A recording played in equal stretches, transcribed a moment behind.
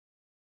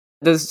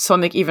Does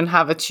Sonic even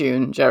have a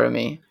tune,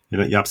 Jeremy?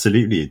 Yeah,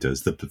 absolutely it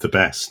does. The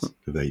best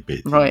of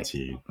 8-bit Right.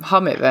 tune.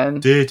 Hum it then.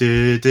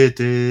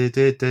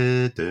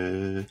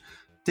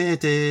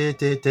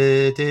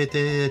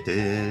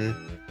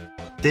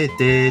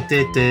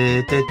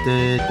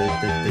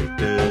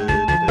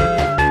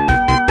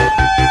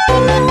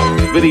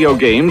 Video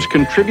games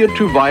contribute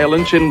to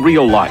violence in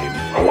real life.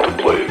 I want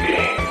to play a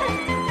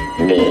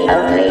game. The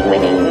only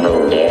winning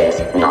move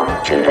is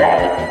not to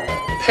play.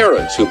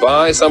 Parents who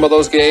buy some of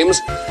those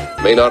games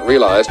may not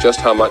realize just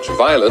how much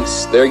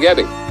violence they're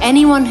getting.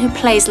 Anyone who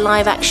plays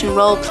live-action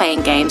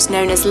role-playing games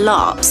known as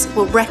LARPs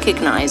will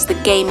recognize the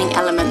gaming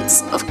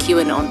elements of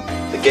QAnon.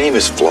 The game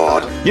is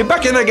flawed. You're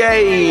back in the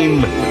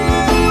game!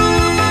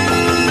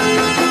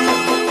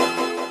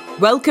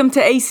 Welcome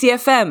to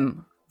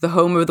ACFM, the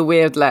home of the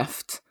Weird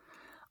Left.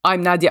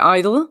 I'm Nadia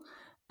Idle,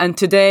 and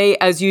today,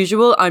 as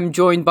usual, I'm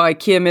joined by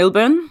Keir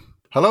Milburn.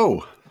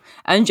 Hello.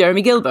 And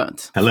Jeremy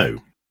Gilbert. Hello.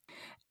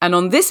 And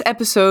on this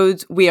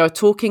episode, we are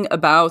talking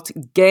about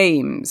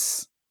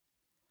games.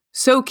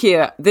 So,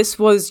 Keir, this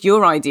was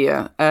your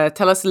idea.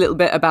 Tell us a little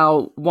bit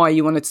about why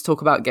you wanted to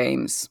talk about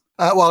games.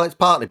 Well, it's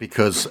partly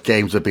because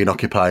games have been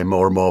occupying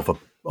more and more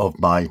of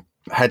my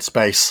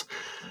headspace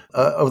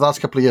over the last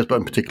couple of years, but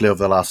in particular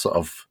over the last sort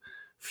of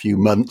few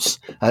months.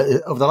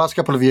 Over the last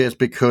couple of years,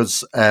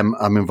 because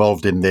I'm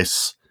involved in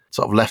this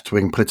sort of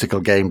left-wing political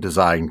game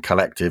design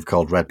collective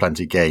called Red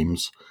Plenty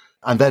Games.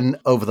 And then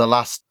over the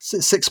last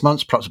 6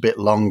 months, perhaps a bit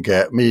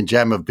longer, me and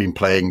Jem have been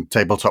playing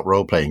tabletop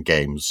role-playing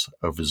games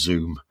over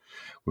Zoom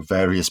with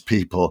various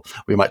people.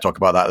 We might talk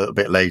about that a little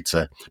bit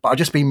later. But I've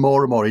just been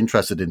more and more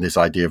interested in this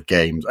idea of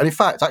games. And in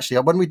fact,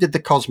 actually, when we did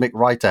the Cosmic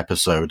Right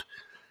episode,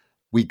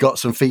 we got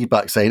some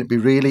feedback saying it'd be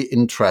really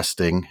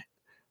interesting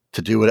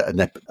to do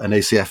an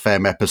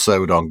ACFM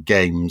episode on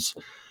games,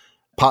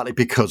 partly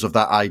because of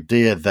that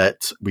idea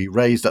that we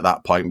raised at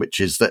that point, which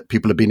is that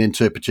people have been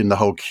interpreting the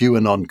whole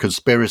QAnon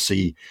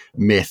conspiracy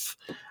myth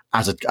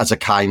as a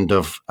kind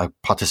of a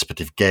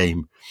participative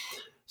game.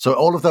 So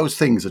all of those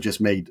things have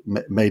just made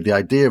the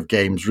idea of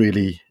games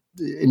really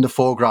in the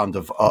foreground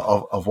of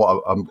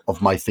what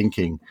of my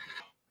thinking.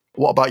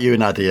 What about you,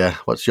 Nadia?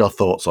 What's your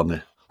thoughts on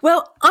it?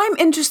 Well, I'm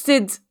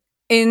interested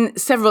in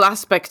several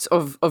aspects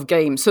of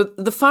games. So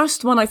the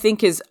first one, I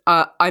think, is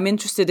I'm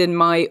interested in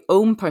my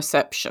own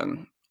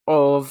perception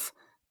of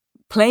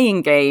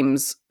playing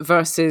games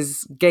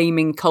versus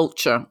gaming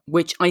culture,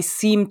 which I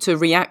seem to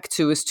react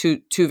to as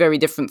two very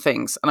different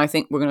things. And I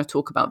think we're going to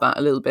talk about that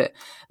a little bit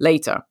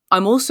later.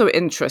 I'm also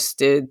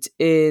interested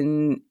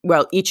in,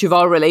 well, each of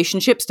our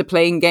relationships to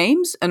playing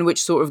games and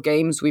which sort of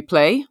games we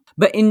play.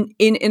 But in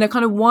a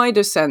kind of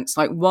wider sense,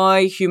 like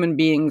why human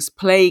beings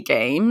play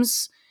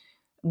games,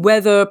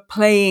 whether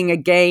playing a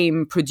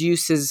game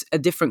produces a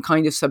different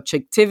kind of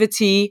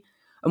subjectivity,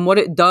 and what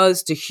it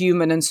does to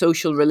human and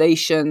social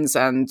relations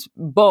and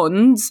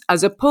bonds,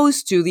 as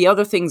opposed to the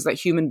other things that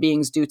human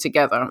beings do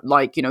together,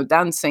 like,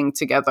 dancing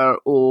together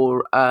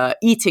or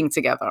eating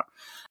together,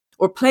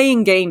 or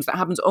playing games that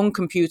happens on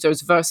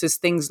computers versus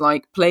things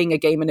like playing a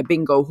game in a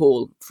bingo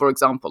hall, for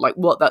example, like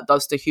what that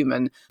does to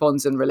human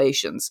bonds and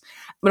relations.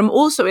 But I'm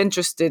also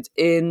interested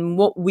in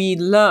what we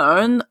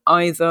learn,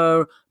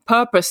 either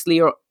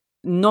purposely or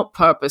not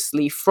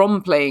purposely,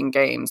 from playing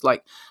games,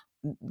 like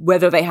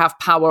whether they have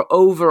power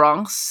over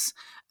us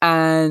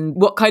and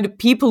what kind of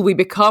people we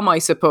become, I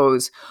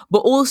suppose. But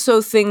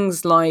also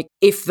things like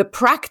if the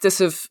practice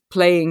of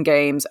playing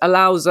games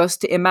allows us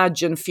to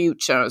imagine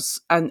futures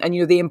and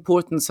the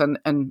importance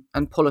and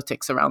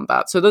politics around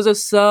that. So those are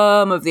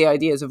some of the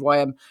ideas of why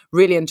I'm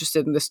really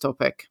interested in this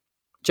topic.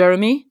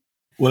 Jeremy?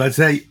 Well, I'd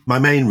say my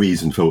main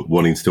reason for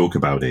wanting to talk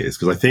about it is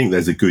because I think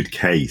there's a good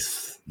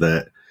case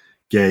that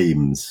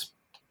games,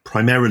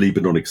 primarily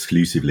but not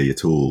exclusively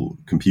at all,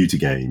 computer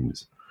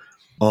games,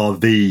 are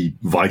the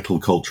vital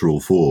cultural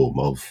form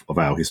of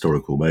our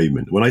historical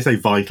moment. When I say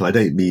vital, I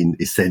don't mean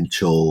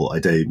essential, I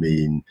don't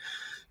mean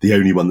the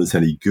only one that's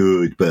any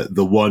good, but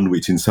the one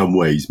which in some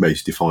ways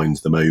most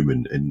defines the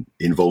moment and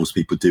involves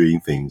people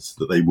doing things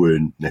that they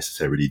weren't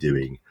necessarily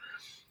doing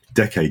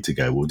decades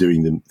ago, or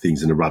doing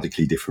things in a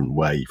radically different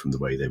way from the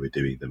way they were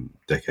doing them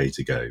decades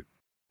ago.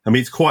 I mean,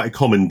 it's quite a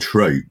common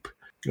trope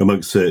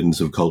amongst certain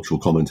sort of cultural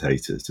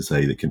commentators to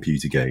say that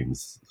computer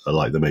games are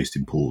like the most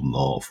important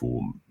art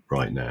form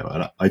right now.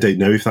 And I don't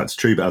know if that's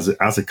true, but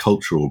as a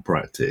cultural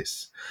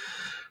practice,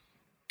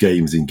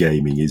 games and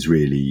gaming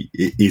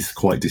is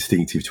quite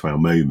distinctive to our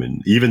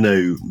moment, even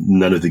though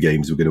none of the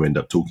games we're going to end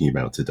up talking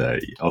about today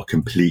are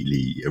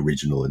completely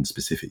original and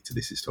specific to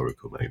this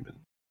historical moment.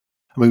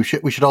 I mean,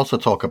 we should also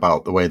talk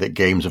about the way that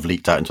games have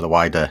leaked out into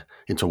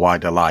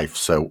wider life.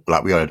 So,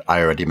 like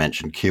I already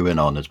mentioned,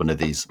 QAnon as one of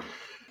these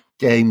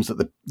games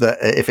that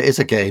if it is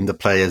a game, the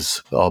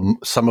players or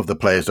some of the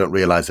players don't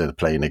realize they're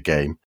playing a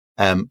game.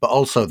 But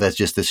also there's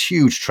just this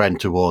huge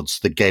trend towards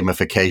the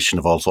gamification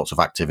of all sorts of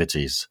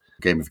activities,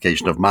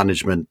 gamification of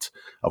management,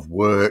 of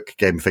work,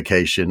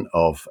 gamification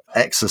of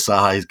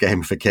exercise,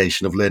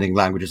 gamification of learning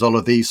languages, all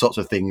of these sorts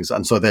of things.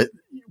 And so that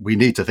we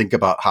need to think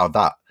about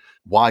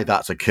why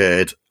that's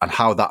occurred and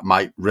how that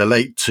might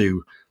relate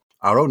to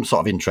our own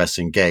sort of interests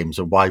in games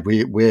and why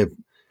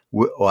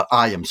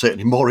I am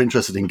certainly more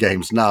interested in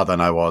games now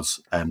than I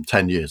was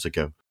 10 years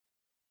ago.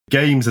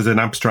 Games as an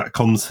abstract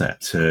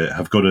concept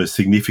have got a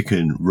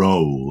significant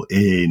role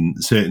in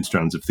certain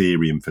strands of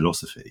theory and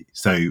philosophy.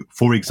 So,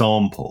 for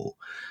example,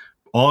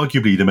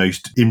 arguably the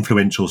most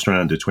influential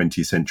strand of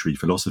 20th century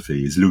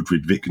philosophy is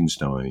Ludwig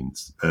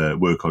Wittgenstein's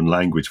work on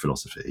language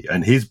philosophy.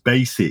 And his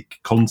basic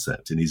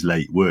concept in his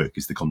late work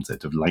is the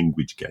concept of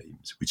language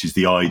games, which is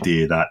the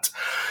idea that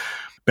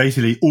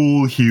basically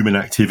all human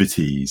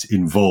activities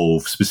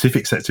involve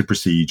specific sets of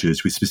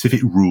procedures with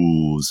specific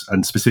rules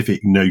and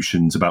specific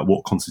notions about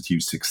what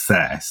constitutes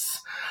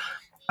success.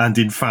 And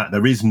in fact,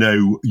 there is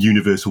no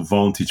universal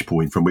vantage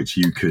point from which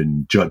you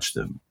can judge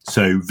them.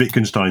 So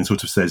Wittgenstein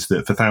sort of says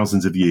that for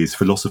thousands of years,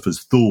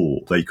 philosophers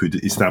thought they could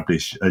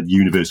establish a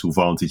universal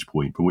vantage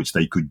point from which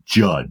they could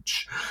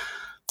judge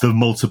the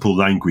multiple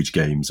language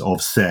games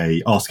of,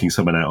 say, asking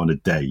someone out on a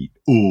date,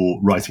 or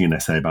writing an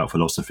essay about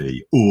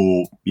philosophy,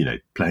 or,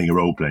 playing a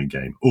role-playing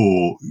game,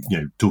 or,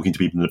 talking to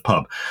people in the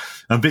pub.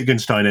 And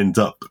Wittgenstein ends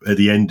up at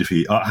the end of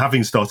it,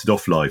 having started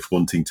off life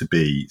wanting to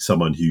be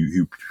someone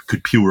who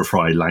could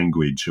purify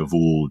language of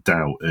all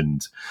doubt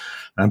and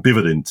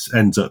ambivalence,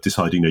 ends up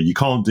deciding, no, you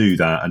can't do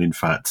that. And in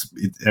fact,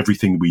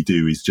 everything we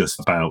do is just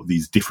about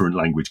these different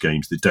language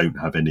games that don't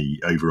have any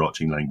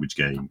overarching language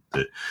game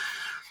that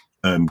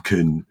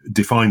can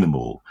define them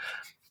all.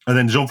 And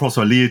then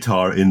Jean-François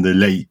Lyotard in the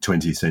late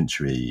 20th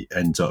century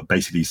ends up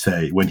basically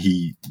when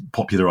he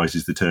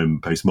popularizes the term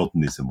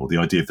postmodernism, or the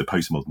idea of the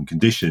postmodern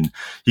condition,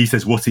 he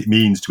says what it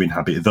means to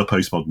inhabit the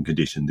postmodern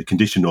condition, the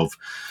condition of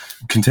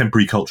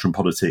contemporary culture and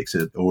politics,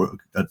 or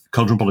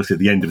culture and politics at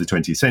the end of the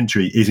 20th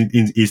century,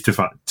 is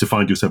to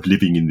find yourself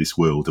living in this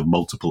world of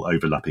multiple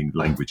overlapping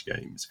language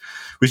games,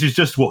 which is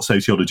just what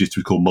sociologists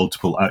would call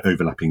multiple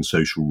overlapping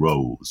social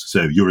roles.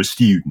 So you're a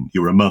student,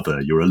 you're a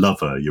mother, you're a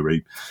lover, you're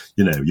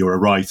a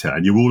writer,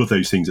 and you're all of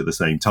those things at the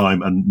same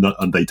time,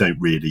 and they don't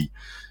really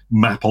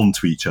map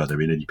onto each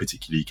other in any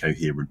particularly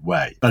coherent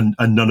way. And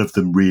none of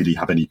them really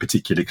have any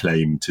particular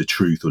claim to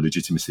truth or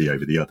legitimacy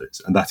over the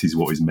others. And that is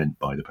what is meant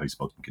by the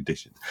postmodern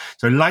condition.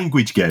 So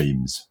language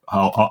games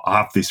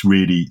have this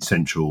really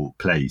central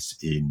place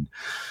in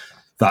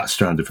that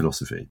strand of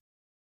philosophy.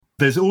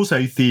 There's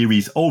also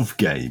theories of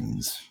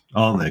games,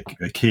 aren't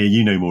there? Keir,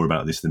 you know more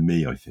about this than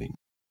me, I think.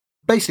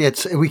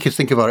 Basically, we could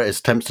think about it as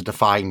attempts to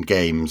define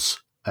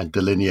games and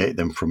delineate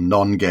them from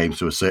non-games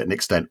to a certain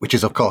extent, which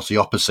is, of course, the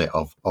opposite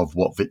of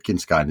what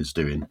Wittgenstein is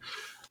doing.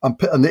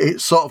 And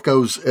it sort of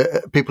goes,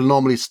 people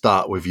normally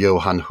start with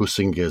Johann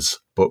Huizinga's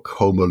book,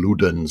 Homo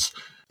Ludens.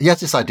 He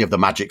has this idea of the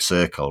magic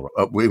circle,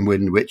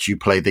 in which you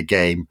play the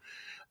game.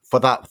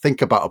 For that,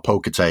 think about a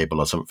poker table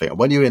or something.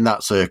 When you're in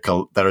that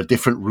circle, there are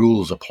different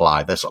rules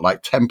apply. There's sort of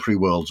like temporary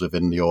worlds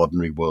within the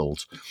ordinary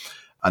world.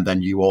 And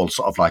then you all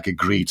sort of like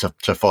agree to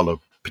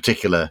follow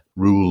particular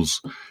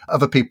rules.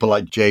 Other people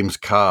like James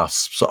Carr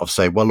sort of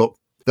say, well, look,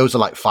 those are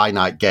like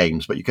finite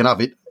games, but you can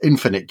have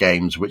infinite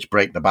games which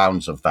break the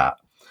bounds of that.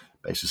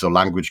 Basically, so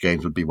language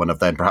games would be one of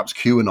them. Perhaps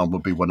QAnon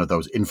would be one of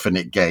those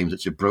infinite games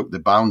that you broke the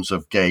bounds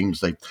of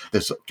games.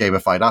 There's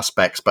gamified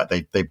aspects, but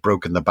they've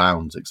broken the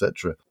bounds,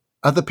 etc.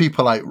 Other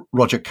people like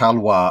Roger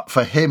Caillois,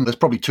 for him, there's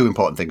probably two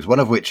important things. One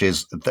of which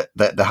is that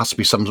there has to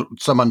be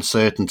some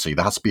uncertainty.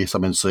 There has to be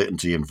some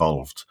uncertainty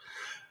involved,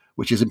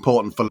 which is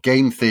important for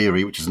game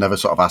theory, which is another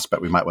sort of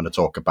aspect we might want to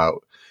talk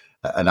about,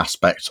 an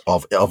aspect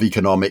of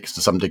economics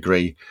to some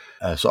degree,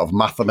 sort of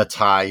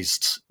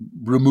mathematized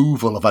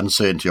removal of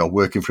uncertainty or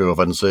working through of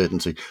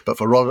uncertainty. But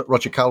for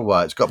Roger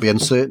Caillois, it's got to be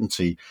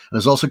uncertainty. And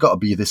there's also got to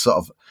be this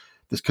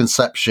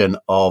conception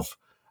of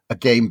a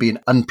game being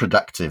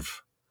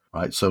unproductive,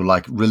 right? So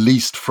like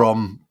released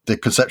from the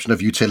conception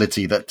of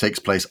utility that takes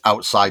place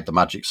outside the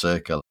magic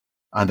circle.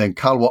 And then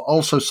Caillois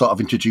also sort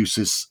of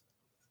introduces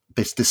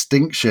this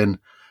distinction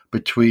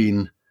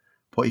between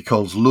what he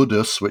calls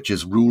ludus, which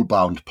is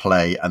rule-bound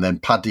play, and then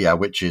padia,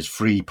 which is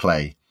free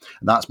play.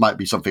 And that might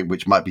be something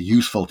which might be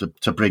useful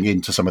to bring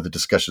into some of the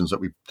discussions that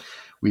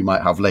we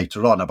might have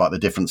later on about the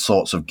different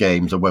sorts of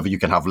games and whether you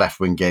can have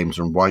left-wing games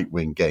and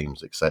right-wing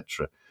games,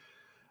 etc.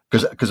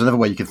 Because another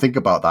way you can think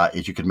about that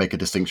is you could make a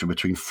distinction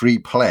between free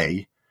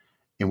play,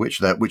 in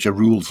which are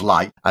rules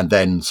light, and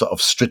then sort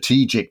of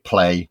strategic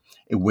play,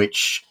 in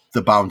which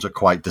the bounds are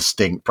quite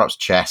distinct, perhaps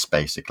chess,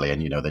 basically.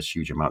 And, there's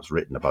huge amounts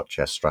written about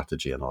chess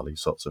strategy and all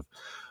these sorts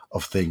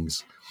of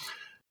things.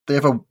 The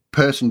other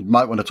person you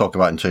might want to talk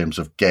about in terms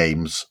of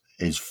games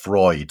is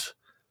Freud.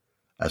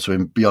 So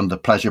in Beyond the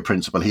Pleasure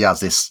Principle, he has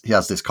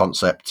this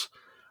concept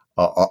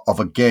of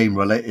a game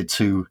related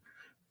to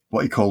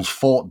what he calls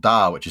Fort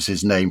Da, which is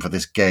his name for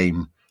this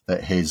game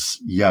that his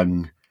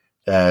young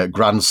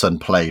grandson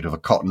played with a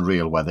cotton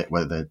reel, where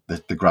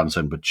the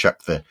grandson would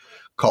chuck the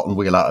cotton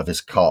wheel out of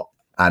his cot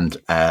and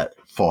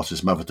force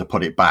his mother to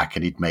put it back,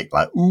 and he'd make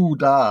like ooh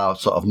da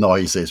sort of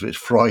noises, which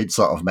Freud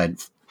sort of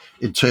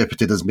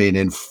interpreted as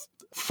meaning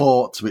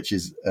fort, which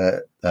is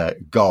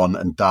gone,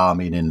 and dar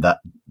meaning that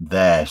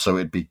there. So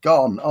it'd be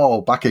gone,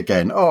 oh, back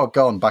again, oh,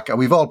 gone, back. And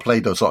we've all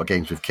played those sort of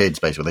games with kids,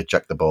 basically, where they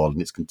check the ball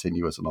and it's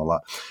continuous and all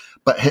that.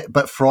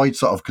 But Freud's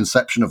sort of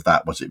conception of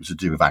that was it was to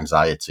do with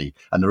anxiety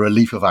and the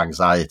relief of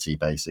anxiety,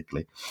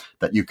 basically,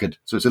 that you could.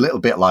 So it's a little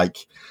bit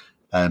like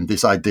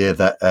this idea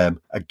that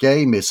a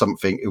game is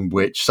something in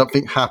which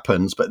something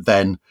happens, but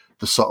then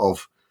the sort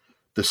of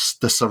the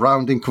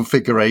surrounding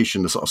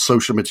configuration, the sort of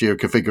social material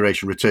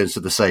configuration returns to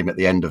the same at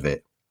the end of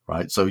it,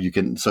 right? So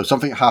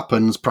something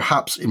happens,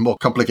 perhaps in more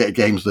complicated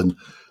games than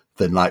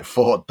like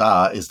Fort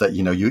Dar, is that,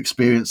 you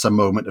experience a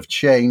moment of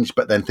change,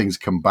 but then things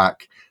come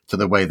back to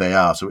the way they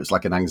are. So it's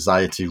like an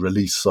anxiety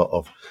release sort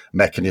of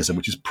mechanism,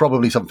 which is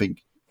probably something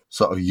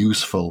sort of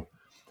useful.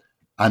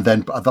 And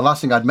then the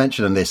last thing I'd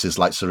mention in this is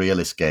like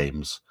surrealist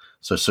games.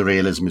 So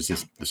surrealism is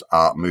this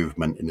art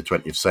movement in the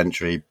 20th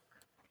century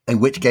in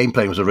which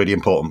gameplay was a really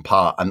important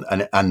part,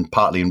 and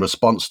partly in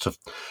response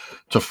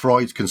to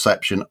Freud's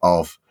conception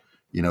of,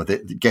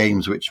 the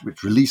games which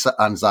release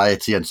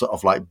anxiety and sort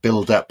of like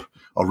build up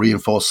or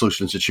reinforce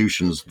social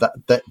institutions,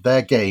 that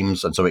their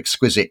games. And so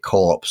Exquisite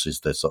Corpse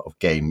is the sort of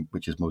game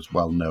which is most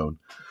well known.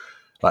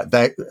 Like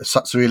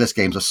surrealist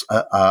games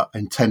are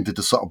intended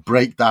to sort of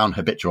break down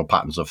habitual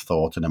patterns of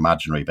thought and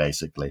imaginary,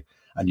 basically,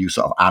 and use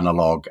sort of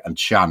analog and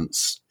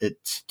chance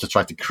to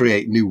try to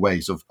create new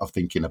ways of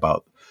thinking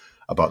about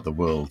the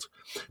world.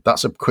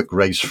 That's a quick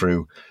race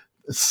through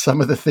some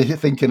of the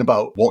thinking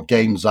about what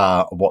games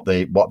are, what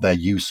their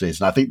use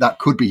is, and I think that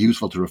could be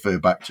useful to refer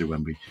back to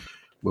when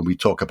we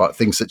talk about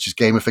things such as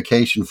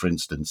gamification, for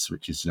instance,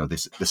 which is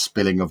the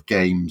spilling of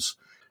games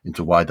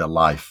into wider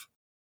life.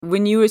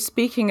 When you were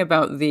speaking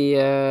about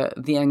the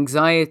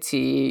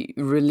anxiety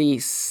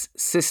release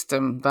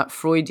system, that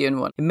Freudian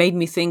one, it made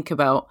me think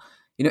about,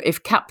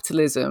 if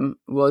capitalism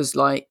was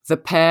like the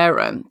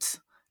parent,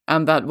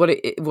 and that what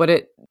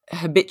it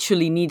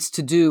habitually needs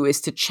to do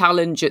is to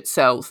challenge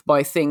itself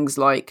by things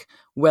like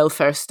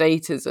welfare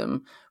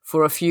statism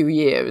for a few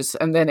years,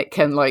 and then it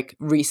can like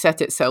reset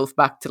itself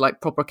back to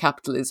like proper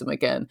capitalism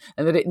again,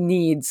 and that it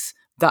needs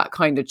that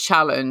kind of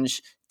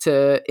challenge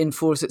to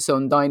enforce its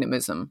own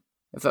dynamism.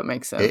 If that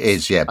makes sense. It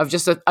is, yeah. I've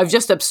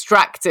just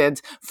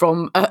abstracted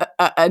from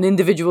an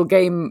individual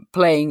game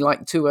playing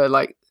like to a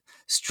like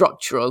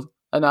structural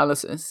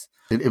analysis.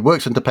 It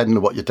works independent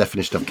of what your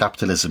definition of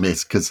capitalism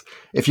is, because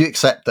if you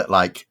accept that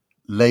like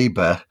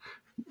labour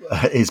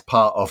is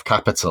part of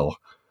capital,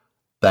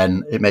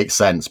 then it makes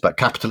sense. But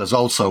capital is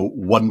also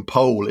one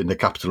pole in the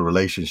capital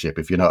relationship,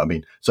 if you know what I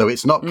mean. So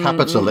it's not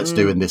capital that's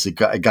doing this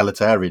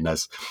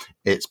egalitarianness.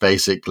 It's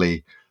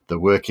basically the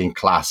working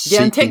class, the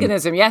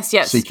antagonism, yes,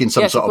 seeking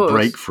some sort of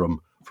break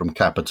from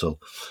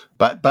capital.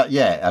 But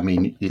yeah, I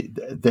mean,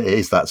 there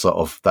is that sort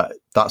of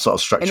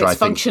structure. And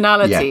its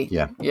functionality,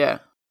 yeah.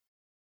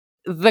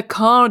 The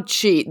Card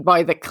Sheet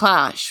by The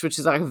Clash, which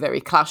is like a very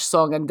Clash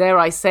song, and dare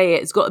I say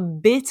it, it's got a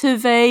bit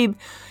of a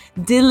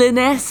Bob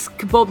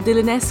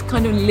Dylan-esque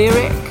kind of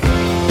lyric.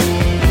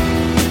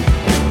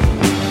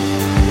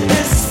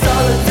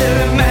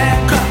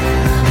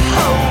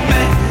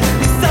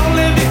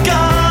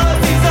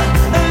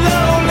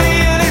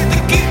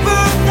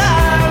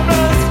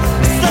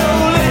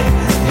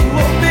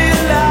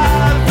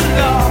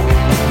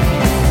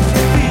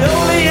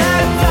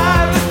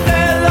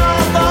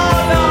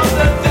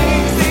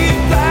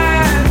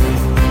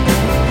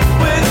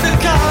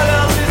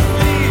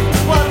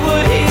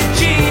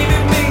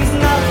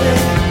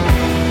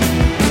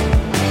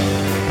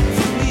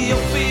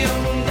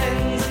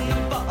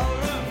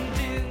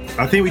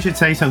 I think we should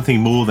say something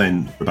more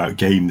then about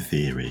game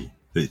theory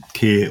that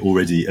Keir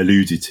already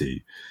alluded to.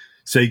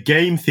 So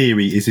game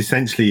theory is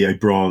essentially a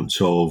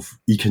branch of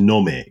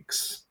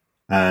economics,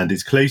 and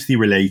it's closely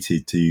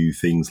related to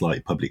things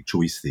like public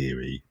choice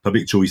theory.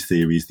 Public choice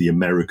theory is the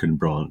American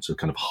branch of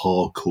kind of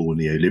hardcore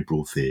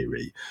neoliberal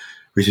theory,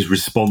 which is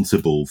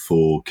responsible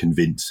for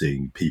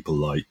convincing people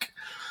like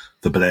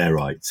the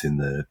Blairites in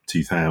the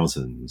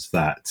 2000s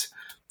that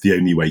the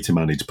only way to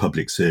manage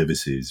public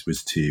services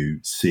was to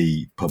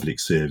see public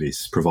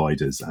service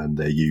providers and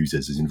their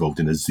users as involved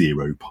in a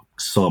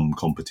zero-sum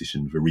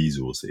competition for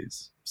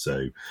resources.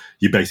 So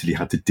you basically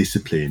had to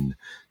discipline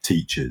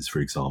teachers, for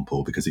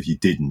example, because if you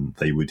didn't,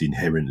 they would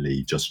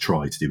inherently just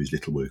try to do as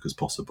little work as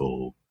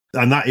possible.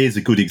 And that is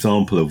a good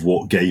example of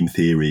what game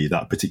theory,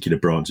 that particular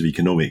branch of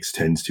economics,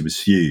 tends to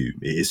assume.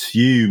 It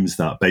assumes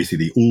that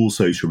basically all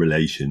social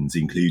relations,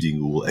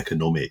 including all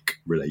economic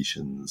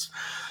relations,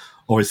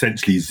 are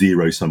essentially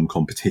zero-sum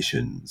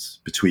competitions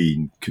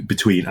between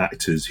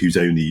actors whose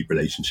only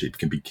relationship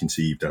can be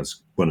conceived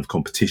as one of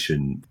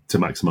competition to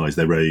maximise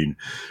their own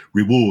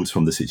rewards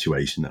from the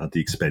situation at the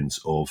expense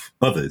of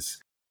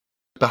others.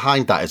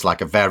 Behind that is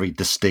like a very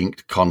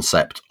distinct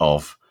concept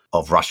of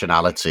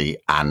rationality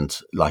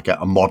and like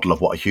a model of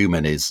what a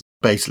human is.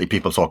 Basically,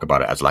 people talk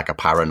about it as like a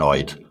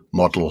paranoid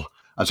model.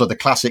 And so the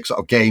classic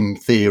sort of game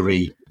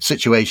theory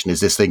situation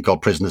is this thing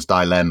called prisoner's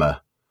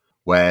dilemma,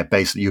 where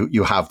basically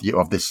you have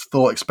this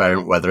thought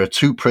experiment where there are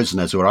two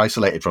prisoners who are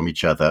isolated from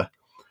each other,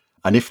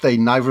 and if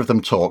neither of them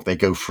talk, they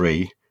go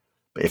free.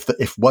 But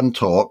if one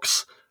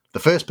talks, the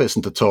first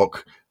person to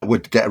talk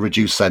would get a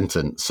reduced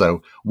sentence.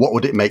 So what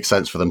would it make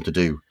sense for them to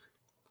do?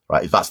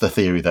 Right? That's the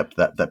theory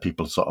that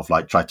people sort of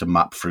like try to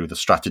map through the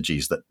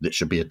strategies that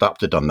should be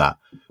adapted on that.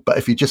 But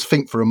if you just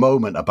think for a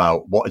moment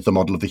about what is the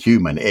model of the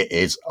human, it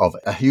is of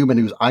a human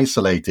who's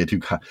isolated, who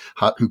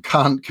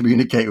can't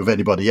communicate with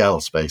anybody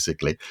else,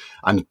 basically,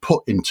 and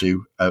put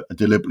into a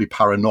deliberately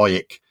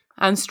paranoid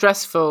and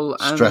stressful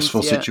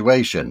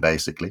situation,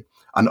 basically.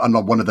 And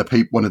one of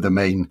the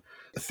main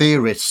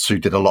theorists who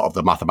did a lot of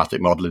the mathematic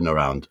modeling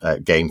around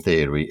game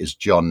theory is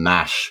John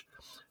Nash,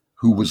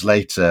 who was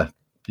later,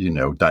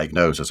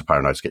 diagnosed as a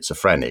paranoid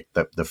schizophrenic.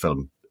 The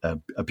film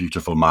A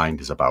Beautiful Mind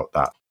is about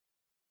that.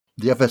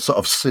 The other sort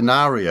of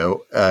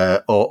scenario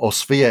or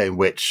sphere in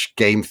which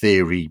game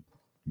theory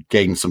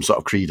gained some sort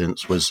of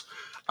credence was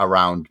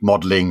around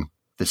modeling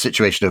the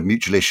situation of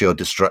mutually assured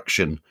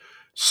destruction.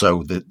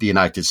 So the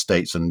United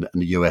States and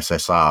the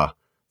USSR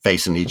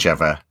facing each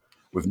other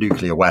with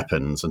nuclear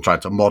weapons and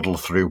trying to model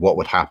through what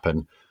would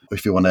happen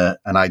if you want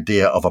an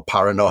idea of a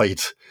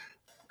paranoid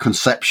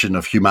conception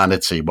of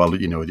humanity. Well,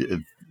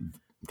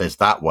 there's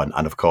that one.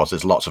 And of course,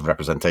 there's lots of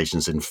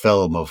representations in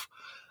film of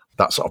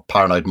that sort of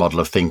paranoid model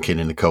of thinking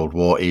in the Cold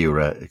War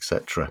era,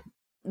 etc.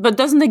 But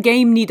doesn't the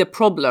game need a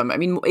problem? I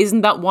mean,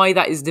 isn't that why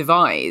that is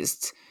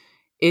devised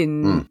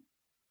in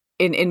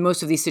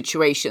most of these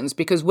situations?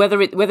 Because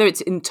whether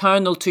it's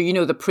internal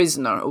to, the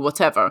prisoner or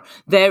whatever,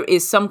 there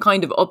is some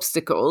kind of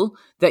obstacle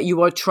that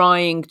you are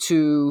trying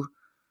to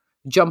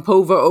jump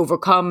over,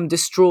 overcome,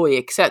 destroy,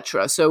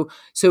 etc. So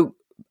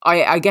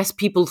I guess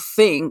people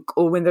think,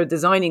 or when they're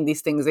designing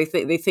these things, they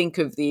think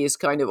of these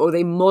kind of, or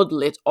they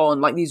model it on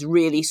like these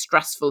really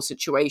stressful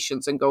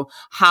situations and go,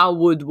 how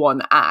would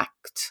one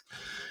act?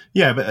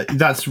 Yeah, but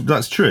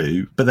that's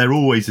true. But they're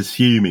always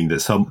assuming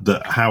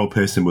that how a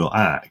person will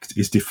act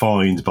is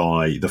defined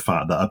by the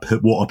fact that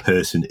what a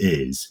person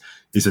is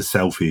a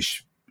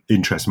selfish,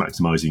 interest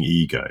maximizing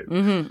ego.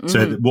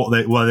 So what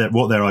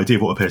their idea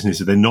of what a person is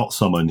they're not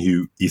someone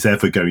who is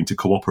ever going to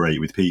cooperate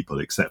with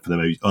people except for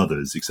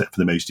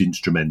the most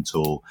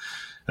instrumental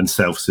and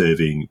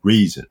self-serving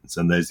reasons.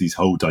 And there's these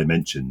whole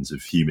dimensions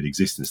of human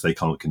existence they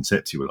can't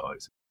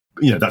conceptualize.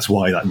 That's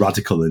why like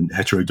radical and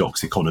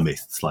heterodox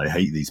economists like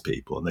hate these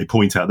people, and they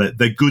point out that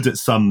they're good at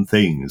some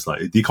things.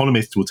 Like the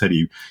economists will tell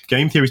you,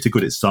 game theorists are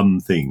good at some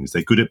things.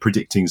 They're good at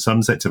predicting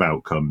some sets of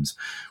outcomes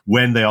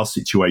when they are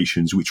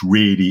situations which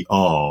really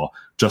are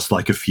just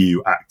like a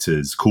few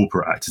actors,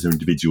 corporate actors or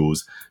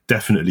individuals,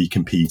 definitely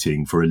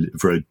competing for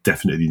a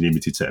definitely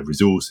limited set of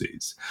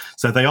resources.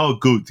 So they are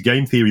good. The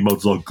game theory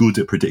models are good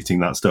at predicting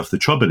that stuff. The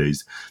trouble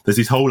is, there's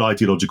this whole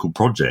ideological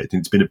project, and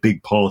it's been a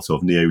big part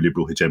of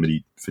neoliberal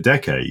hegemony for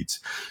decades,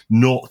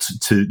 not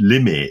to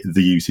limit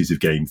the uses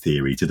of game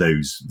theory to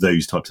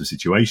those types of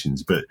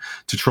situations, but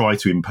to try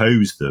to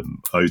impose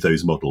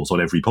those models on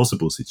every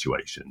possible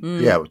situation.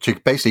 Yeah, to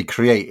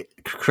basically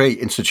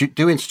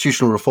do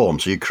institutional reform.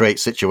 So you create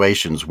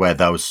situations where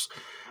those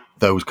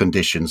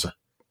conditions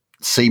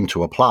seem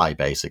to apply,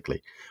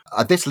 basically.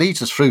 This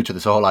leads us through to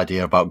this whole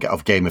idea of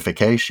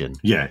gamification.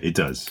 Yeah, it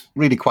does.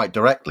 Really quite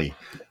directly.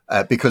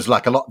 Because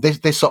like a lot,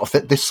 this sort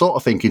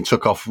of thinking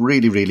took off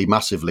really, really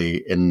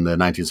massively in the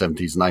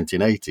 1970s and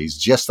 1980s,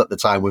 just at the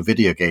time when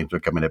video games were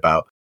coming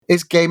about.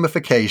 Is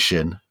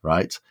gamification,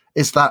 right?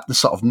 Is that the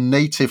sort of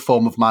native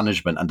form of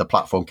management under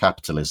platform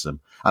capitalism?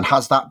 And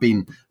has that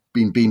been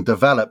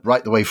developed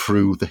right the way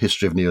through the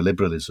history of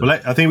neoliberalism? Well,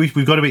 I think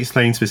we've got to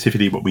explain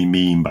specifically what we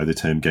mean by the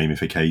term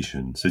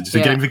gamification. So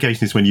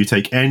gamification is when you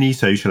take any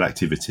social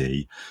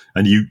activity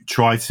and you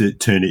try to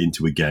turn it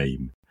into a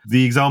game.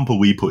 The example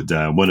we put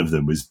down, one of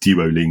them was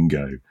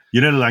Duolingo.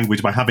 You learn a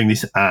language by having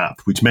this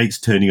app which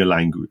makes learning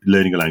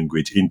a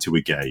language into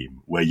a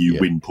game where you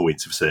win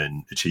points for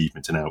certain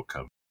achievement and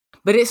outcome.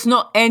 But it's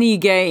not any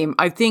game.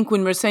 I think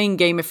when we're saying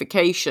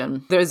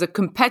gamification, there's a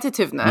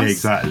competitiveness. Yeah,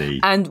 exactly.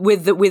 And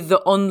with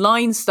the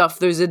online stuff,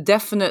 there's a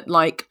definite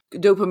like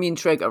dopamine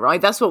trigger,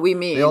 right? That's what we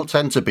mean. They all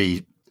tend to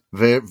be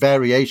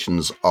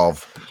variations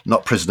of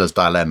not Prisoner's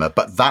Dilemma,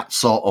 but that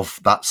sort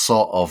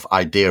of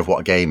idea of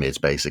what a game is,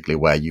 basically,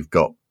 where you've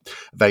got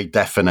very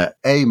definite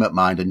aim at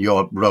mind, and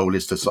your role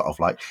is to sort of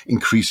like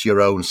increase your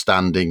own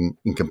standing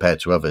in compared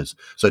to others.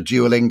 So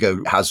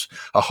Duolingo has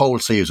a whole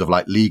series of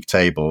like league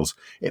tables.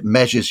 It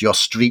measures your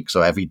streak,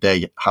 so every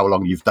day how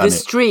long you've done it. The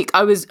streak.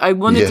 I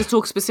wanted to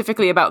talk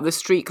specifically about the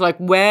streak. Like,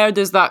 where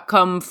does that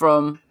come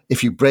from?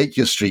 If you break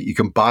your streak, you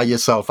can buy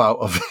yourself out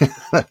of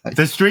it.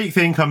 The streak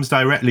thing comes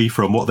directly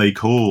from what they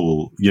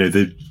call,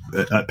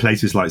 at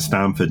places like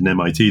Stanford and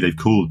MIT, they've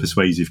called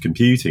persuasive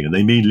computing, and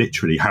they mean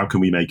literally, how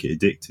can we make it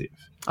addictive?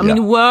 I mean,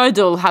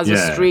 Wordle has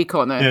a streak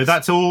on it.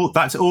 That's all,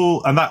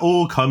 and that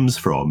all comes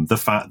from the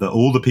fact that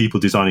all the people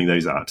designing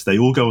those apps, they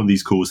all go on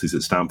these courses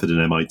at Stanford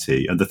and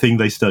MIT, and the thing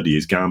they study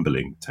is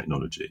gambling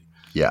technology.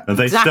 Yeah, and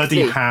they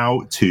study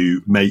how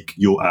to make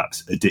your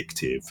apps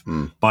addictive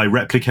by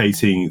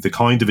replicating the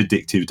kind of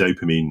addictive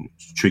dopamine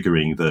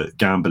triggering that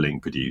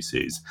gambling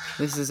produces.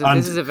 This is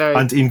a very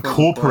and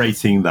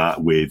incorporating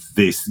that with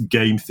this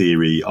game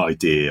theory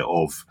idea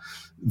of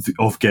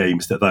of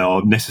games that they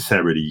are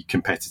necessarily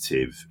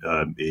competitive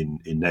in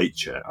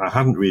nature. I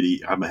hadn't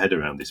really had my head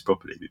around this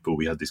properly before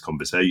we had this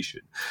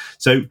conversation.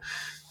 So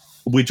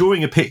we're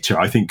drawing a picture,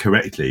 I think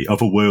correctly,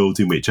 of a world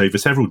in which over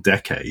several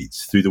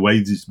decades, through the way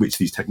in which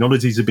these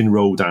technologies have been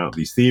rolled out,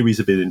 these theories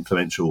have been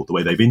influential, the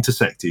way they've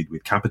intersected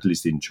with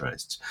capitalist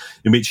interests,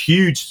 in which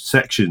huge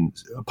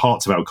sections,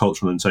 parts of our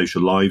cultural and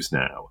social lives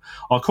now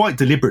are quite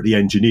deliberately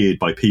engineered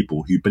by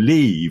people who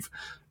believe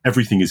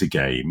everything is a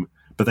game,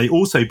 but they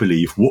also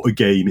believe what a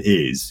game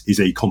is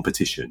a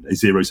competition, a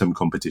zero-sum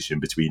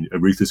competition, a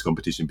ruthless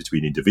competition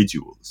between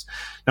individuals.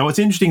 Now, what's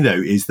interesting, though,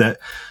 is that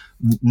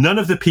none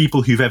of the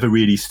people who've ever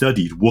really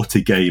studied what a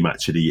game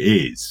actually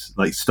is,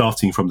 like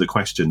starting from the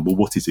question, well,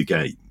 what is a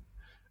game,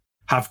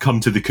 have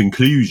come to the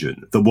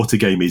conclusion that what a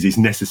game is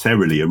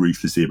necessarily a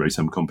ruthless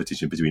zero-sum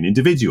competition between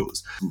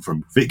individuals.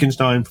 From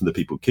Wittgenstein, from the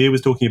people Keir was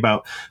talking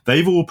about,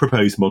 they've all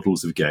proposed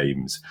models of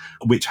games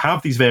which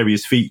have these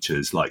various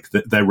features, like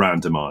they're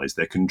randomized,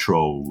 they're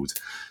controlled,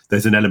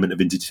 there's an element of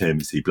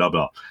indeterminacy, blah,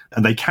 blah.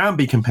 And they can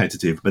be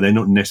competitive, but they're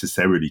not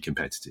necessarily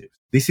competitive.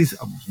 This is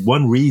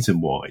one reason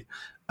why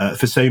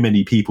for so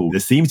many people, there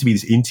seems to be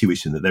this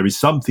intuition that there is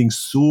something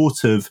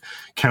sort of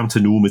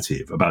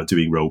counter-normative about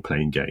doing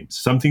role-playing games,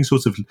 something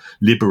sort of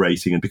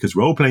liberating. And because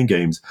role-playing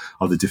games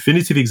are the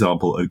definitive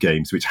example of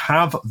games which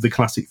have the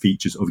classic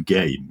features of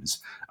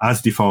games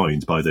as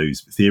defined by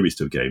those theorists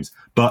of games,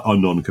 but are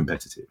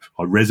non-competitive,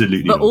 are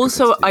resolutely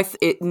non-competitive. But also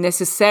it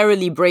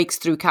necessarily breaks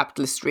through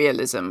capitalist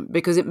realism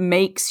because it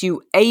makes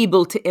you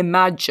able to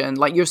imagine,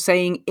 like you're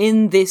saying,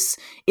 in this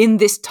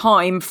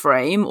time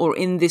frame or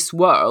in this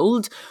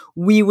world,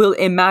 we will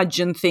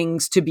imagine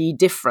things to be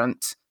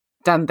different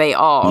than they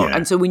are. Yeah.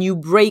 And so when you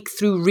break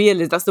through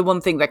realism, that's the one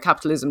thing that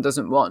capitalism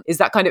doesn't want, is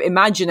that kind of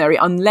imaginary,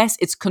 unless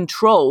it's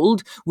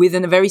controlled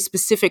within a very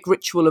specific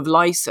ritual of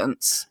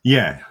license.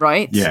 Yeah.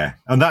 Right? Yeah.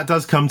 And that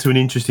does come to an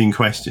interesting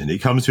question. It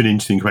comes to an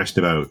interesting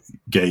question about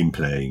game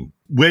playing.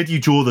 Where do you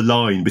draw the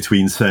line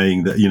between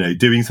saying that,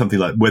 doing something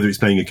like, whether it's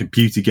playing a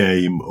computer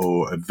game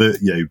or,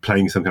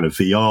 playing some kind of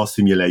VR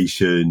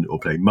simulation or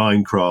playing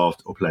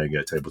Minecraft or playing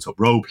a tabletop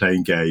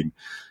role-playing game,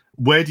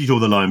 where do you draw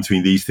the line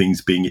between these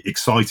things being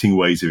exciting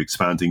ways of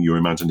expanding your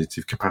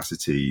imaginative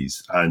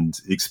capacities and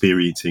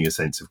experiencing a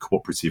sense of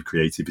cooperative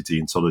creativity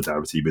and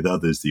solidarity with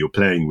others that you're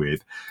playing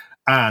with,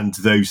 and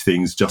those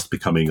things just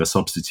becoming a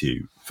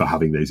substitute for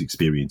having those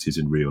experiences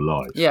in real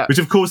life? Yeah. Which,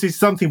 of course, is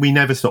something we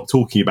never stop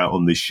talking about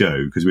on this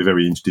show because we're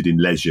very interested in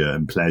leisure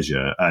and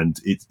pleasure, and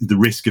it's the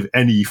risk of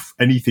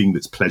anything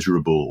that's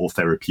pleasurable or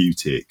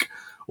therapeutic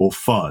or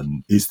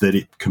fun is that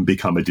it can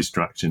become a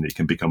distraction, it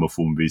can become a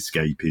form of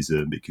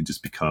escapism, it can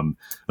just become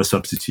a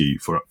substitute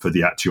for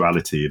the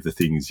actuality of the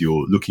things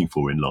you're looking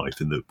for in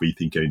life and that we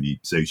think only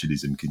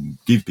socialism can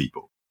give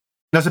people.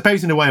 And I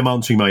suppose in a way I'm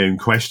answering my own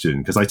question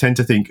because I tend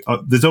to think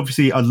there's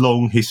obviously a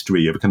long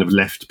history of a kind of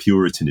left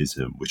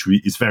Puritanism, which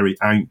is very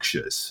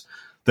anxious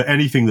that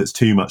anything that's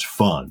too much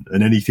fun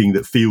and anything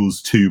that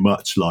feels too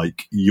much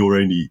like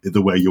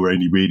the way you're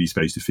only really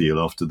supposed to feel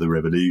after the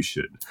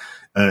revolution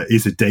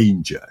is a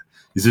danger.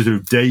 Is a sort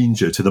of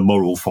danger to the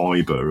moral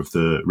fibre of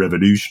the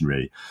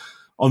revolutionary.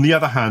 On the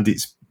other hand,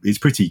 it's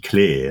pretty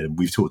clear, and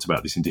we've talked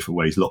about this in different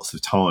ways lots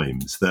of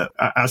times, that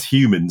as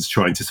humans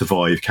trying to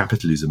survive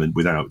capitalism and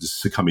without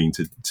just succumbing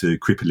to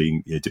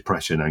crippling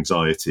depression,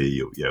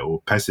 anxiety,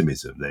 or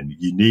pessimism, then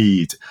you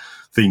need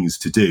things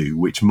to do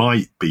which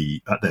might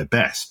be, at their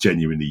best,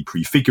 genuinely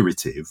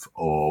prefigurative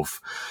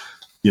of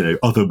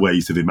other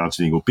ways of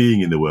imagining or being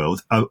in the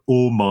world,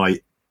 or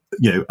might,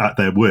 at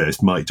their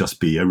worst, might just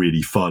be a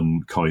really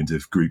fun kind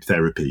of group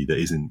therapy that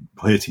isn't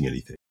hurting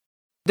anything.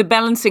 The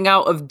balancing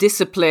out of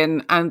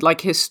discipline and like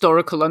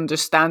historical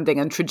understanding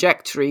and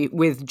trajectory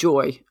with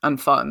joy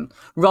and fun,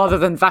 rather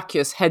than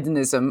vacuous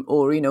hedonism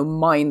or,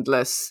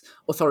 mindless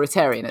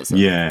authoritarianism.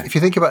 Yeah. If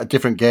you think about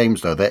different games,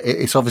 though,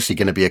 it's obviously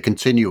going to be a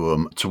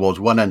continuum towards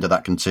one end of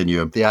that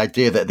continuum. The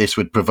idea that this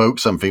would provoke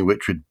something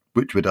which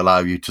would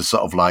allow you to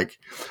sort of like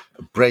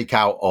break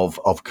out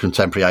of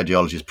contemporary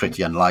ideology is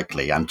pretty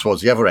unlikely. And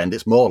towards the other end,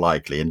 it's more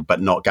likely, but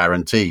not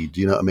guaranteed.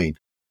 Do you know what I mean?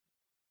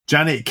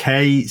 Janet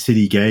Kay,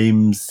 City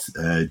Games,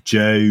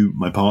 Joe,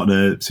 my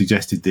partner,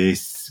 suggested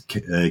this.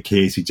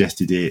 Keir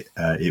suggested it.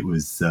 It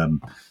was a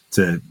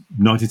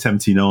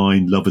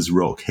 1979 Lovers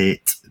Rock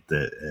hit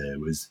that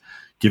was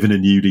given a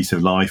new lease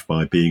of life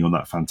by being on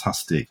that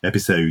fantastic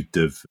episode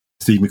of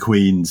Steve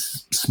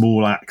McQueen's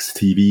Small Axe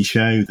TV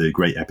show, the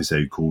great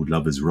episode called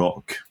Lovers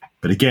Rock.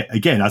 But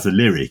again, as a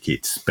lyric,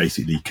 it's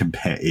basically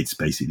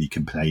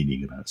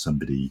complaining about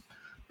somebody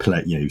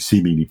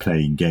seemingly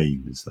playing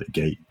games, like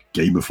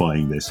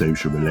gamifying their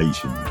social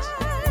relations.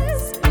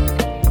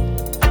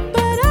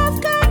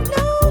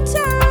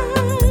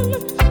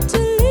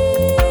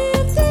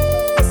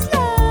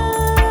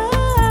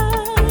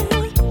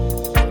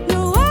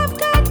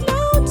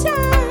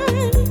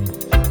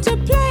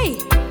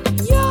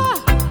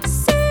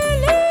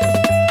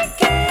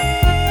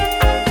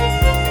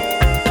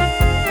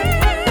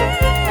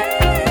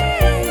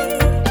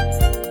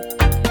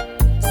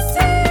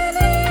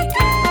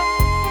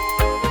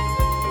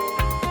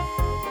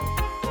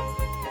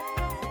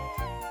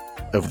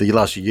 over the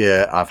last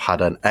year, I've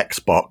had an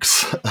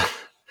Xbox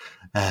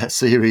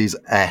Series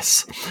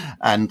S.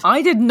 And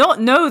I did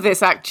not know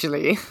this,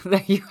 actually,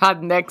 that you had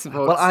an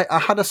Xbox. Well, I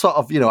had a sort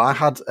of, I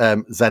had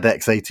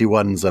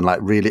ZX81s and like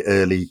really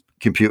early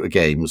computer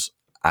games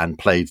and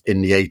played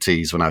in the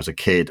 80s when I was a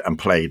kid and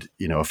played,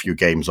 a few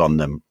games on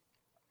them.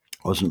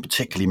 I wasn't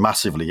particularly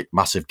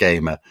massive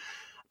gamer.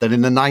 Then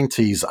in the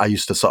 90s, I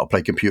used to sort of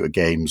play computer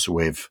games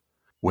with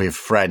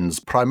friends,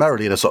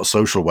 primarily in a sort of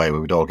social way where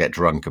we'd all get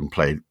drunk and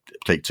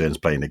take turns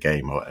playing the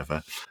game or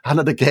whatever. I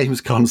had a games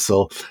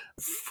console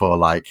for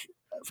like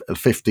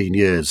 15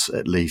 years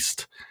at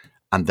least.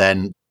 And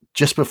then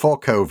just before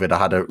COVID, I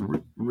had a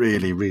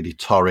really, really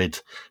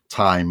torrid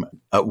time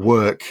at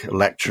work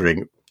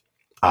lecturing,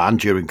 and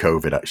during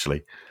COVID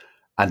actually,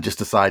 and just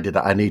decided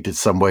that I needed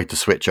some way to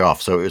switch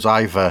off. So it was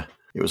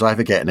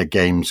either getting a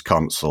games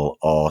console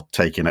or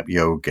taking up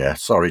yoga.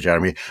 Sorry,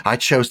 Jeremy. I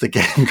chose the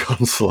game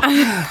console.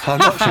 I'm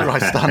not sure I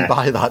stand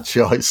by that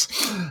choice.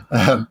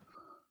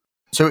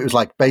 So it was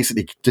like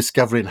basically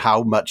discovering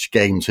how much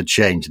games had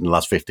changed in the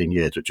last 15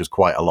 years, which was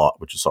quite a lot,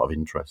 which is sort of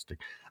interesting.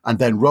 And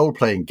then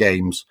role-playing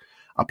games.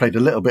 I played a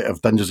little bit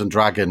of Dungeons and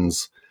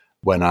Dragons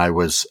when I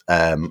was,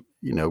 11,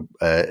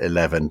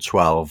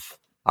 12.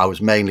 I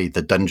was mainly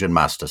the dungeon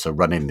master, so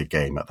running the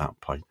game at that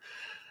point.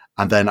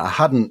 And then I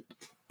hadn't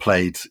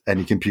played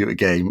any computer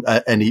game,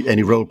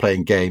 any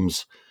role-playing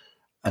games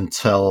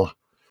until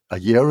a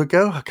year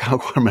ago. I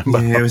can't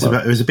remember. Yeah,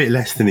 it was a bit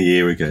less than a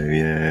year ago.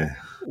 Yeah,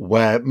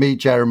 where me,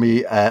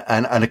 Jeremy,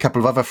 and a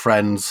couple of other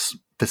friends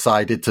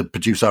decided to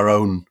produce our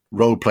own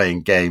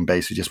role-playing game.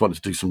 Basically, just wanted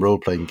to do some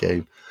role-playing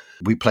game.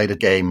 We played a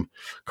game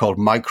called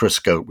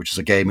Microscope, which is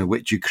a game in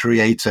which you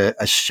create a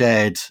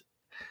shared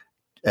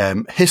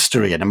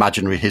history, an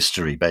imaginary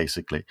history,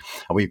 basically.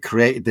 And we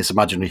created this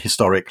imaginary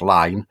historic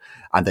line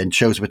and then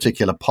chose a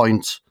particular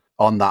point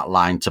on that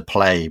line to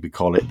play. We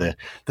call it the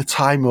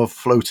Time of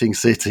Floating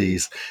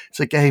Cities. It's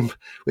a game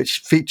which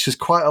features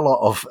quite a lot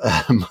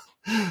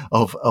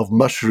of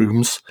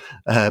mushrooms,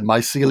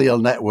 mycelial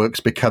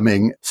networks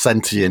becoming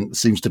sentient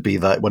seems to be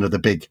one of the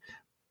big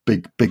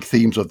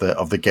themes of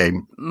the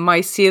game.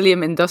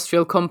 Mycelium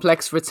Industrial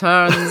Complex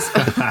returns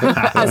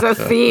as a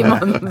theme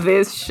on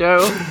this show.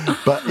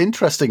 But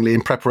interestingly,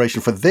 in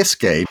preparation for this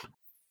game,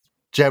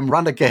 Jem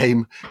ran a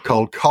game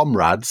called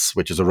Comrades,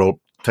 which is a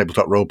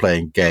tabletop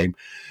role-playing game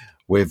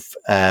with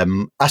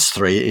us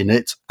three in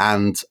it,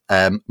 and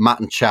Matt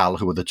and Chal,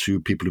 who are the two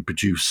people who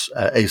produce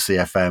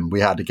ACFM. We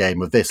had a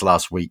game of this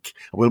last week.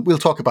 We'll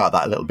talk about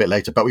that a little bit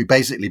later, but we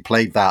basically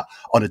played that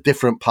on a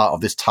different part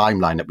of this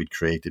timeline that we'd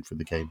created for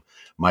the game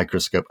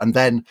Microscope. And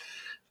then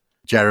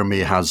Jeremy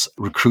has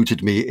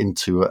recruited me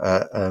into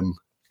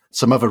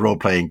some other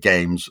role-playing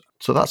games.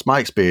 So that's my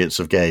experience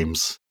of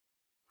games.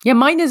 Yeah,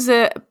 mine is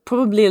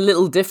probably a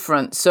little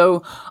different.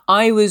 So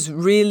I was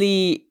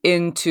really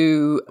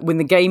into, when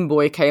the Game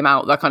Boy came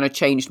out, that kind of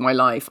changed my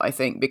life, I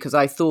think, because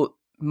I thought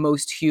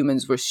most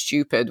humans were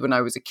stupid when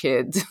I was a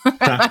kid.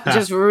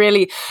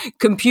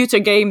 Computer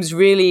games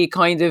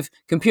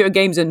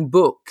and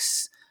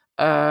books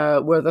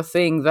were the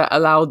thing that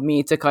allowed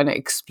me to kind of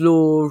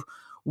explore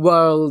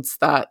worlds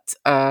that,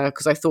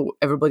 because I thought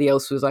everybody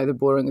else was either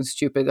boring and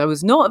stupid. I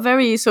was not a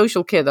very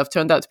social kid. I've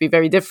turned out to be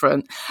very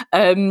different.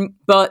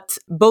 But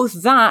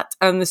both that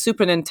and the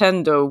Super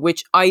Nintendo,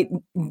 which I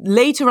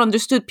later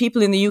understood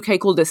people in the UK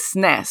called a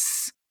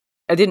SNES.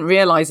 I didn't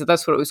realize that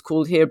that's what it was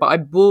called here,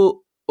 but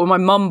my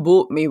mum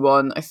bought me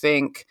one, I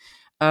think.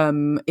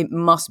 It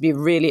must be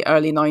really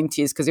early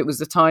 90s, because it was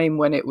the time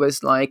when it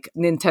was like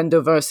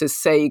Nintendo versus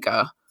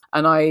Sega.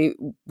 And I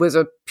was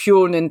a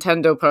pure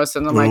Nintendo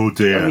person. And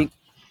dear.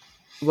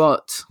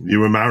 What? You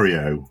were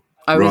Mario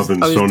rather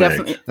than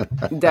Sonic.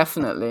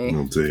 Definitely.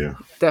 Oh dear.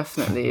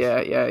 Definitely.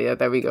 Yeah.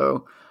 There we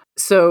go.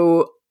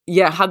 So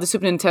yeah, had the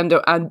Super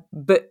Nintendo,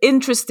 but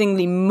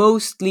interestingly,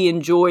 mostly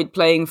enjoyed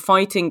playing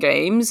fighting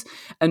games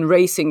and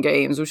racing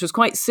games, which was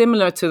quite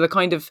similar to the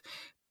kind of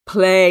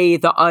play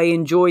that I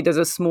enjoyed as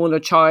a smaller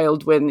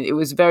child, when it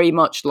was very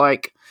much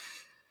like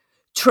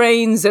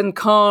trains and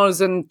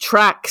cars and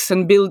tracks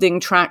and building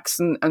tracks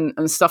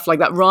and stuff like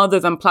that, rather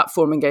than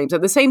platforming games.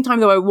 At the same time,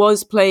 though, I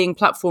was playing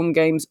platform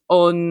games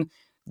on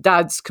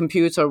Dad's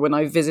computer when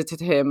I visited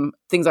him,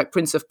 things like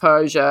Prince of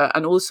Persia,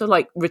 and also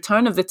like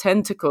Return of the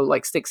Tentacle,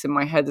 like sticks in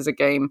my head as a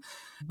game.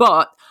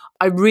 But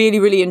I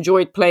really, really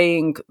enjoyed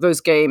playing those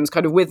games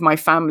kind of with my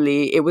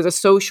family. It was a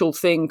social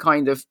thing,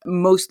 kind of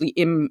mostly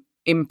in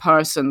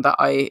person, that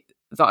I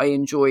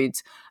enjoyed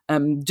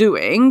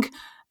doing.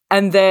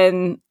 And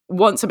then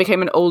once I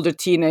became an older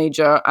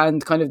teenager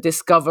and kind of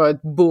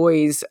discovered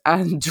boys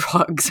and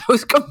drugs, I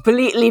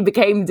completely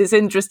became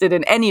disinterested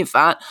in any of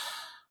that.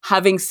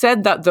 Having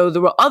said that, though,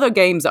 there were other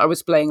games that I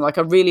was playing. Like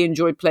I really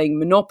enjoyed playing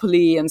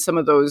Monopoly and some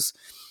of those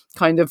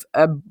kind of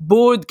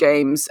board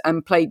games,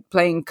 and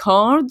playing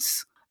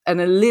cards and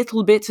a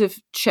little bit of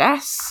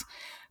chess.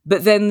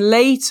 But then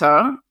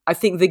later, I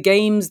think the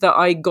games that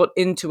I got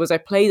into was I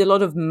played a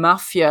lot of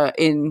Mafia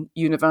in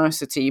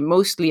university,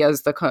 mostly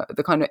as the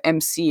kind of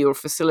MC or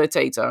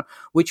facilitator,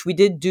 which we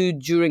did do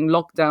during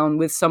lockdown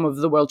with some of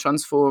the World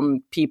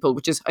Transformed people,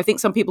 which is, I think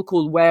some people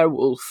call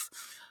Werewolf,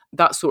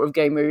 that sort of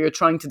game where you're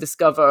trying to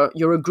discover,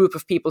 you're a group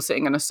of people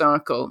sitting in a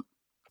circle.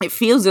 It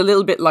feels a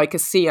little bit like a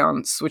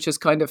seance, which is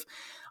kind of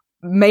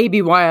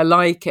maybe why I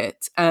like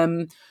it.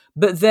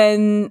 But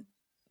then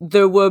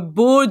there were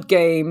board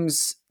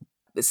games,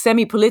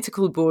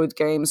 semi-political board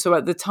games. So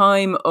at the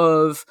time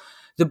of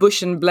the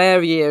Bush and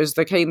Blair years,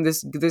 there came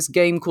this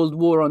game called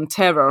War on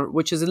Terror,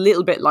 which is a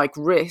little bit like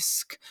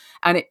Risk,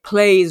 and it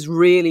plays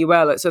really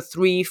well. It's a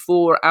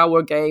 3-4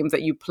 hour game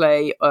that you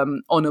play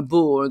on a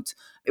board.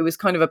 It was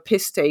kind of a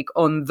piss take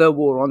on the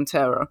War on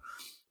Terror.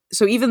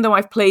 So even though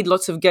I've played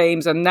lots of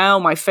games, and now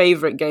my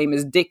favorite game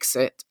is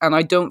Dixit, and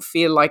I don't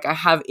feel like I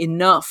have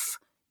enough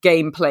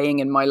game playing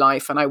in my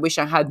life, and I wish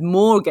I had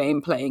more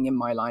game playing in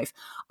my life,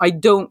 I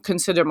don't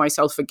consider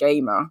myself a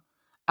gamer.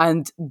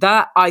 And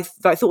that I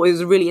thought was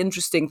a really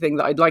interesting thing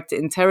that I'd like to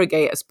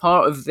interrogate as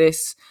part of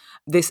this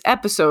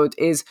episode.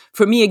 Is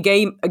for me, a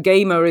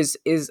gamer is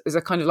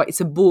a kind of like, it's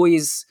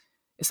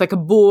like a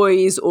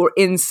boys or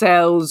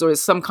incels, or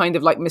it's some kind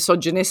of like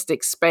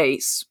misogynistic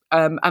space.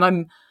 And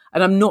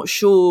I'm not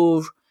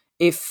sure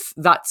if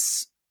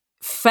that's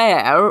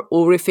fair,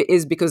 or if it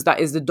is because that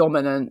is the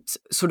dominant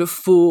sort of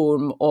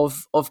form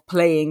of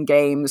playing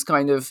games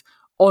kind of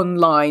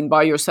online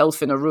by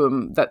yourself in a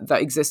room that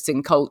exists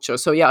in culture.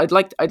 So yeah, I'd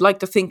like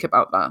to think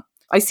about that.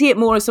 I see it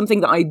more as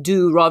something that I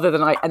do rather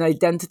than an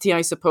identity,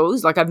 I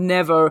suppose. Like I've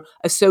never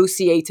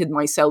associated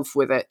myself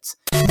with it.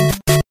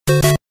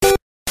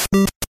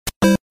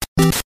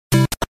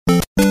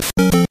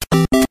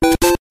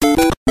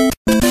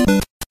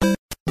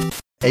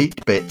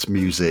 8-bit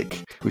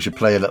music. We should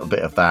play a little bit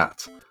of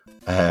that.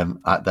 I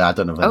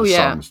don't know any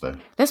songs though.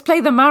 Let's play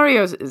the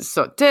Mario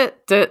song.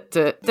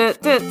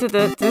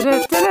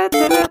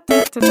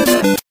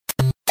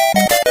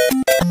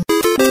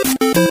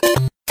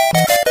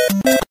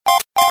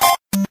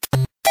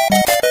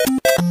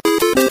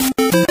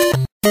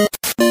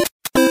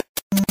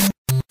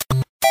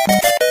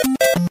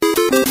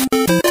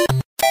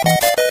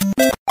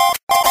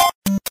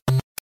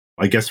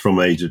 I guess from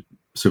age of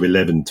sort of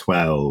 11,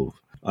 12,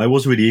 I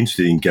was really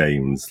interested in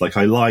games. Like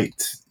I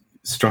liked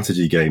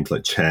strategy games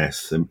like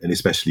chess and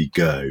especially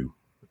Go,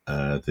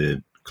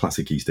 the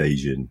classic East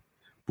Asian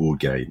board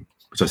game,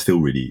 which I still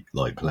really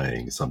like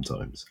playing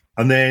sometimes.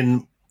 And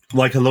then,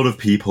 like a lot of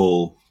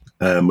people,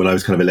 when I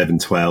was kind of 11,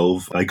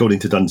 12, I got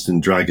into Dungeons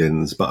and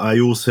Dragons, but I'm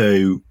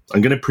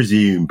going to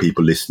presume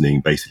people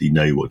listening basically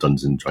know what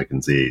Dungeons and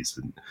Dragons is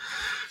and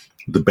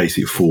the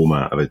basic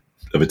format of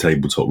a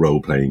tabletop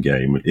role-playing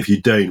game. If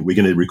you don't, we're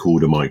going to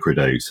record a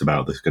microdose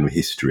about the kind of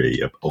history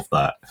of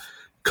that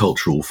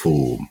cultural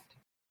form.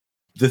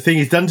 The thing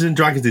is, Dungeons and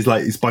Dragons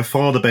it's by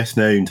far the best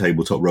known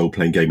tabletop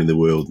role-playing game in the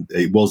world.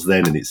 It was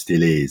then and it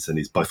still is, and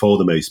it's by far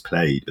the most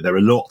played. But there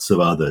are lots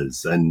of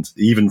others, and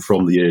even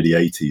from the early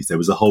 80s, there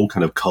was a whole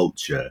kind of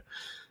culture.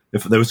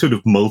 There were sort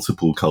of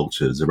multiple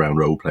cultures around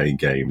role-playing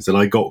games, and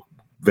I got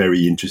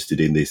very interested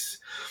in this,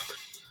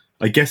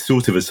 I guess,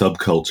 sort of a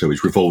subculture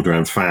which revolved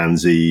around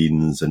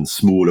fanzines and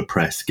smaller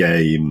press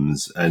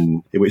games,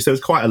 and there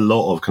was quite a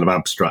lot of kind of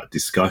abstract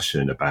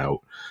discussion about,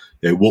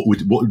 you know,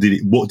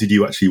 what did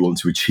you actually want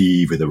to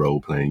achieve with a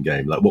role-playing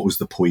game? Like, what was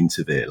the point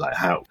of it? Like,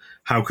 how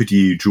could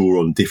you draw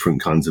on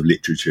different kinds of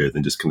literature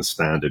than just kind of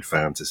standard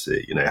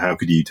fantasy? You know, how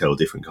could you tell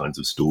different kinds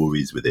of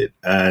stories with it?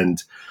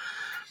 And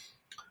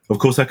of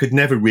course, I could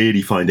never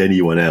really find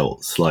anyone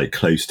else like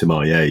close to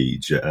my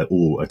age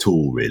or at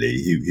all,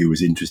 really, who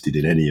was interested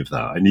in any of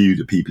that. I knew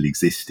that people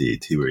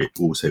existed who were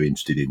also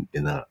interested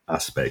in that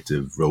aspect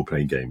of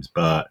role-playing games,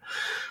 but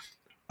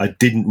I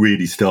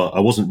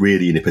wasn't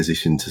really in a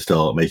position to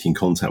start making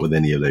contact with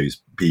any of those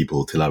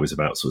people till I was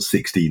about sort of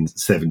 16,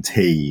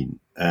 17.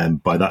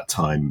 And by that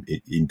time,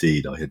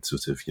 indeed, I had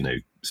sort of,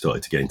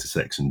 started to get into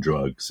sex and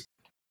drugs.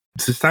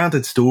 It's a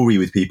standard story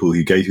with people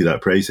who go through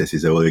that process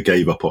is, I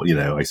gave up on,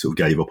 I sort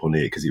of gave up on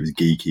it because it was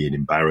geeky and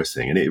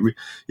embarrassing. And it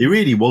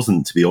really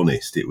wasn't, to be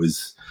honest. It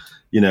was,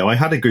 I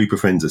had a group of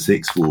friends at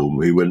sixth form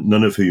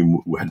none of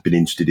whom had been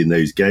interested in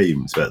those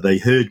games, but they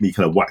heard me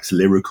kind of wax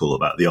lyrical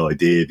about the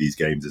idea of these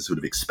games as sort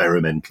of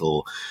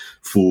experimental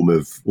form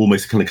of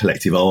almost kind of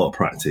collective art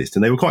practice.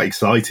 And they were quite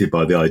excited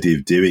by the idea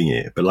of doing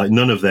it, but like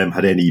none of them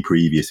had any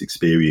previous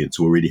experience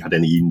or really had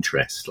any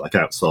interest, like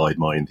outside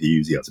my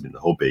enthusiasm in the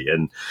hobby.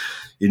 And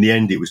in the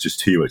end, it was just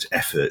too much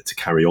effort to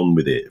carry on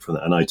with it.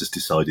 And we just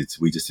decided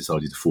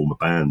to form a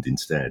band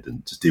instead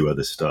and just do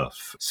other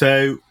stuff.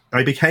 So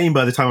I became,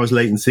 by the time I was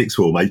late in sixth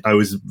form, I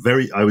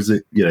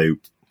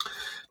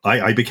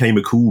became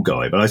a cool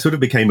guy, but I sort of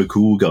became a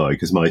cool guy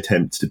because my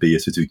attempts to be a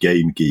sort of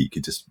game geek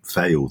had just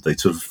failed. They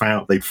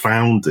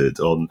foundered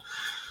on.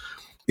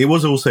 It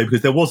was also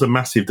because there was a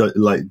massive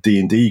like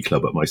D&D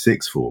club at my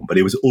sixth form, but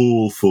it was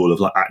all full of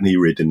like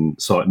acne-ridden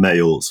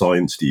male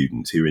science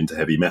students who were into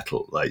heavy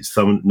metal. Like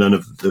none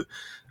of the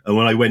And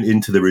when I went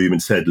into the room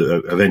and said,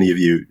 look, have any of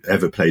you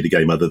ever played a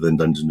game other than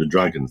Dungeons and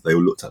Dragons? They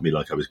all looked at me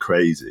like I was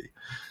crazy.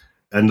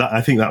 And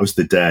I think that was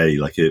the day,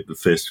 like the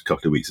first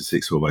couple of weeks of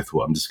sixth form, I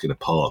thought, I'm just going to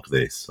park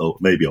this.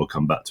 Maybe I'll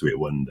come back to it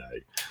one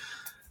day.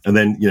 And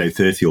then,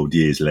 30 odd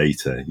years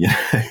later,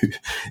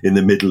 in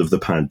the middle of the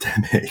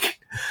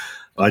pandemic,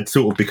 I'd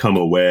sort of become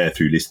aware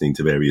through listening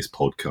to various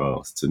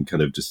podcasts and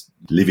kind of just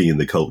living in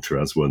the culture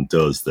as one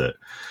does, that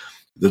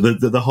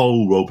the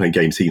whole role-playing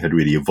game scene had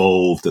really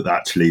evolved, that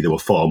actually there were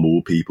far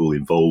more people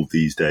involved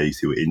these days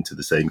who were into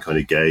the same kind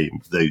of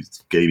game,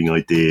 those gaming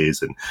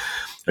ideas, and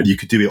you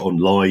could do it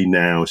online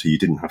now, so you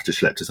didn't have to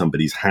schlep to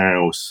somebody's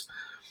house.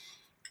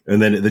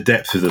 And then at the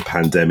depth of the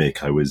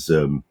pandemic, I was,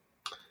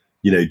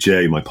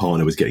 Joe, my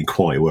partner, was getting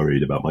quite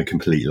worried about my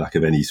complete lack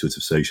of any sort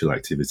of social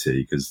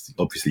activity, because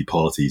obviously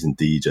parties and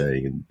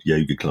DJing and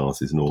yoga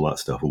classes and all that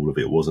stuff, all of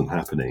it wasn't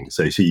happening.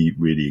 So she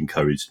really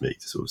encouraged me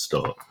to sort of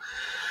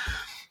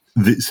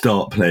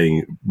start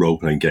playing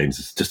role-playing games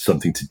as just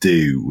something to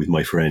do with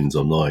my friends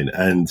online.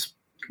 And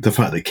the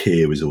fact that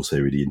Keir was also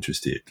really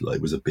interested,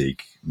 was a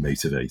big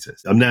motivator.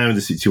 I'm now in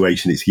the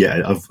situation,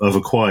 I've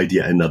acquired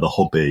yet another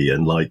hobby,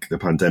 and the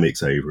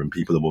pandemic's over and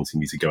people are wanting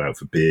me to go out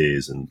for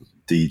beers and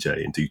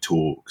DJ and do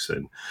talks,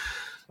 and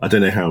I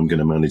don't know how I'm going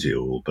to manage it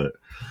all, but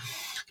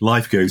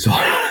life goes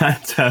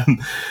on.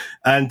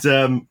 and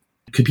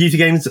computer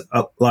games,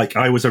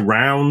 I was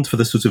around for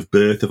the sort of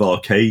birth of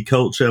arcade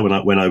culture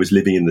when I was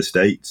living in the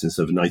States in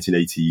sort of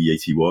 1980,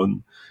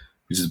 81,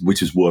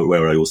 which is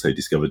where I also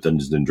discovered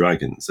Dungeons and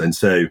Dragons. And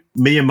so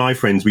me and my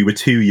friends, we were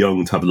too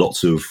young to have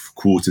lots of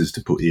quarters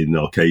to put in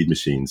arcade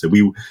machines. So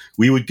we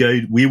would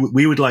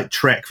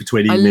trek for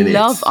 20 minutes. I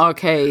love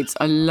arcades.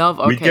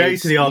 We'd go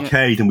to the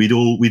arcade and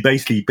we'd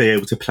basically be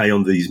able to play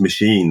on these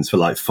machines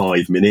for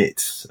 5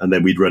 minutes, and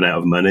then we'd run out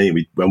of money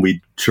and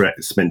we'd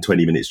spend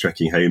 20 minutes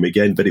trekking home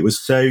again. But it was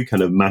so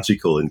kind of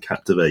magical and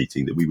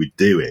captivating that we would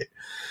do it.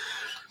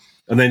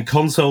 And then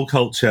console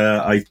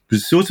culture, I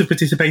was sort of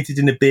participated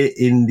in a bit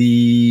in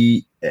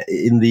the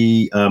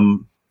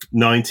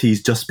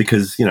 90s, just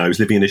because I was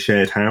living in a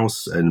shared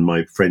house, and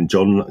my friend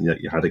John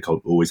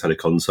always had a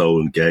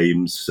console and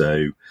games.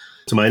 So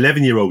my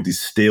 11-year-old is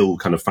still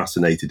kind of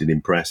fascinated and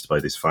impressed by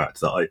this fact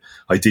that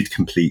I did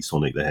complete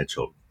Sonic the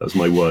Hedgehog. That was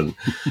my one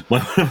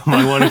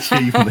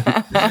achievement.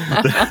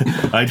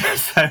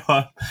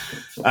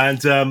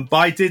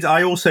 But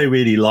I also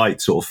really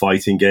liked sort of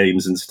fighting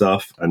games and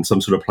stuff, and some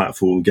sort of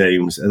platform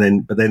games.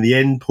 But then the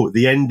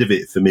end of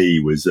it for me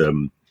was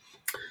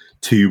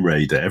Tomb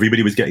Raider.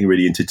 Everybody was getting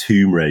really into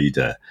Tomb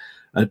Raider.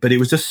 But it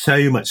was just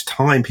so much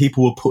time.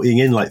 People were putting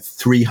in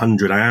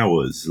 300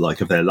 hours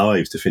of their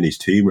lives to finish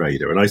Tomb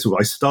Raider. And I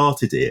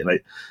started it, and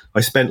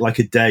I spent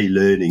a day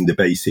learning the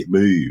basic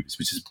moves,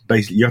 which is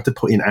basically you have to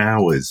put in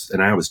hours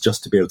and hours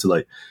just to be able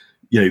to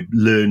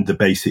learn the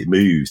basic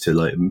moves to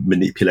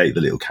manipulate the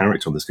little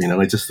character on the screen.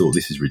 And I just thought,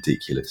 this is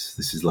ridiculous.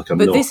 This is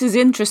This is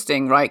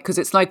interesting, right? Because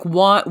it's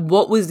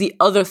what was the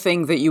other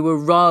thing that you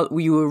would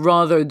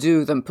rather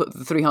do than put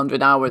the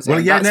 300 hours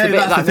in? That's the thing.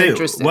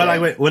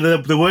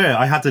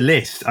 I had the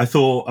list. I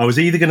thought I was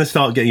either going to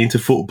start getting into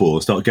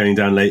football, start going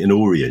down Leyton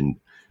Orient,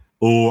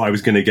 or I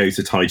was going to go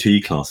to Tai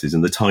Chi classes,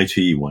 and the Tai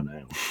Chi won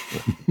out.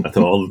 I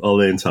thought, I'll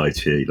learn Tai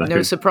Chi.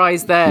 No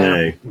surprise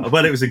there. No.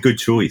 Well, it was a good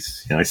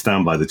choice. I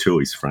stand by the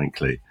choice,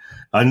 frankly.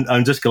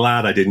 I'm just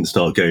glad I didn't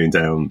start going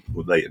down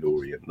with Leyton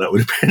Orient. That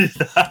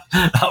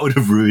would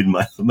have ruined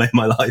made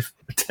my life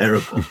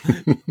terrible.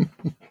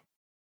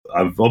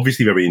 I'm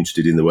obviously very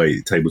interested in the way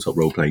the tabletop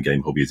role-playing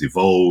game hobby has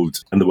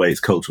evolved and the way its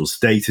cultural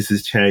status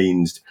has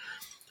changed.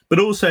 But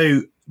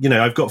also,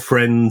 I've got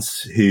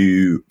friends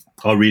who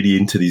are really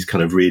into these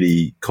kind of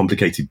really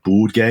complicated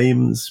board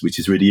games, which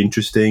is really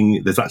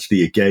interesting. There's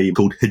actually a game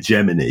called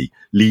Hegemony,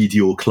 Lead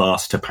Your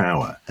Class to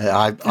Power.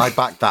 I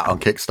backed that on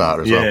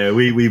Kickstarter as well. Yeah,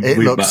 we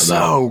looks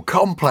so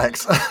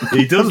complex.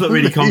 It does look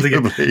really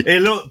complicated.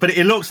 But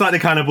it looks like the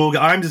kind of board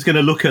game. I'm just going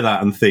to look at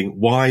that and think,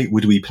 why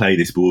would we play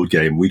this board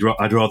game?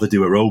 I'd rather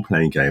do a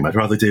role-playing game. I'd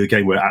rather do a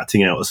game where we're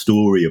acting out a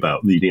story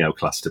about leading our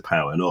class to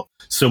power, not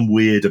some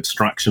weird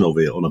abstraction of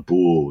it on a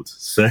board.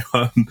 So,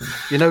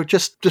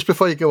 just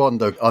before you go on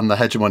the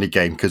Hegemony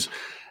game, because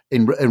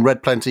in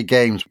Red Plenty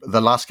Games,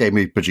 the last game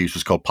we produced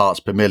was called Parts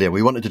Per Million.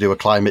 We wanted to do a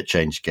climate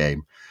change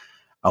game,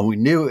 and we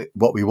knew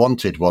what we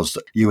wanted was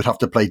that you would have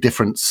to play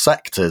different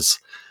sectors,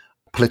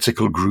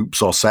 political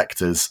groups or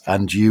sectors,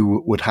 and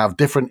you would have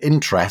different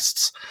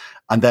interests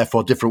and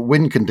therefore different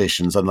win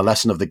conditions. And the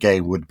lesson of the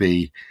game would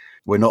be,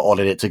 we're not all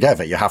in it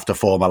together. You have to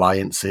form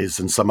alliances,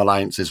 and some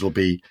alliances you'll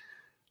be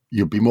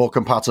more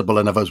compatible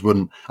and others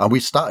wouldn't. And we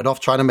started off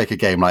trying to make a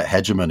game like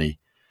Hegemony,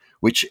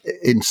 which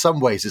in some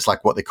ways is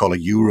like what they call a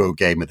Euro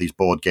game of these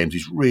board games,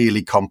 these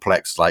really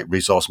complex,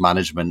 resource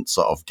management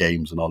sort of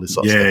games and all this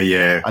sort of stuff.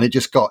 Yeah. And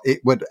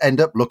it would end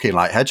up looking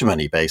like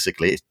Hegemony,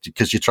 basically,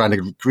 because you're trying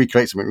to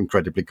recreate something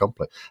incredibly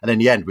complex. And in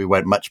the end, we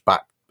went much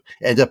back.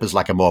 It ended up as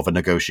a more of a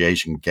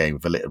negotiation game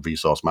with a little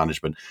resource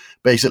management,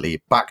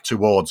 basically back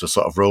towards a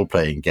sort of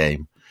role-playing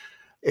game.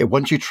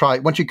 once you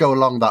go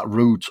along that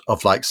route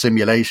of like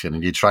simulation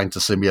and you're trying to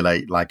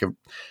simulate like a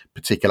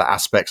particular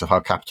aspects of how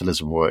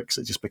capitalism works,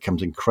 it just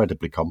becomes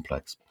incredibly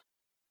complex.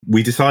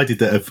 We decided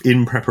that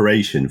in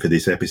preparation for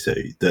this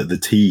episode, that the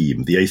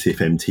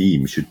ACFM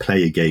team, should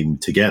play a game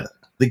together.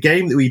 The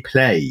game that we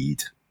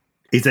played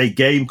is a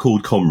game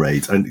called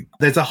Comrades, and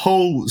there's a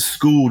whole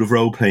school of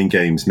role-playing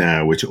games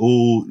now which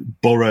all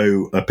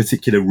borrow a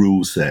particular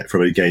rule set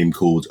from a game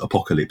called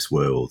Apocalypse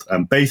World.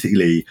 And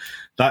basically,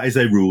 that is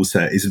a rule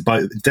set. It's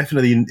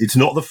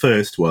not the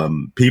first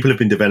one. People have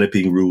been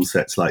developing rule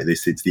sets like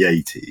this since the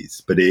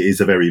 80s, but it is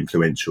a very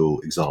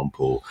influential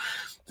example.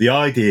 The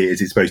idea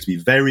is it's supposed to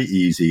be very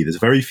easy. There's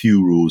very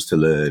few rules to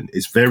learn.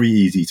 It's very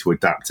easy to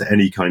adapt to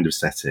any kind of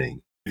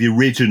setting. The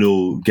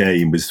original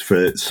game was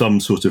for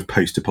some sort of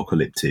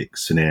post-apocalyptic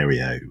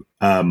scenario,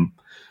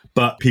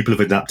 but people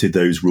have adapted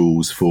those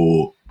rules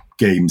for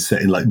games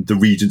set in like the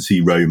Regency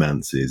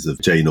romances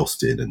of Jane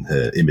Austen and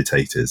her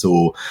imitators,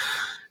 or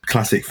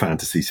classic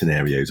fantasy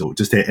scenarios, or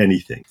just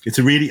anything. It's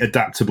a really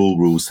adaptable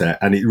rule set,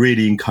 and it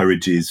really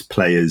encourages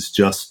players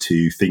just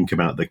to think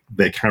about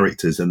their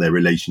characters and their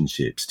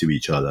relationships to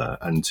each other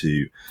and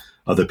to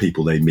other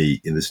people they meet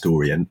in the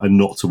story, and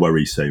not to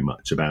worry so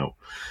much about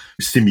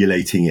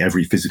simulating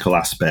every physical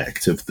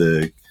aspect of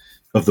the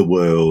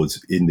world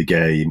in the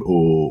game,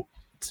 or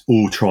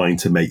trying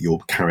to make your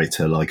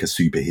character like a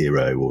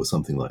superhero or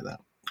something like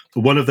that.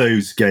 One of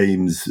those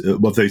games,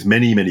 of those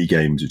many, many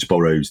games which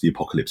borrows the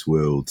Apocalypse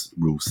World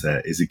rule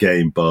set, is a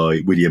game by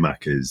William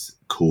Ackers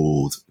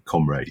called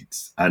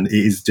Comrades. And it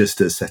is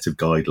just a set of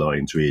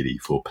guidelines, really,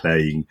 for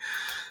playing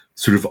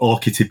sort of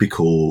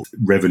archetypical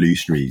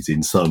revolutionaries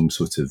in some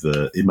sort of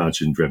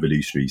imagined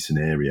revolutionary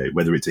scenario,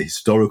 whether it's a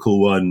historical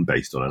one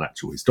based on an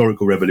actual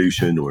historical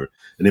revolution or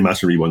an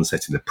imaginary one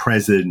set in the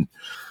present.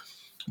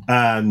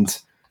 And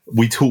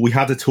we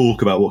had a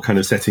talk about what kind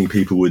of setting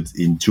people would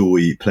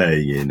enjoy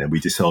playing in, and we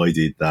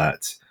decided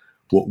that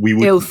what we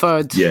would...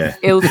 Ilford. Yeah.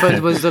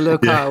 Ilford was the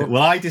locale. Yeah.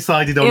 Well, I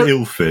decided on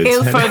Ilford.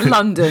 Ilford,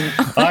 London.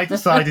 I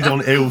decided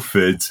on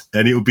Ilford,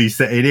 and it would be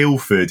set in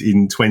Ilford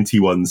in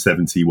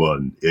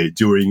 2171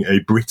 during a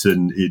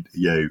Britain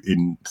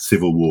in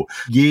civil war.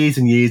 Years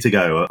and years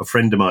ago, a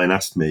friend of mine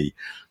asked me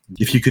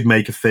if you could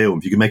make a film,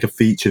 if you could make a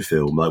feature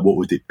film, like what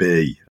would it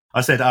be?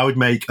 I said I would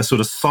make a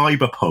sort of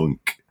cyberpunk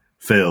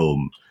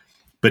film,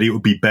 but it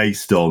would be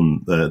based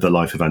on the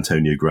life of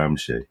Antonio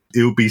Gramsci.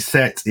 It would be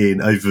set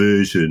in a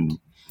version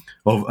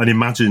of an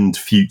imagined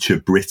future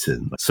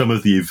Britain. Some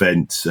of the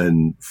events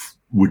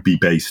would be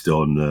based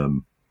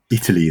on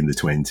Italy in the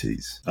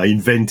 20s. I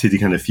invented a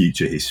kind of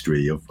future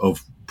history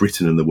of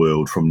Britain and the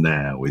world from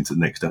now into the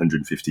next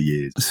 150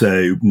 years.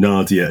 So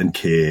Nadia and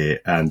Keir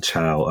and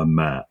Chal and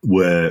Matt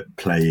were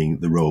playing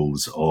the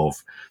roles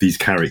of these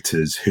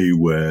characters who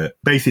were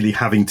basically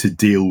having to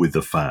deal with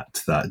the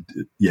fact that,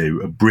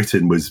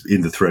 Britain was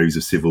in the throes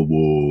of civil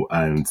war,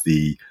 and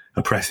the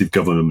oppressive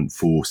government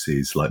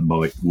forces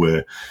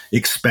were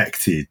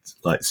expected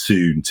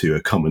soon to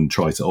come and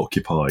try to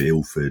occupy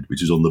Ilford,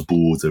 which is on the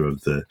border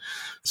of the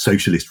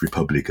Socialist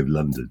Republic of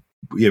London.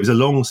 It was a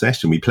long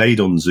session. We played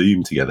on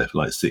Zoom together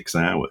for 6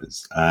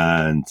 hours,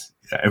 and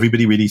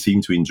everybody really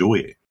seemed to enjoy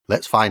it.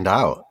 Let's find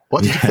out.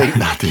 What did you think,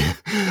 Nadia?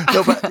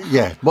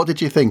 What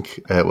did you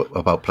think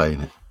about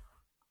playing it?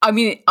 I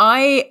mean,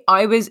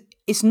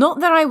 it's not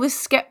that I was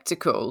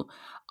skeptical.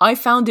 I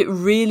found it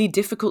really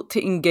difficult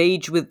to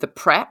engage with the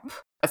prep.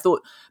 I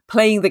thought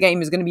playing the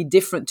game is going to be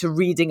different to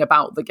reading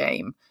about the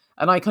game.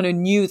 And I kind of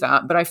knew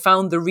that, but I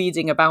found the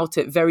reading about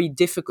it very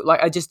difficult.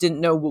 I just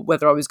didn't know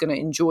whether I was going to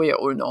enjoy it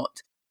or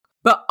not.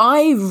 But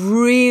I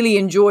really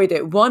enjoyed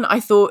it. One, I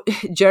thought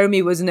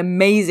Jeremy was an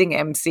amazing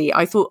MC.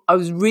 I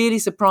was really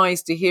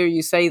surprised to hear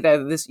you say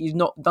that you've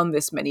not done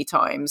this many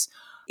times.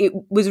 It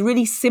was a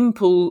really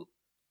simple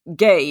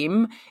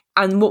game.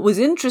 And what was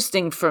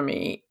interesting for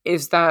me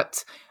is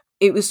that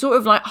it was sort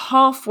of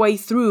halfway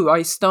through,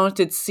 I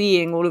started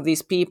seeing all of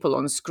these people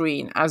on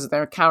screen as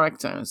their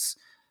characters,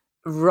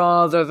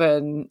 rather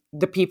than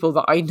the people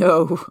that I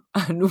know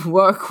and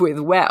work with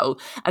well,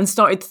 and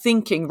started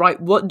thinking,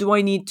 right, what do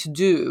I need to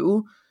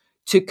do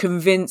to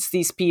convince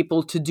these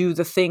people to do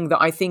the thing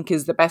that I think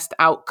is the best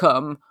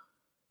outcome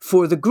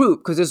for the group?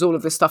 Because there's all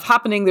of this stuff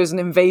happening. There's an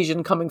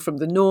invasion coming from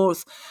the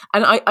north.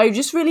 And I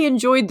just really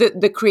enjoyed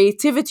the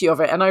creativity of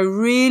it. And I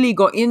really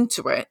got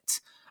into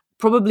it.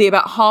 Probably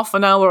about half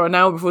an hour or an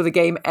hour before the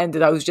game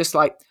ended, I was just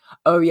like,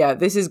 oh yeah,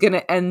 this is going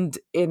to end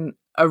in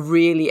a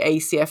really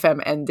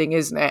ACFM ending,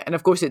 isn't it? And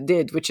of course it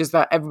did, which is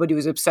that everybody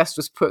was obsessed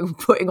with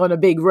putting on a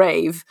big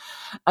rave.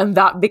 And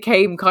that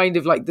became kind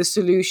of the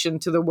solution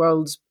to the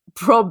world's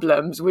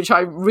problems, which I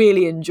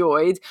really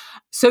enjoyed.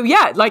 So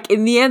yeah,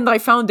 in the end, I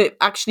found it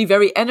actually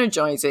very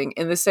energizing,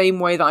 in the same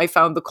way that I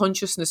found the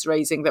consciousness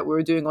raising that we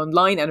were doing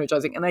online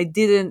energizing. And I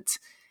didn't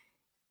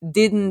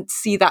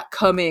see that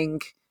coming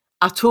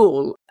at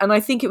all. And I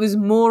think it was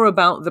more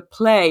about the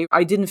play.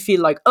 I didn't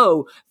feel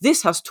oh,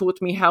 this has taught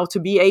me how to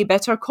be a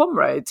better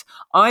comrade.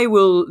 I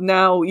will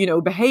now,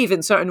 behave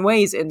in certain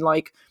ways in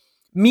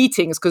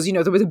meetings, because, you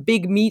know, there was a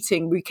big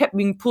meeting. We kept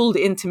being pulled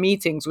into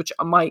meetings, which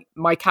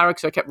my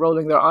character kept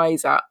rolling their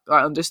eyes at. I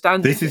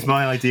understand. This is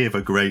my idea of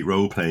a great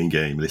role-playing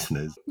game,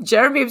 listeners.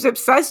 Jeremy was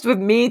obsessed with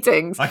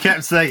meetings. I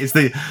kept saying it's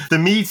the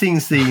meeting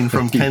scene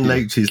from Ken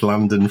Loach's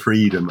Land and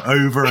Freedom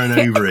over and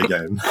over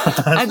again.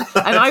 and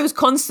I was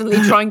constantly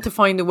trying to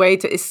find a way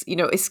to, you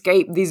know,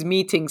 escape these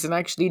meetings and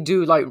actually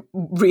do like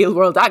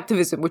real-world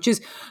activism, which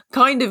is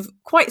kind of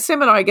quite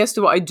similar, I guess,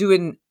 to what I do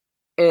in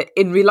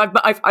real life,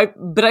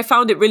 but I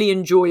found it really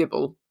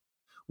enjoyable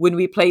when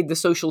we played the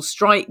Social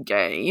Strike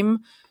game,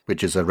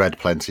 which is a Red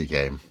Plenty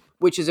game.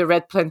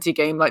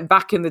 Like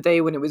back in the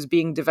day when it was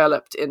being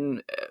developed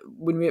in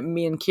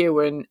me and Keir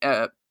were in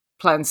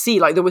Plan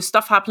C. Like there was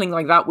stuff happening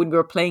like that when we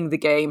were playing the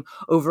game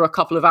over a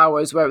couple of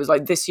hours, where it was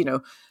like this, you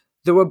know,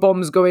 there were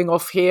bombs going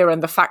off here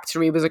and the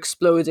factory was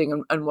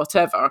exploding and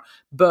whatever.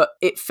 But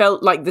it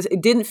felt like this.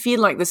 It didn't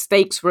feel like the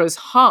stakes were as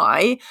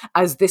high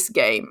as this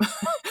game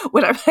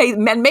when I played.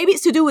 And maybe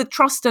it's to do with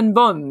trust and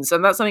bonds,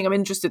 and that's something I'm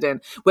interested in.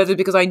 Whether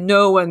because I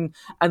know and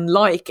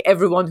like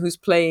everyone who's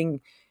playing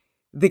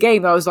the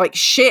game, I was like,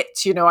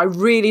 shit, you know, I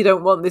really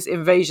don't want this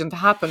invasion to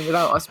happen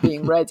without us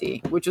being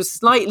ready, which was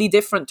slightly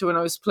different to when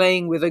I was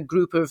playing with a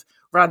group of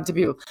random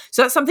people.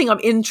 So that's something I'm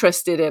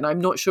interested in.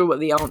 I'm not sure what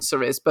the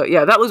answer is, but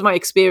yeah, that was my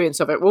experience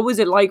of it. What was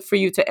it like for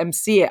you to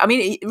MC it? I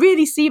mean, it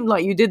really seemed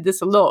like you did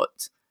this a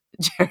lot,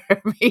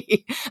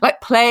 Jeremy, like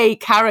play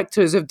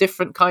characters of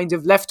different kinds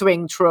of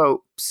left-wing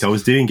tropes. I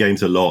was doing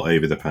games a lot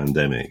over the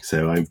pandemic,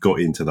 so I've got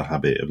into the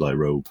habit of like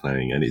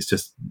role-playing, and it's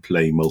just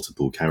playing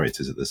multiple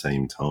characters at the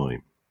same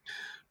time.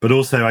 But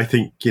also, I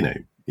think, you know,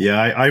 yeah,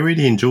 I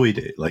really enjoyed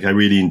it. Like, I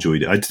really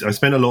enjoyed it. I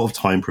spent a lot of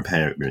time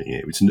preparing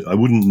it, which I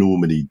wouldn't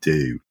normally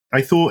do.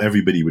 I thought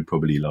everybody would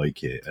probably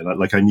like it. And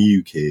I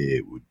knew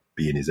Keir would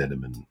be in his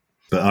element.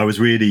 But I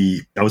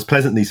was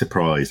pleasantly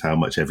surprised how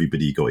much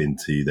everybody got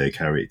into their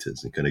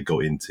characters and kind of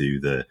got into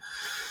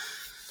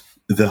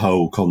the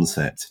whole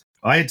concept.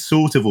 I had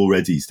sort of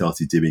already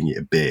started doing it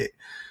a bit,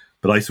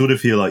 but I sort of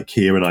feel like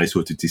Keir and I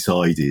sort of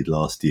decided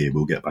last year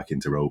we'll get back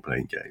into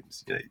role-playing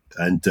games, you know,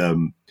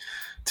 and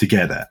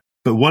together.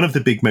 But one of the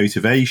big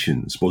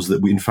motivations was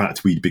that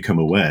we'd become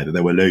aware that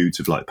there were loads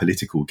of like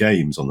political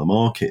games on the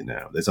market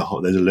now. There's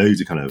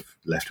loads of kind of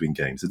left-wing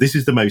games. So this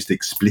is the most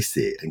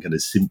explicit and kind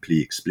of simply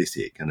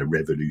explicit kind of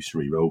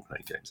revolutionary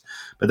role-playing games.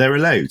 But there are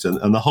loads,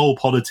 and the whole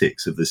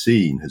politics of the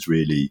scene has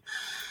really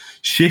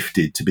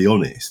shifted, to be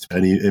honest,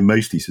 and it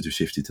mostly sort of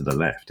shifted to the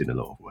left in a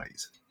lot of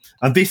ways.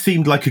 And this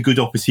seemed like a good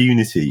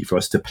opportunity for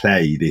us to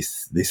play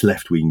this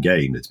left-wing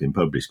game that's been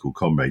published called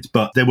Comrades.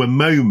 But there were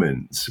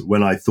moments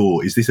when I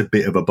thought, is this a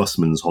bit of a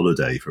busman's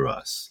holiday for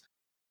us?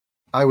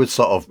 I was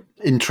sort of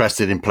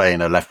interested in playing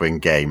a left-wing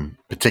game,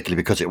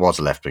 particularly because it was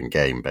a left-wing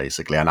game,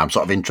 basically. And I'm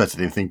sort of interested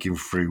in thinking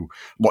through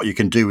what you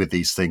can do with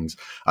these things.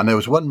 And there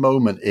was one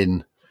moment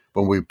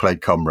when we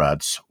played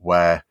Comrades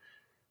where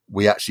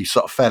we actually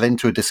sort of fell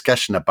into a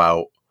discussion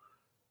about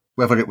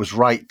whether it was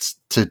right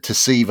to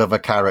deceive other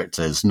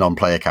characters,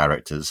 non-player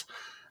characters,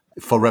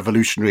 for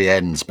revolutionary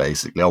ends,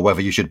 basically, or whether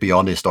you should be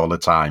honest all the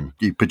time.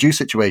 You produce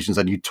situations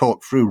and you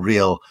talk through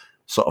real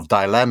sort of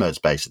dilemmas,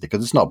 basically,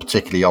 because it's not a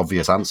particularly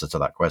obvious answer to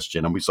that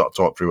question. And we sort of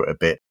talked through it a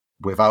bit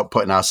without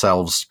putting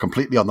ourselves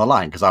completely on the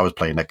line, because I was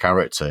playing a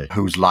character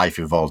whose life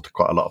involved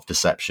quite a lot of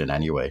deception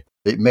anyway.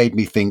 It made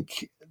me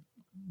think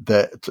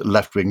that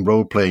left-wing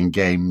role-playing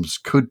games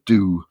could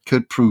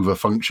prove a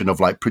function of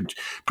like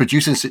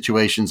producing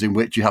situations in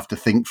which you have to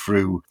think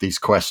through these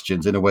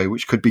questions in a way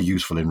which could be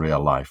useful in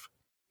real life.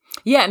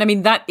 Yeah, and I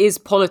mean, that is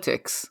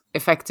politics,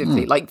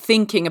 effectively. Like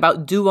thinking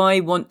about, do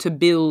I want to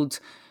build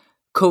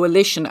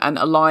coalition and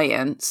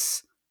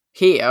alliance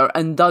here?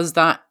 And does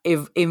that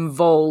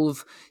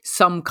involve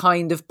some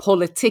kind of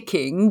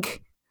politicking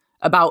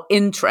about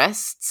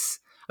interests?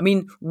 I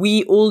mean,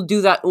 we all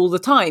do that all the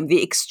time.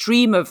 The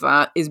extreme of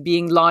that is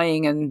being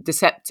lying and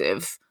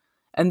deceptive.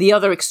 And the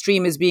other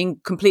extreme is being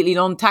completely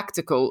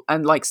non-tactical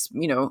and like,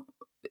 you know,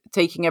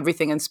 taking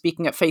everything and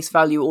speaking at face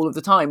value all of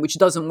the time, which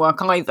doesn't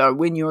work either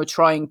when you're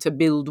trying to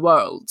build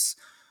worlds.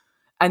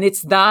 And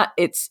it's that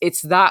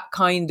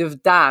kind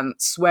of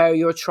dance where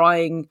you're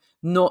trying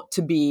not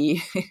to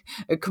be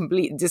a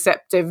complete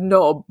deceptive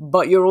knob,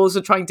 but you're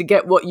also trying to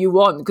get what you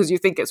want because you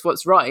think it's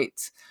what's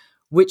right.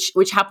 Which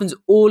happens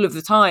all of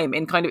the time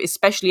in kind of,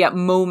 especially at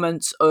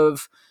moments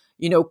of,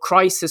 you know,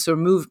 crisis or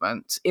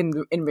movement in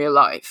real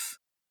life.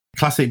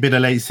 Classic bit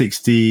of late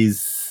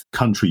 60s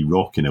country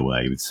rock in a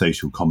way with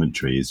social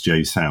commentary is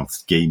Joe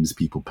South's Games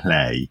People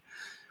Play,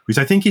 which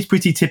I think is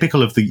pretty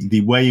typical of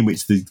the way in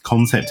which the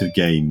concept of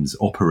games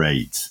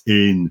operates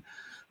in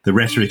the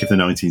rhetoric of the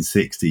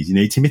 1960s. You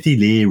know, Timothy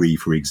Leary,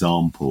 for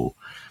example,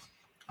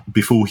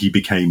 before he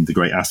became the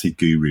great acid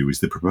guru,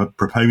 was the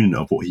proponent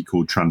of what he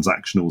called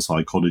transactional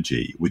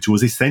psychology, which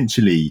was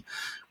essentially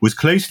was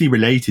closely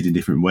related in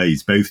different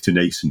ways, both to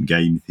nascent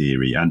game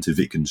theory and to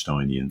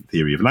Wittgensteinian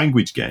theory of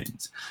language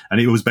games. And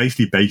it was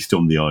basically based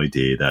on the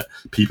idea that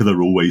people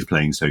are always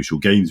playing social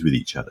games with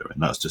each other,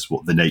 and that's just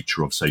what the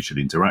nature of social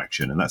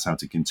interaction, and that's how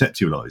to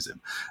conceptualize them.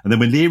 And then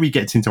when Leary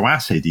gets into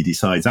Acid, he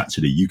decides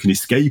actually you can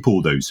escape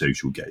all those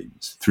social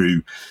games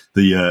through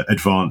the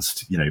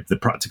advanced, the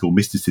practical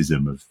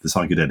mysticism of the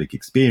psychedelic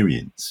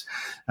experience.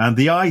 And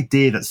the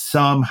idea that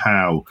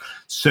somehow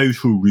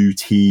social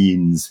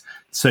routines,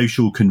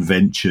 social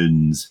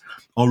conventions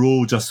are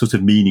all just sort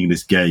of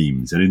meaningless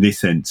games. And in this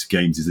sense,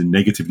 games is a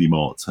negatively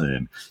marked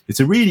term. It's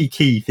a really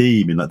key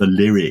theme in the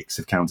lyrics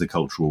of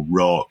countercultural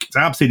rock. It's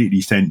absolutely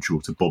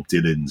central to Bob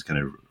Dylan's kind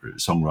of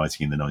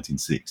songwriting in the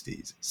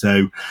 1960s.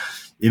 So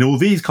in all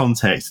these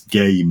contexts,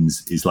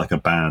 games is like a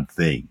bad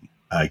thing.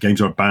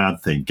 Games are a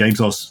bad thing. Games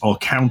are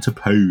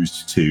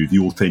counterposed to the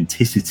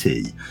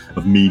authenticity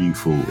of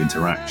meaningful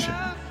interaction.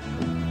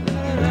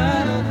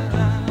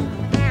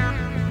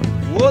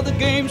 What the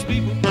games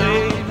people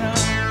play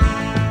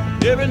now,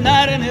 every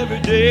night and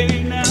every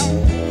day now,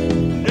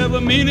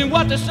 never meaning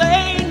what they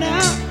say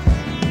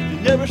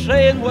now, never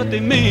saying what they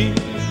mean,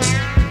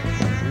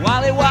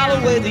 while they while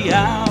away the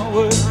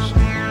hours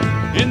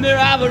in their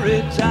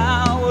ivory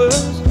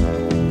towers,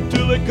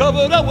 till they're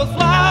covered up with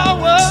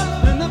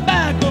flowers in the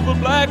back of a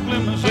black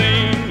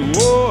limousine.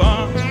 Whoa,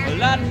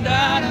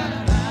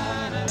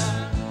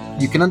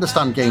 you can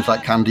understand games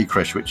like Candy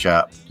Crush, which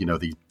are,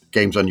 the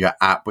games on your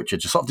app, which are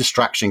just sort of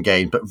distraction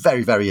games, but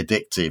very, very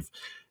addictive.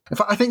 In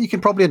fact, I think you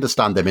can probably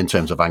understand them in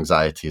terms of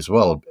anxiety as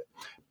well.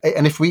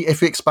 And if we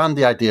expand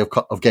the idea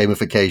of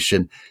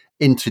gamification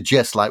into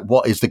just like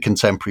what is the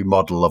contemporary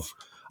model of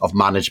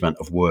management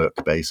of work,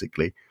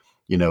 basically,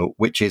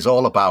 which is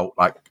all about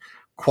like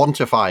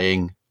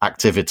quantifying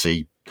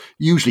activity,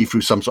 usually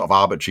through some sort of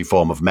arbitrary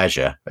form of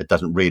measure. It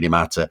doesn't really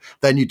matter.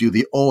 Then you do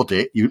the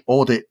audit. You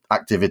audit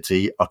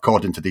activity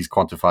according to these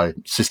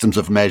quantified systems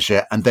of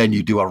measure, and then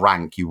you do a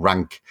rank. You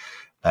rank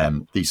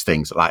these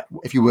things. Like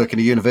if you work in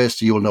a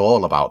university, you'll know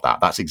all about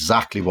that. That's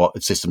exactly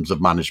what systems of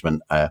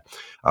management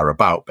are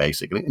about,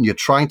 basically. And you're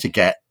trying to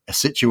get a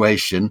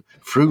situation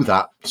through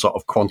that sort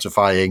of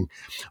quantifying,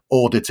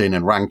 auditing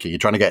and ranking. You're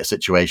trying to get a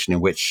situation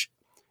in which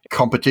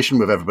competition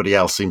with everybody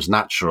else seems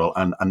natural,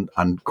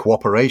 and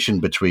cooperation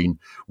between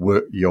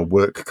your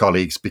work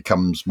colleagues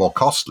becomes more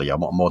costly or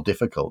more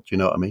difficult. You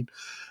know what I mean?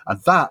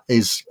 And that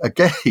is a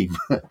game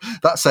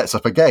that sets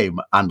up a game.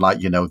 And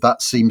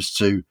that seems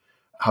to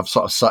have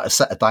sort of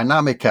set a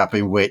dynamic up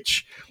in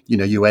which,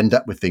 you end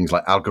up with things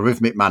like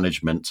algorithmic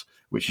management,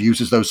 which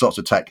uses those sorts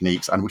of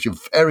techniques and which are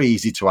very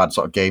easy to add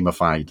sort of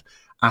gamified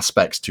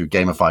aspects to,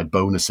 gamified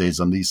bonuses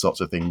and these sorts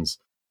of things.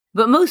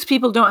 But most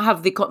people don't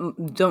have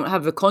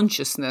the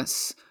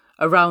consciousness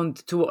around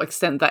to what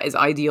extent that is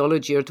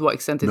ideology or to what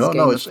extent it's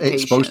gamification.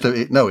 It's supposed to.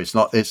 It's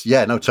not.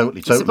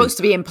 Totally. It's supposed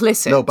to be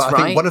implicit. No, but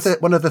right? I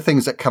think one of the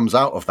things that comes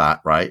out of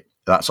that, right,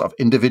 that sort of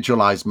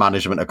individualized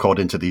management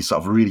according to these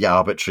sort of really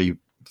arbitrary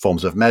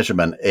forms of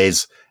measurement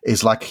is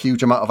like a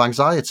huge amount of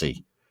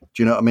anxiety.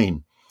 Do you know what I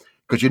mean?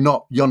 Because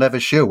you're never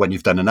sure when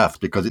you've done enough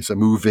because it's a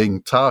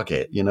moving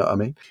target. You know what I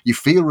mean? You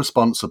feel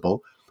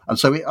responsible. And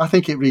so I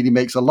think it really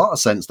makes a lot of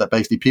sense that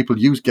basically people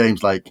use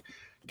games like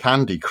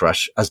Candy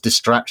Crush as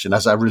distraction,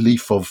 as a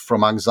relief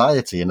from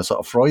anxiety in a sort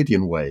of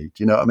Freudian way.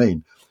 Do you know what I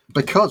mean?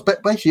 Because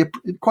basically,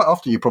 quite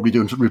often you're probably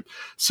doing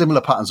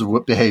similar patterns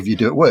of behavior you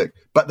do at work,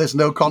 but there's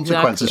no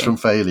consequences from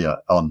failure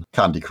on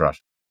Candy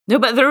Crush. No,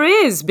 but there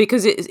is,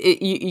 because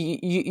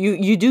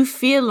you do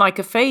feel like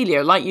a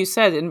failure, like you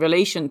said, in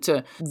relation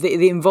to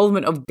the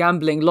involvement of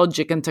gambling,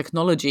 logic, and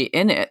technology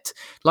in it.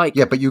 Like,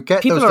 yeah, but you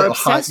get those little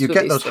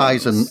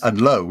highs and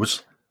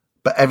lows,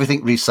 but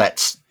everything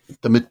resets.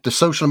 The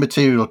social and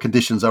material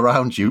conditions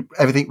around you,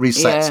 everything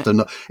resets.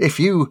 Yeah. If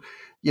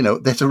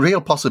there's a real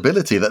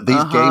possibility that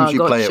these games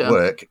you play at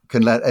work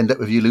can end up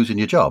with you losing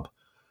your job.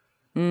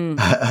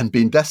 And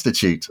being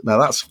destitute.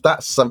 Now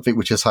that's something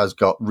which has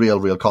got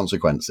real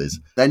consequences.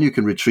 Then you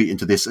can retreat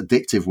into this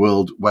addictive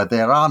world where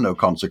there are no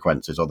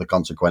consequences, or the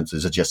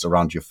consequences are just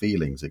around your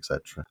feelings,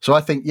 etc. So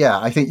I think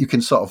you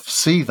can sort of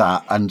see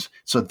that, and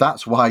so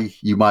that's why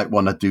you might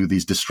want to do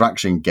these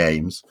distraction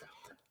games.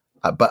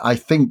 But I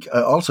think it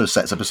also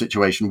sets up a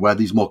situation where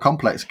these more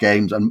complex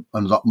games and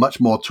much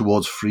more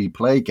towards free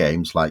play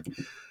games, like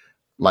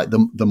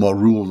the more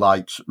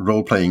rule-light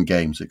role-playing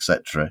games,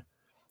 etc.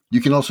 You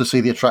can also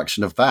see the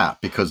attraction of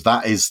that, because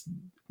that is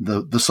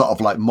the sort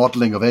of like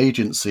modeling of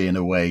agency in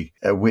a way,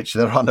 which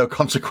there are no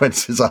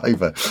consequences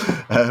either,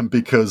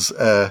 because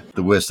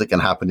the worst that can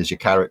happen is your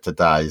character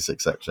dies,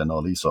 etc., and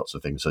all these sorts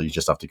of things. So you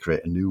just have to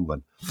create a new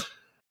one.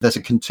 There's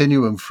a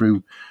continuum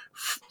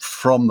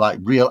from like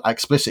real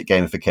explicit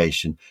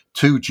gamification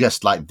to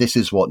just like, this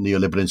is what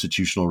neoliberal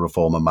institutional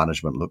reform and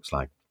management looks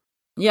like.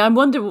 Yeah, I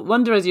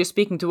wonder as you're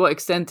speaking to what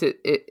extent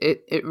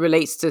it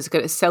relates to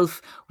kind of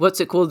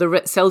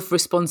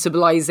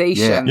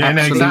self-responsibilization. Yeah,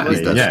 no, exactly.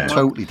 It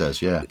totally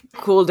does. Yeah,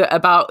 called it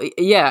about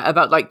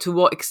like to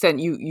what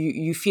extent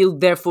you feel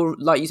therefore,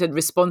 like you said,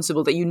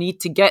 responsible, that you need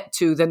to get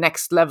to the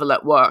next level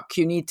at work.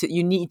 You need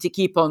to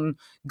keep on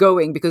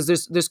going because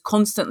there's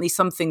constantly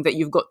something that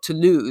you've got to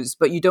lose,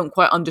 but you don't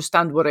quite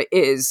understand what it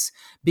is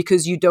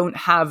because you don't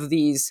have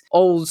these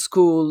old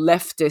school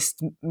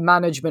leftist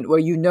management where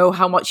you know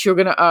how much you're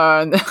going to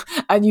earn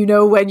and you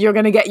know when you're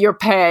going to get your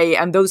pay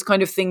and those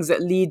kind of things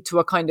that lead to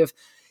a kind of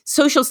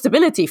social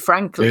stability,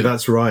 frankly. Yeah,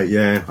 that's right.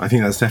 Yeah, I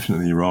think that's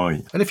definitely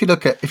right. And if you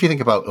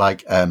think about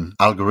like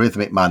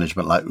algorithmic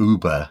management like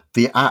Uber,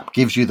 the app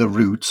gives you the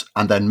route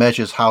and then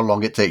measures how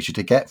long it takes you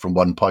to get from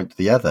one point to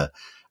the other.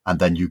 And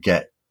then you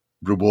get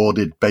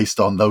rewarded based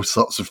on those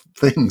sorts of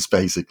things,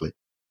 basically.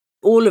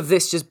 All of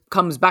this just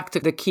comes back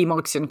to the key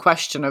Marxian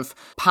question of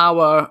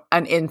power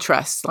and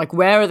interests. Like,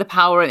 where are the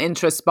power and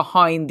interests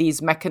behind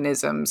these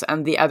mechanisms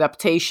and the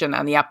adaptation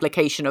and the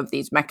application of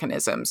these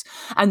mechanisms?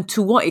 And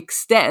to what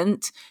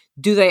extent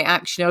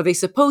are they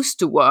supposed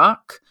to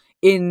work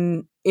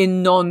in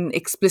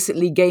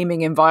non-explicitly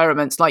gaming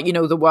environments, like,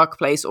 the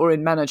workplace or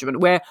in management,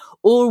 where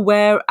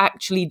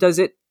actually does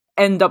it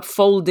end up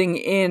folding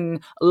in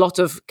a lot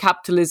of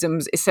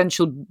capitalism's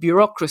essential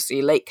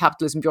bureaucracy, late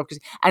capitalism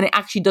bureaucracy, and it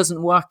actually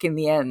doesn't work in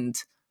the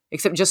end,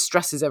 except just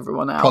stresses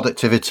everyone out.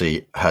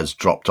 Productivity has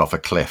dropped off a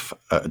cliff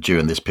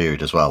during this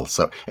period as well.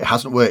 So it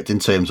hasn't worked in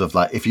terms of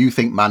like, if you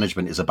think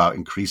management is about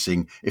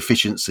increasing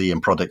efficiency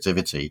and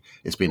productivity,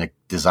 it's been a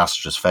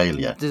disastrous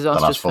failure the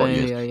last 4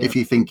 years. Yeah. If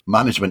you think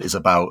management is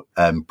about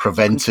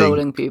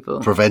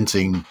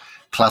preventing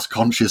class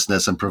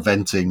consciousness and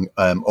preventing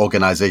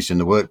organisation in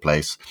the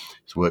workplace,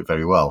 it's worked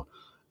very well.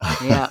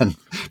 Yeah.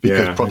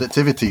 Because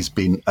productivity's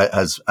been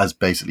has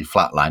basically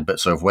flatlined, but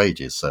so have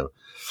wages. So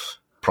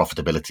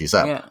profitability is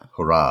up. Yeah.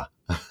 Hurrah.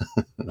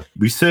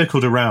 We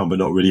circled around but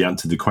not really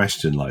answered the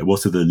question, like,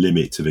 what are the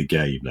limits of a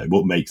game? Like,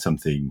 what makes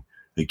something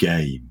a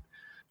game?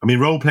 I mean,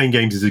 role-playing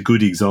games is a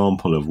good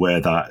example of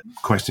where that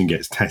question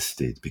gets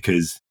tested,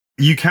 because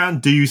you can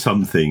do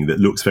something that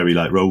looks very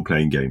like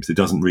role-playing games that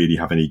doesn't really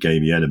have any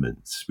gamey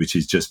elements, which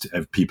is just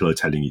people are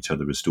telling each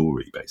other a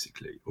story,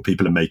 basically, or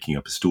people are making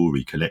up a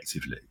story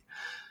collectively.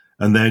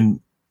 And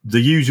then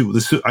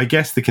I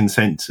guess the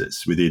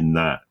consensus within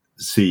the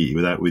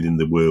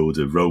world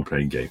of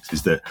role-playing games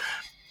is that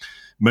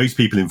most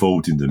people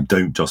involved in them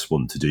don't just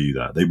want to do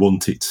that. They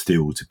want it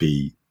still to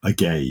be a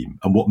game.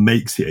 And what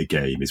makes it a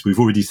game is, we've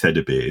already said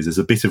a bit, is there's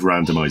a bit of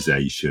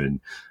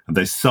randomization and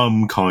there's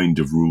some kind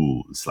of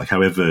rules, like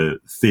however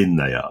thin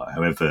they are,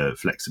 however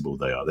flexible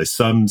they are, there's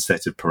some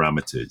set of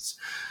parameters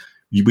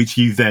which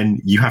you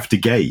have to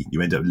gain.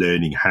 You end up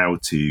learning how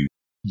to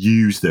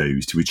use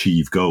those to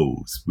achieve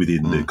goals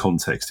within the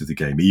context of the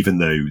game, even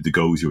though the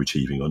goals you're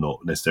achieving are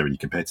not necessarily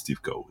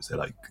competitive goals.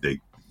 They're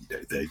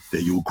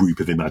your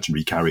group of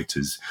imaginary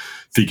characters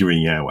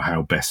figuring out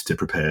how best to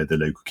prepare the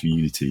local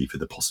community for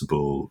the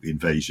possible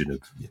invasion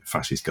of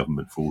fascist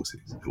government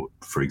forces,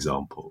 for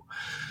example.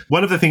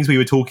 One of the things we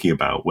were talking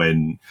about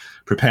when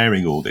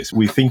preparing all this,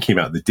 we're thinking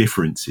about the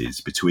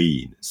differences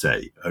between,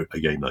 say, a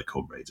game like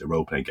Comrades, a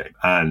role-playing game,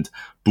 and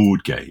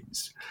board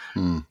games.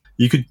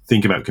 You could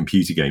think about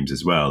computer games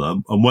as well.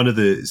 And one of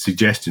the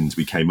suggestions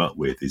we came up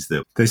with is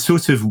that there's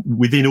sort of,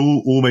 within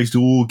almost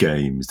all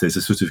games, there's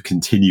a sort of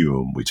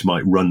continuum which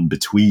might run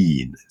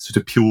between sort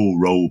of pure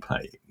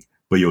role-playing,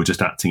 where you're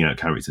just acting out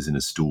characters in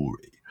a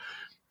story.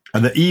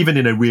 And that even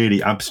in a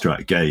really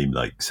abstract game,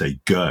 like,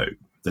 say, Go,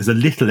 there's a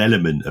little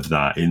element of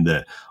that in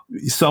that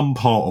some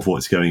part of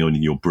what's going on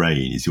in your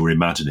brain is you're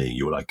imagining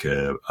you're like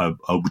a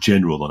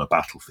general on a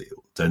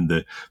battlefield, and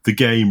the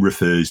game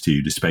refers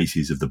to the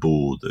spaces of the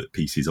board that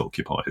pieces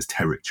occupy as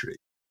territory.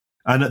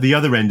 And at the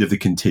other end of the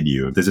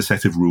continuum, there's a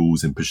set of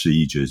rules and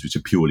procedures which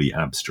are purely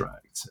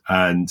abstract.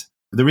 And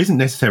there isn't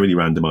necessarily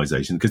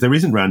randomization, because there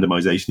isn't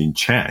randomization in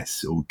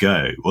chess or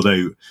Go,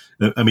 although,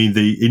 I mean,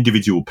 the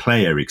individual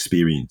player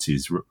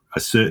experiences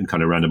a certain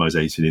kind of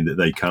randomization in that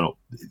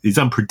it's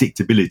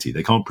unpredictability.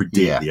 They can't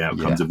predict the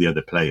outcomes of the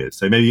other players.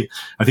 So maybe,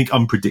 I think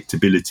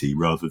unpredictability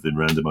rather than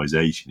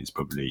randomization is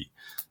probably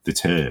the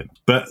term.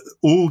 But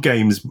all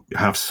games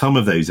have some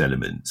of those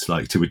elements,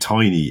 like, to a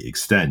tiny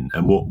extent.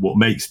 And what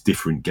makes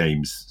different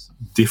games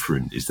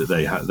different is that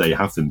they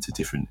have them to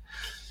different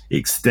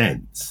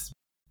extents.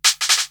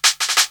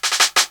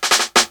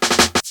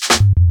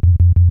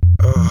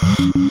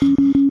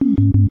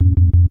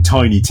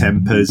 Tiny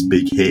Tempers,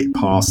 big hit,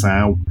 Pass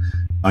Out,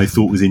 I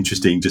thought was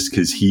interesting just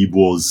because he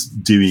was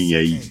doing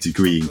a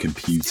degree in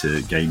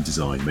computer game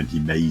design when he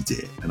made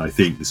it. And I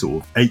think the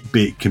sort of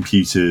 8-bit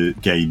computer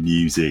game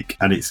music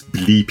and its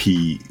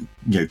bleepy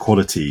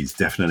qualities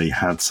definitely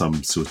had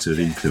some sort of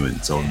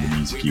influence on the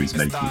music he was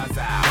making.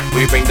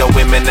 We bring the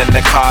women and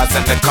the cars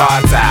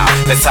out.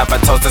 Let's have a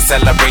toast, a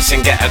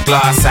celebration, get a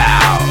glass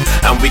out.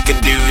 And we can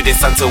do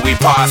this until we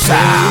pass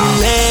out.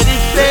 Let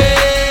it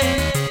play.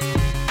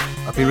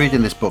 I've been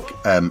reading this book,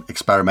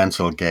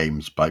 Experimental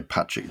Games by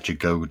Patrick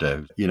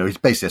Jagoda. You know, he's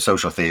basically a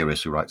social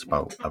theorist who writes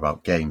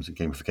about games and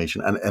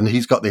gamification. And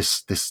he's got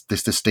this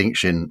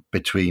distinction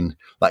between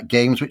like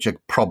games which are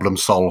problem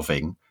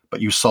solving, but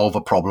you solve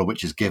a problem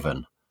which is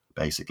given,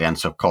 basically. And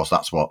so, of course,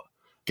 that's what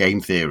game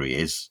theory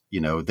is.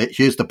 You know,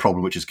 here's the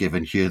problem which is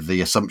given, here are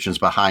the assumptions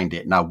behind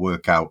it.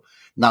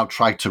 Now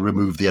try to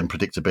remove the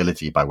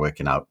unpredictability by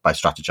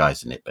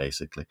strategizing it,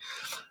 basically.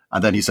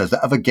 And then he says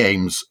that other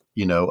games,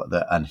 you know,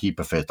 and he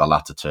prefers the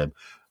latter term,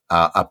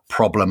 are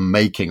problem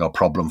making or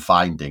problem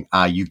finding.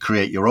 You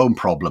create your own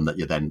problem that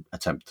you then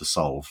attempt to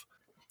solve.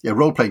 Yeah,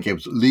 role-playing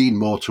games lean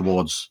more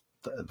towards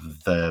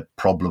the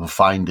problem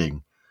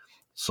finding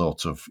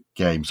sort of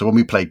game. So when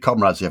we played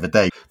Comrades the other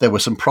day, there were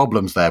some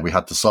problems there we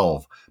had to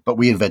solve, but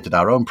we invented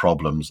our own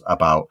problems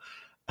about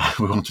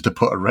we wanted to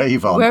put a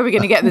rave on. Where are we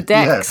going to get the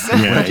decks?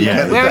 Where are we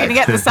going to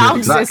get the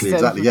sound system?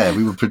 Exactly. Yeah,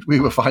 we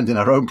were finding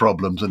our own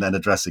problems and then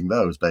addressing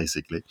those,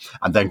 basically,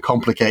 and then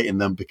complicating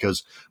them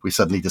because we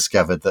suddenly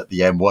discovered that the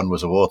M1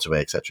 was a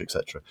waterway, etc.,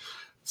 etc.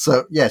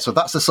 So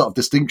that's the sort of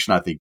distinction. I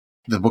think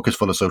the book is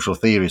full of social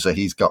theory. So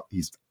he's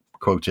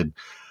quoted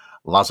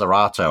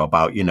Lazzarato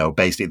about, you know,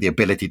 basically the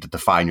ability to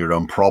define your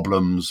own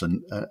problems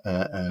and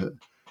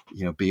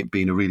you know,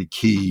 being a really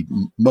key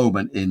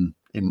moment in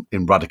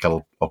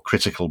radical or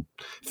critical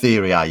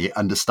theory, i.e.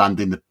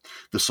 understanding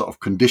the sort of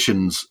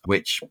conditions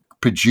which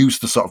produce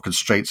the sort of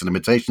constraints and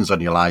limitations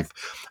on your life,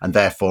 and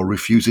therefore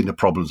refusing the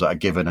problems that are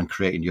given and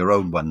creating your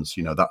own ones.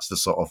 You know, that's the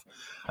sort of,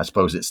 I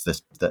suppose it's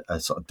a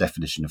sort of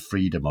definition of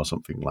freedom or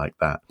something like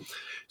that.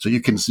 So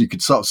you could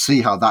sort of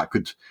see how that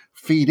could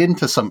feed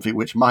into something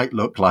which might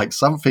look like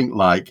something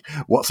like,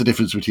 what's the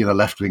difference between a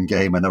left-wing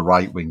game and a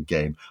right-wing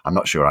game? I'm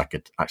not sure I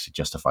could actually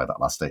justify that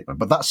last statement,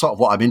 but that's sort of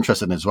what I'm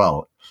interested in as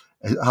well.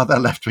 Are there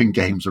left-wing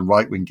games and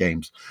right-wing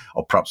games,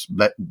 or perhaps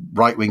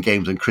right-wing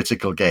games and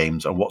critical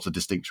games, and what's the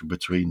distinction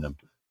between them?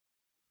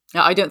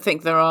 I don't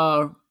think there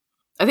are.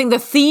 I think the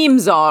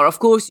themes are, of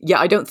course,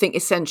 I don't think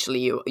essentially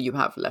you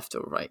have left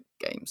or right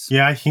games.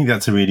 Yeah, I think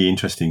that's a really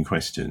interesting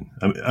question.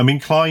 I'm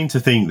inclined to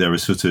think there are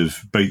sort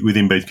of,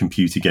 within both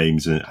computer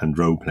games and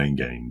role-playing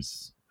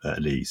games,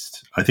 at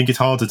least. I think it's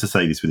harder to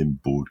say this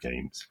within board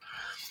games.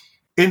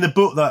 In the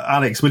book that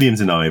Alex Williams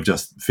and I have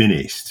just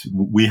finished,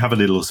 we have a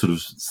little sort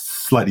of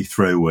slightly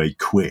throwaway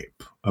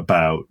quip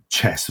about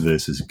chess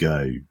versus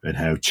Go, and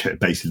how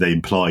basically they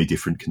imply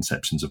different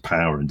conceptions of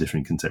power and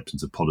different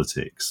conceptions of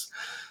politics.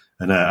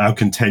 And our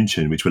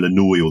contention, which will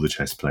annoy all the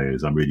chess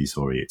players, I'm really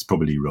sorry, it's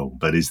probably wrong,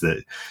 but is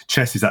that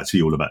chess is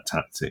actually all about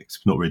tactics.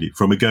 Not really,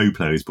 from a Go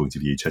player's point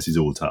of view, chess is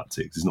all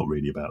tactics. It's not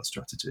really about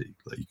strategy.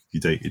 Like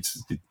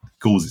it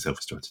calls itself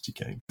a strategy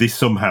game. This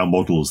somehow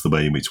models the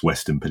way in which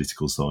Western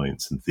political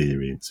science and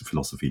theory and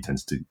philosophy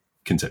tends to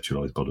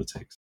conceptualize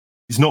politics.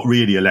 It's not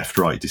really a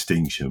left-right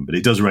distinction, but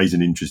it does raise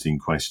an interesting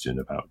question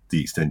about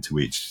the extent to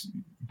which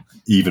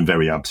even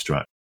very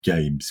abstract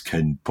games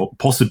can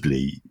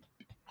possibly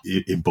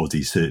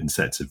embody certain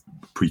sets of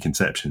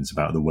preconceptions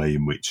about the way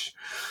in which,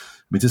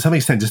 I mean, to some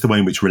extent, just the way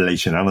in which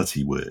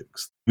relationality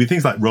works. With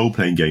things like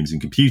role-playing games and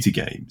computer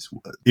games,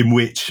 in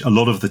which a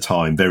lot of the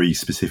time very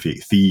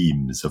specific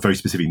themes or very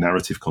specific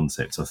narrative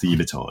concepts are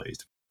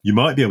thematized, you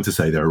might be able to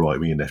say there are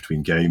right-wing and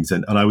left-wing games.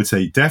 And I would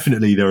say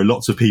definitely there are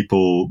lots of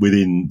people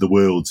within the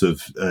worlds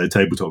of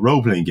tabletop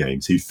role-playing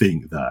games who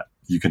think that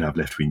you can have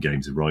left-wing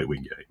games and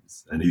right-wing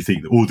games, and who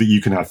think that you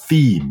can have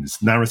themes,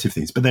 narrative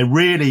themes. But they're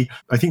really,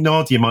 I think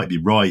Nadia might be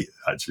right,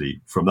 actually,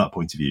 from that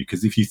point of view,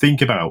 because if you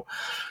think about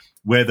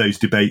where those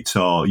debates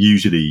are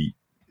usually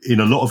in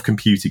a lot of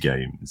computer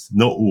games,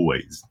 not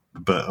always,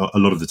 but a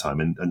lot of the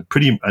time, and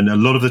a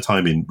lot of the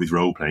time with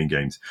role-playing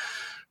games,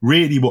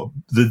 really what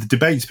the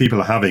debates people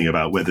are having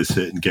about whether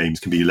certain games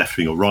can be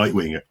left-wing or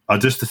right-wing are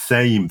just the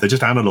same. They're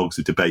just analogues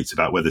of debates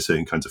about whether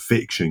certain kinds of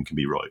fiction can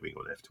be right-wing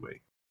or left-wing.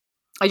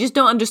 I just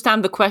don't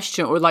understand the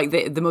question, or like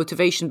the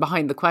motivation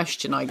behind the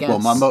question, I guess. Well,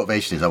 my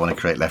motivation is I want to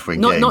create left-wing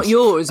games. Not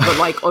yours, but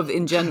like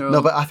in general.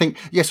 No, but I think,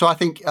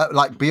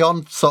 like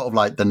beyond sort of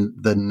like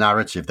the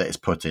narrative that is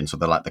put in, so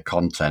the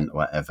content or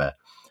whatever,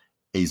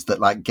 is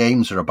that like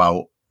games are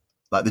about,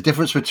 like the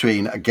difference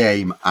between a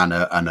game and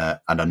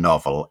a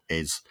novel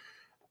is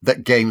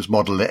that games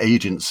model the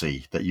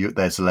agency, that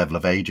there's a level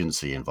of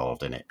agency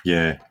involved in it.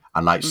 Yeah.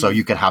 And so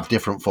you can have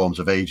different forms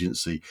of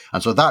agency.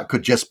 And so that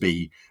could just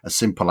be as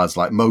simple as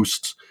like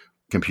most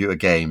computer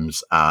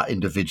games are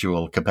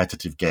individual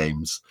competitive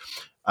games.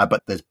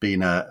 But there's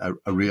been a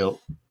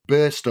real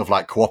burst of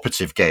like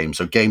cooperative games.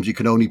 So games you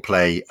can only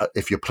play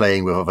if you're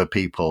playing with other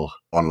people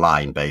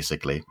online,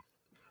 basically.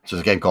 So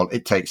there's a game called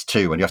It Takes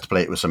Two, and you have to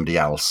play it with somebody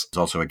else.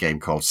 There's also a game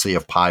called Sea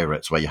of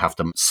Pirates, where you have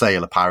to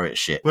sail a pirate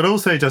ship. But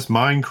also just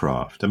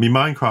Minecraft. I mean,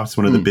 Minecraft's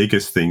one of the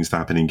biggest things to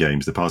happen in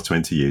games the past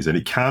 20 years, and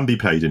it can be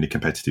played in a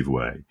competitive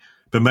way.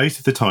 But most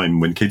of the time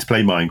when kids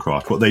play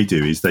Minecraft, what they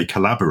do is they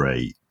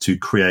collaborate to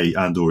create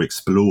and or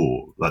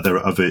explore like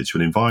a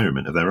virtual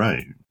environment of their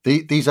own.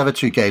 These other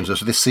two games,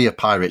 so this Sea of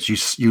Pirates,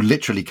 you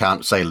literally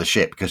can't sail the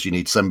ship because you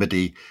need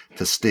somebody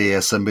to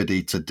steer,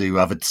 somebody to do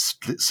other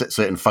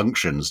certain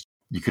functions.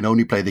 You can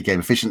only play the game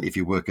efficiently if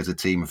you work as a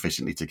team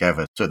efficiently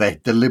together. So they're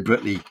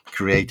deliberately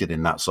created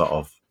in that sort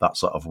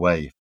of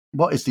way.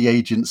 What is the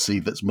agency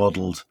that's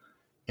modelled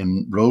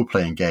in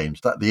role-playing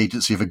games? That the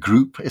agency of a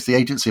group? It's the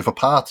agency of a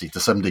party to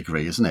some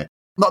degree, isn't it?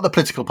 Not the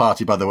political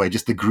party, by the way,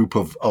 just the group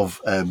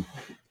of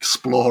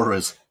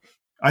explorers.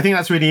 I think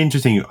that's really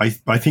interesting. I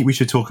think we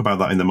should talk about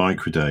that in the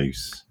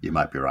microdose. You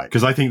might be right,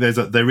 because I think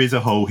there is a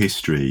whole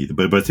history,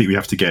 but I think we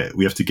have to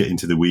get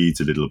into the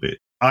weeds a little bit.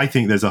 I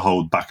think there's a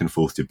whole back and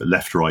forth,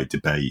 left-right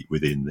debate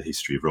within the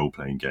history of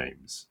role-playing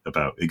games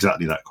about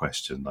exactly that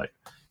question, like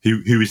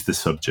who is the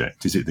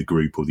subject? Is it the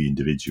group or the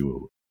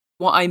individual?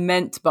 What I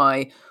meant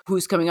by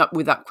who's coming up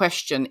with that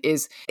question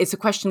is it's a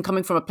question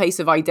coming from a place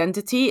of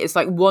identity. It's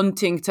like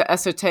wanting to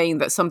ascertain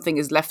that something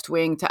is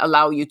left-wing to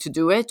allow you to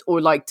do it,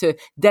 or like to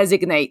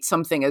designate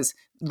something as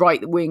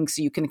right-wing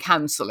so you can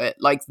cancel it.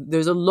 Like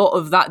there's a lot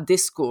of that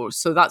discourse.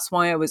 So that's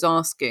why I was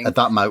asking.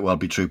 That might well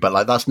be true, but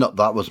like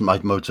that was my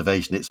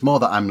motivation. It's more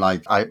that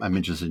I'm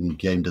interested in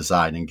game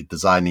design and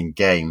designing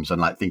games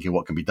and like thinking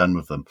what can be done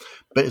with them.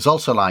 But it's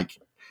also like,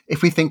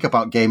 if we think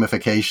about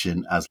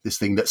gamification as this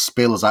thing that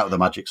spills out of the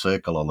magic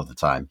circle all of the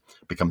time,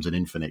 becomes an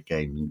infinite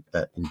game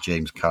in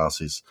James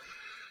Carsey's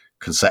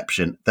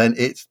conception, then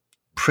it's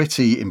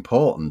pretty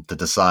important to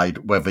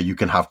decide whether you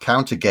can have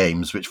counter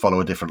games which follow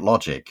a different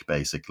logic,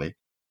 basically.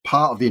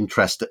 Part of the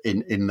interest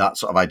in that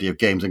sort of idea of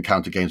games and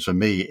counter games for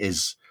me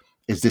is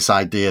this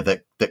idea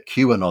that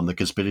QAnon, the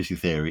conspiracy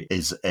theory,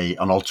 is an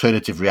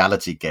alternative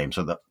reality game.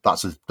 So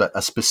that's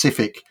a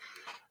specific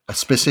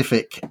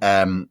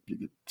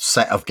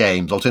set of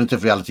games.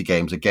 Alternative reality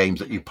games are games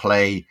that you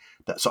play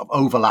that sort of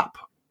overlap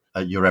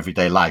your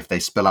everyday life. They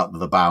spill out of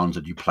the bounds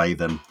and you play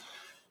them,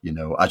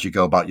 as you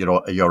go about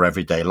your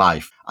everyday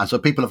life. And so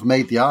people have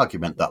made the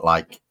argument that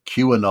like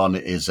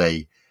QAnon is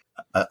a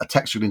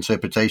textual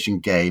interpretation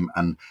game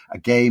and a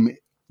game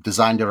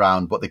designed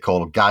around what they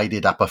call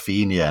guided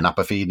apophenia. And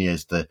apophenia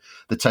is the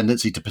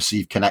tendency to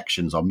perceive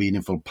connections or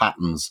meaningful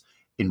patterns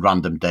in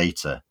random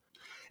data.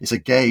 It's a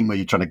game where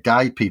you're trying to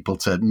guide people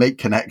to make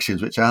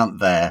connections which aren't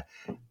there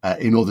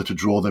in order to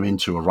draw them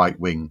into a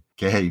right-wing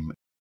game.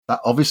 That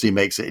obviously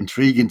makes it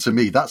intriguing to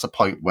me. That's a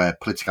point where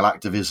political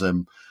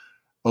activism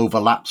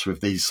overlaps with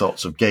these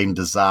sorts of game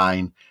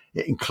design.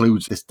 It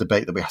includes this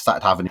debate that we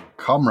started having in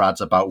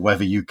Comrades about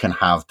whether you can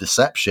have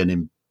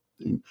deception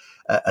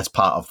as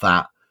part of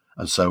that.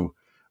 And so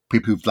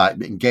people who've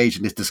like engaged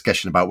in this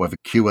discussion about whether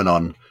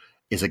QAnon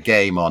is a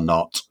game or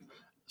not,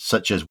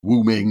 such as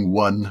Wu Ming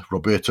One,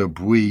 Roberto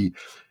Bui,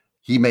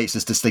 he makes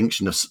this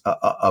distinction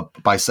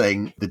by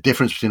saying the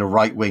difference between a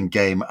right-wing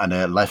game and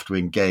a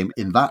left-wing game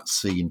in that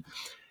scene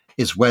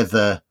is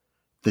whether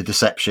the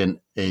deception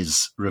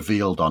is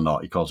revealed or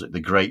not. He calls it the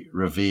great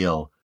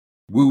reveal.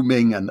 Wu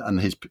Ming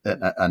and his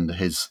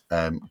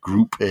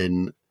group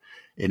in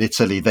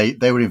Italy,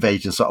 they were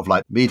engaged in sort of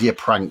like media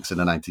pranks in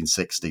the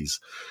 1960s,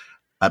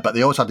 but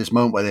they always had this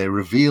moment where they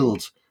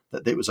revealed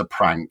that it was a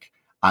prank,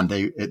 and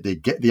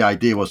the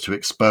idea was to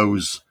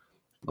expose,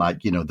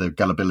 like, the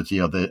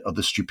gullibility or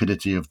the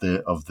stupidity of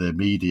the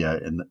media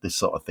and this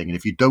sort of thing. And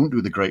if you don't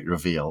do the great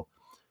reveal,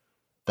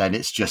 then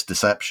it's just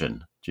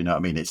deception. Do you know what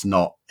I mean? It's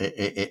not.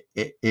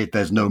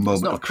 There's no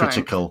moment of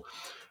critical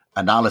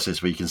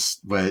analysis where you can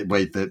where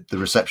the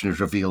reception is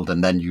revealed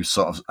and then you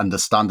sort of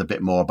understand a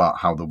bit more about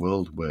how the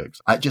world works.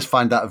 I just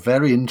find that a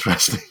very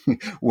interesting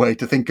way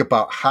to think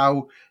about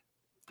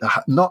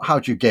not how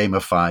do you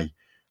gamify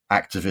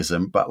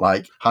activism, but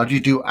like how do you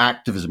do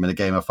activism in a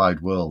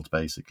gamified world,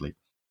 basically.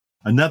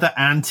 Another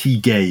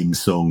anti-game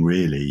song,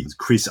 really.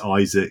 Chris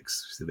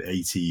Isaak's the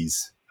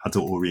 80s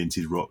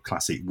adult-oriented rock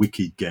classic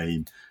Wicked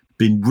Game.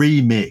 Been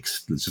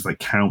remixed, it's just like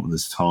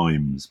countless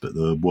times, but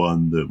the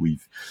one that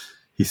we've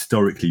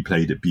historically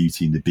played at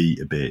Beauty and the Beat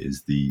a bit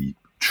is the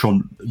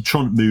Trond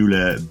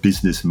Muller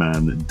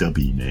Businessman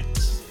dubby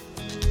mix.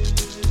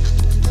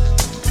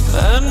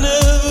 I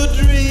never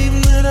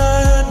dreamed that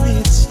I'd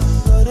meet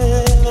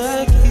somebody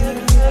like you.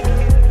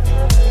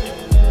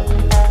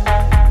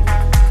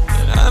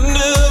 And I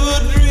never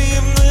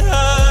dreamed that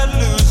I'd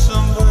lose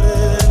somebody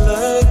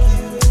like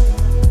you.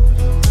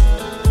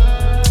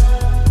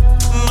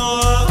 No,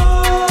 I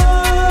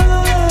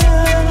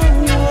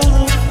don't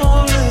wanna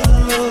fall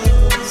in love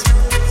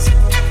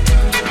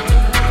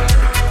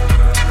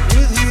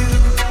with you.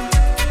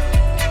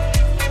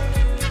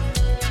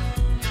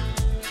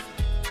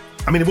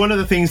 I mean, one of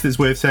the things that's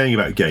worth saying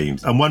about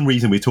games, and one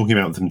reason we're talking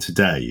about them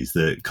today, is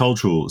that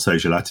cultural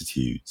social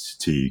attitudes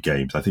to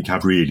games, I think,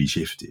 have really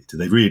shifted.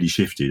 They've really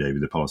shifted over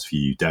the past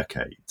few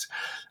decades.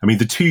 I mean,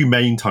 the two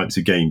main types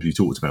of games we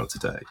talked about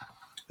today,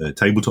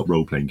 tabletop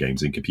role-playing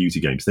games and computer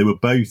games, they were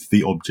both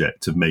the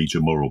object of major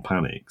moral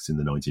panics in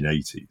the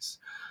 1980s.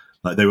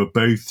 Like, they were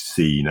both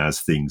seen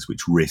as things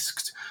which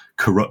risked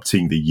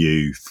corrupting the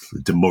youth,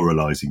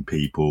 demoralizing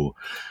people,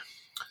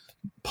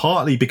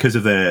 partly because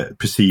of their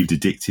perceived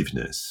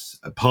addictiveness,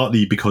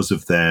 partly because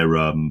of their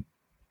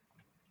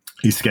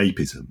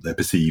escapism, their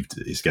perceived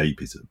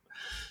escapism.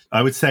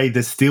 I would say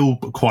there's still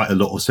quite a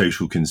lot of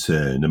social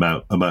concern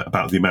about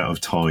the amount of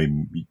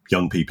time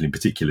young people in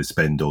particular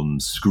spend on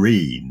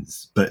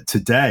screens. But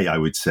today, I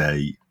would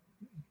say,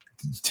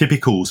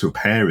 typical sort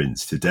of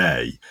parents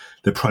today,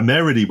 they're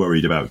primarily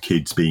worried about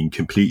kids being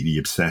completely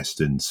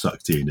obsessed and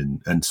sucked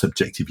in and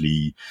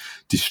subjectively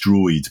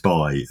destroyed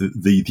by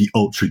the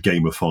ultra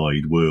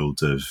gamified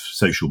world of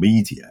social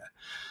media.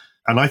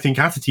 And I think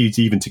attitudes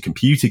even to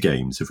computer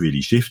games have really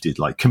shifted,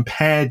 like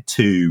compared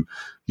to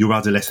your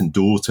adolescent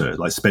daughter,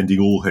 like spending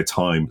all her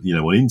time,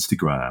 on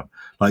Instagram,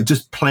 like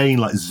just playing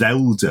like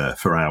Zelda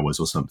for hours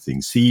or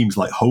something seems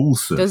like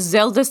wholesome. Does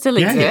Zelda still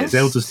exist? Yeah,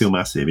 Zelda's still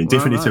massive in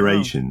different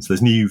iterations.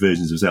 There's new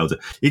versions of Zelda.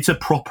 It's a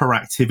proper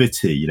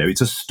activity,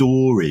 it's a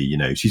story,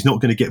 she's not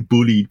going to get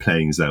bullied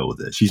playing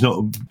Zelda. She's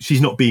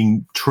not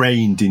being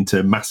trained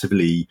into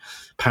massively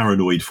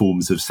paranoid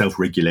forms of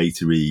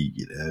self-regulatory,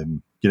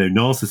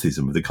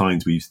 narcissism of the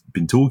kinds we've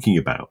been talking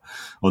about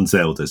on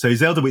Zelda. So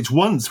Zelda, which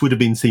once would have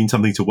been seen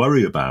something to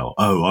worry about,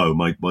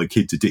 my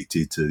kid's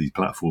addicted to these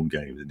platform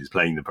games and is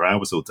playing them for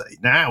hours all day.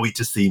 Now it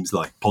just seems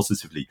like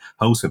positively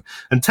wholesome.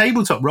 And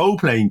tabletop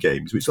role-playing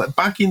games, which like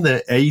back in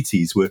the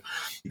 80s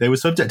they were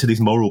subject to this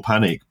moral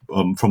panic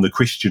from the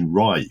Christian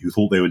right, who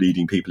thought they were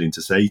leading people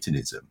into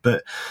Satanism.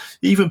 But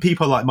even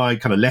people like my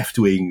kind of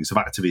left-wing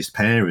sort of activist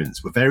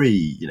parents were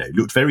very,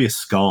 looked very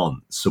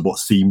askance at what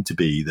seemed to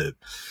be the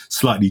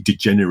slightly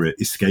degenerate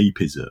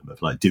escapism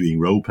of like doing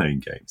role-playing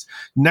games.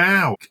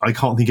 Now, I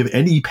can't think of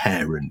any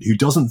parent who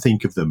doesn't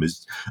think of them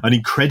as an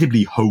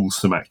incredibly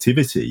wholesome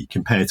activity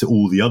compared to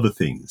all the other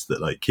things that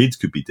like kids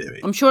could be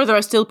doing. I'm sure there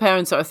are still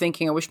parents that are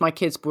thinking, I wish my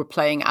kids were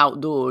playing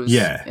outdoors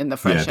in the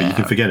fresh air. Yeah, but you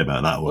can forget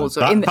about that one.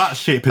 Also, that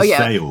ship has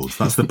sailed.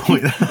 That's the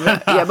point.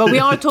 But we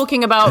are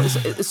talking about,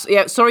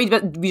 sorry,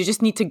 but we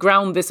just need to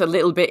ground this a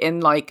little bit in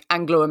like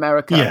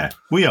Anglo-America. Yeah,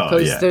 we are.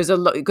 Because there's a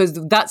lot, because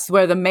that's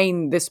where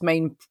this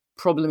main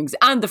problem is.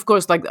 And of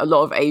course, like a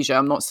lot of Asia,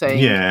 I'm not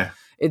saying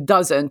it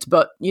doesn't,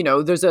 but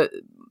there's a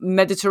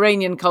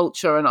Mediterranean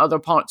culture and other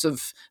parts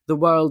of the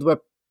world where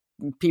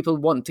people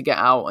want to get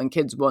out and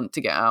kids want to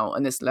get out,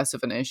 and it's less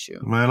of an issue.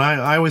 Well,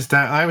 I was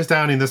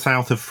down in the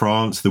south of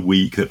France the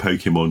week that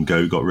Pokemon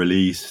Go got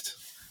released.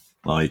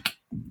 Like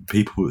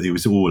people, it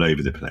was all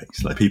over the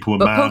place. Like people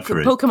were mad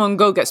for it. Pokemon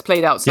Go gets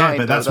played outside. Yeah,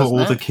 but that's what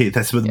all the kids.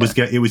 That's what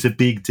it was a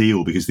big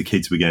deal because the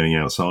kids were going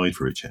outside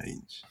for a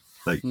change.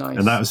 Like, nice.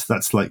 And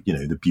that's like,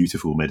 the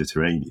beautiful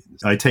Mediterranean.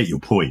 I take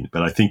your point,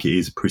 but I think it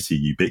is pretty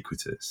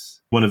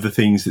ubiquitous. One of the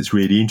things that's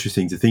really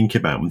interesting to think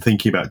about when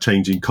thinking about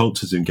changing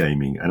cultures in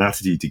gaming and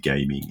attitude to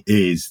gaming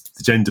is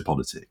the gender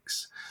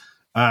politics.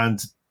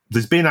 And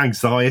there's been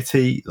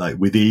anxiety like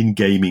within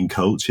gaming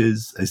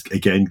cultures,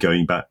 again,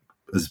 going back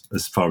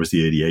as far as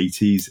the early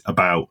 80s,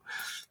 about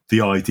the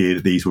idea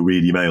that these were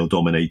really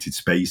male-dominated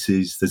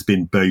spaces. There's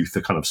been both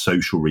a kind of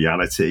social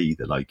reality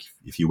that, like,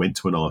 if you went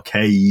to an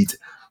arcade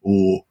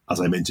or, as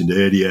I mentioned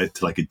earlier,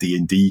 to like a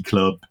D&D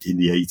club in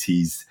the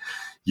 80s,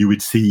 you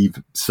would see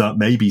some,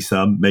 maybe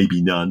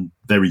none,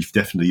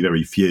 definitely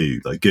very few,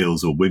 like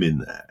girls or women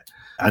there.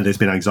 And there's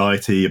been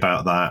anxiety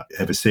about that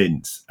ever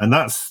since. And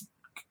that's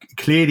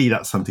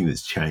something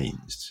that's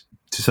changed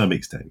to some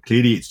extent.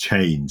 Clearly it's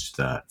changed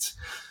that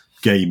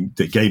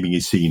gaming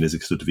is seen as a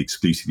sort of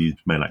exclusively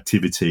male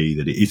activity,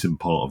 that it isn't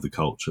part of the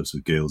culture, so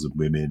girls and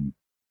women.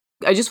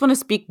 I just want to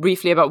speak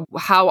briefly about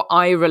how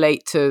I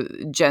relate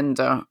to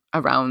gender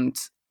around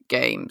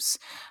games.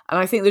 And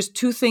I think there's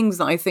two things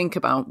that I think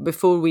about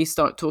before we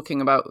start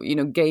talking about,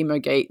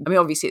 Gamergate. I mean,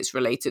 obviously it's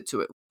related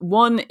to it.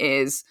 One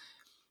is,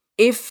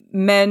 if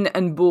men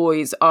and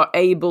boys are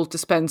able to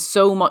spend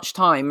so much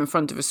time in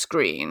front of a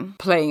screen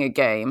playing a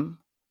game,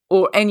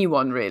 or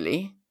anyone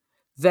really,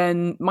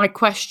 then my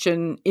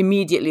question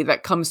immediately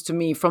that comes to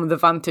me from the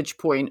vantage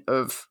point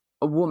of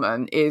a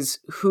woman is,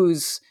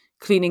 who's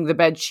cleaning the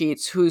bed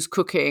sheets, who's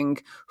cooking,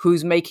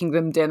 who's making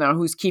them dinner,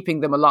 who's keeping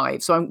them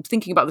alive. So I'm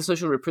thinking about the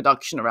social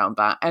reproduction around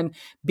that. And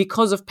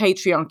because of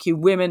patriarchy,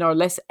 women are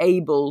less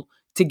able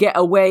to get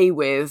away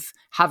with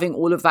having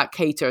all of that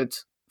catered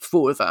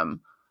for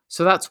them.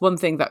 So that's one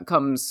thing that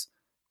comes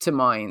to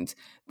mind.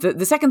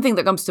 The second thing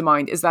that comes to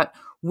mind is that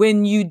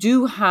when you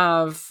do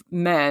have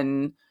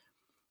men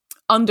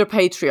under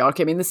patriarchy,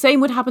 I mean, the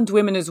same would happen to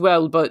women as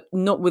well, but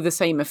not with the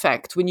same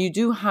effect. When you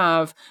do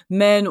have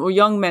men, or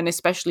young men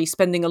especially,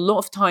 spending a lot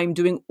of time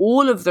doing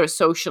all of their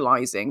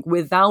socializing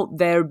without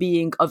there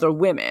being other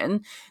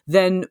women,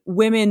 then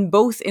women,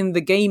 both in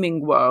the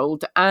gaming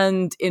world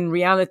and in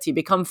reality,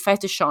 become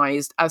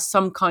fetishized as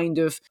some kind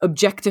of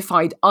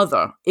objectified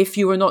other. If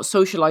you are not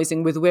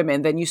socializing with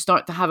women, then you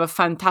start to have a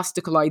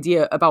fantastical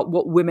idea about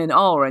what women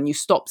are, and you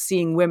stop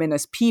seeing women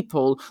as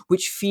people,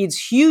 which feeds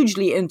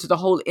hugely into the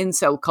whole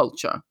incel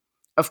culture.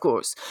 Of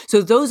course.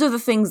 So those are the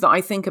things that I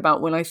think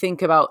about when I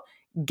think about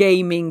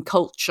gaming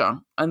culture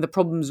and the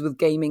problems with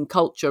gaming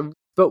culture.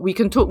 But we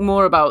can talk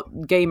more about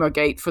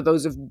Gamergate for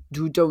those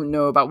who don't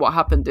know about what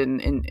happened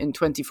in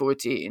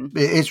 2014.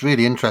 It is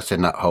really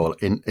interesting, that whole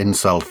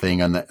incel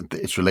thing and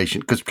its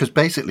relation, because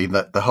basically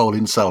the whole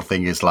incel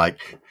thing is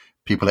like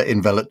people are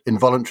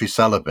involuntary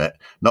celibate,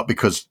 not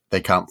because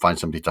they can't find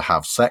somebody to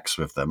have sex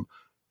with them,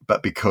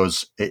 but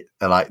because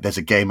there's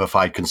a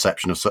gamified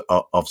conception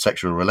of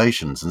sexual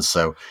relations, and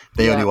so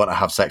they only want to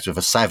have sex with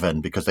a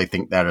 7 because they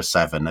think they're a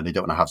 7, and they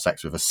don't want to have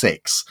sex with a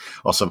 6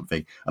 or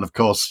something. And of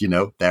course,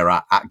 there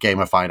are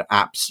gamified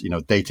apps,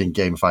 dating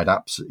gamified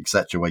apps,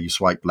 etc., where you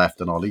swipe left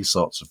and all these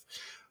sorts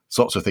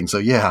of things. So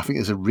yeah, I think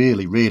there's a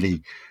really,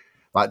 really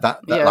like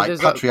that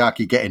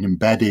patriarchy getting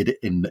embedded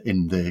in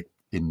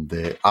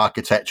the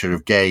architecture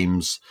of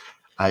games.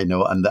 I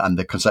know, and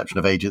the conception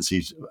of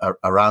agencies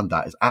around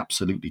that is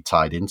absolutely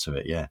tied into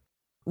it. Yeah,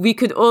 we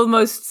could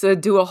almost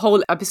do a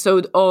whole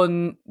episode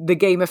on the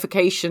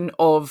gamification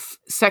of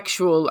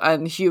sexual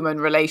and human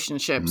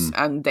relationships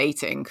and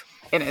dating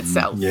in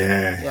itself.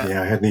 Yeah,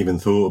 I hadn't even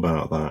thought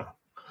about that.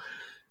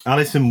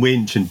 Alison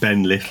Winch and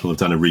Ben Little have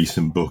done a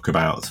recent book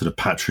about sort of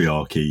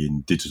patriarchy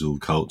in digital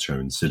culture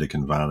in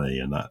Silicon Valley,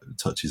 and that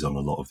touches on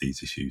a lot of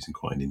these issues in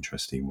quite an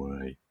interesting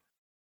way.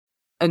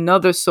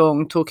 Another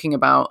song talking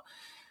about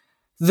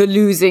the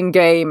losing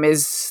game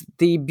is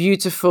the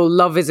beautiful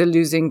Love is a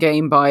Losing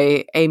Game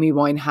by Amy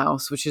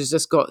Winehouse, which has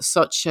just got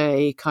such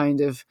a kind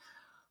of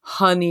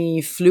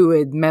honey,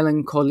 fluid,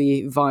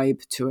 melancholy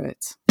vibe to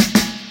it.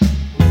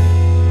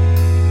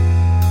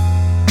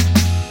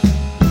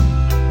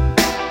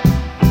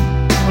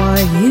 For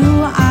you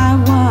I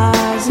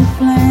was a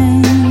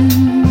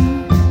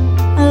flame.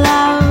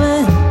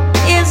 Love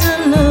is a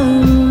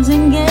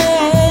losing game.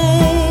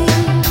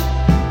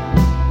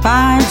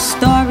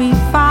 5-story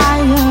fire.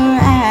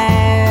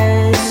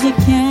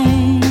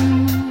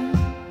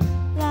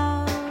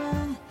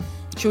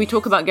 Should we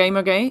talk about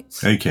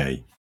Gamergate?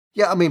 Okay.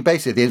 Yeah, I mean,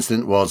 basically the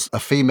incident was a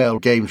female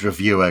games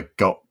reviewer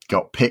got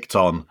picked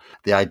on.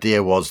 The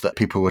idea was that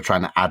people were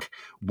trying to add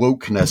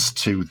wokeness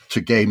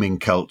to gaming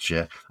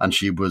culture, and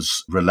she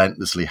was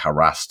relentlessly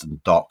harassed and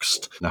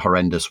doxxed in a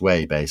horrendous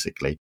way,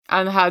 basically.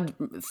 And had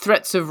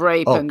threats of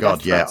rape and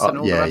death threats and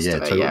all the rest of it.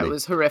 Totally. Yeah, it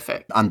was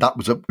horrific. And that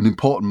was an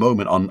important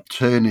moment on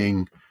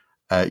turning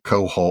a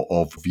cohort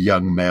of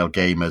young male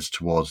gamers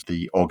towards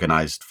the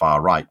organised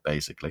far right,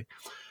 basically.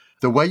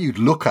 The way you'd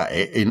look at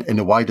it in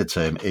a wider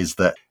term is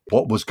that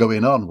what was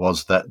going on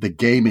was that the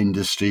game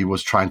industry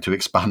was trying to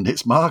expand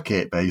its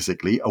market,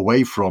 basically,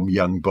 away from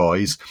young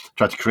boys,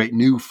 try to create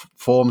new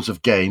forms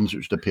of games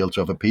which would appeal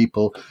to other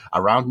people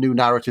around new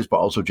narratives, but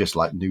also just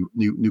like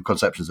new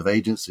conceptions of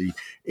agency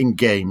in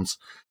games.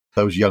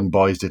 Those young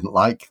boys didn't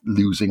like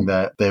losing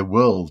their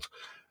world.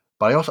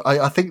 But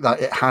I think that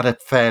it had a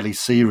fairly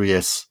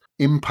serious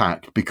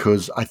impact,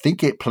 because I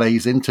think it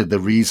plays into the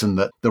reason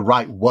that the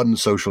right won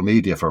social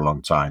media for a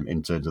long time,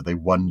 in terms of they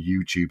won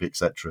YouTube,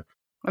 etc.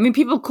 I mean,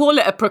 people call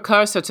it a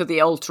precursor to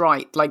the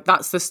alt-right. Like,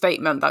 that's the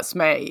statement that's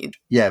made.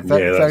 Yeah,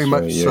 very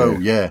much right, so,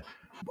 yeah.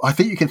 I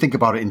think you can think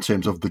about it in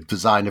terms of the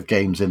design of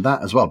games in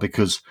that as well,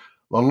 because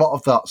a lot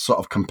of that sort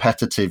of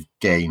competitive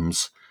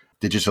games,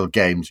 digital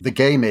games, the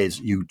game is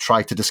you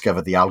try to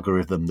discover the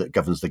algorithm that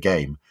governs the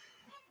game.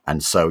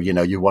 And so,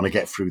 you want to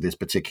get through this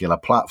particular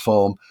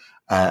platform,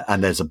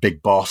 and there's a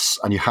big boss,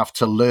 and you have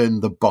to learn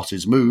the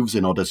boss's moves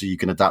in order so you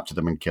can adapt to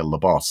them and kill the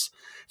boss.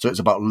 So it's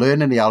about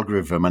learning the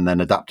algorithm and then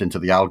adapting to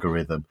the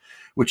algorithm,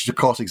 which is, of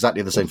course,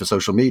 exactly the same for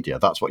social media.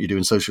 That's what you do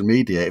in social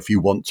media. If you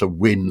want to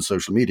win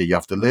social media, you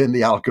have to learn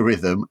the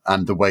algorithm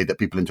and the way that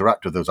people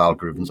interact with those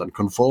algorithms and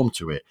conform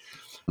to it.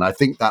 And I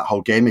think that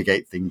whole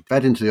Gamergate thing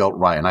fed into the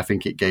alt-right, and I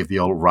think it gave the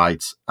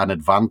alt-right an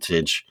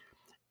advantage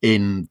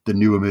in the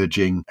new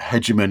emerging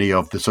hegemony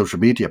of the social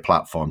media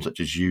platforms such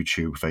as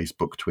YouTube,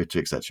 Facebook, Twitter,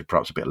 etc.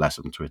 Perhaps a bit less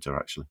on Twitter,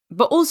 actually.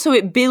 But also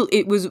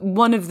it was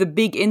one of the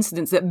big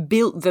incidents that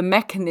built the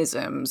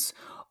mechanisms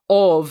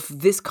of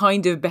this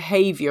kind of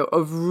behavior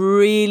of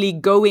really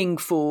going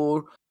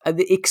for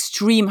the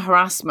extreme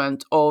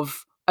harassment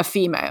of a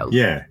female,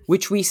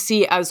 which we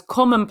see as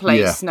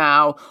commonplace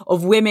now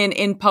of women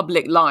in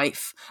public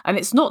life. And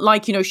it's not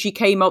like, she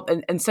came up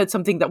and said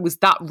something that was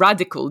that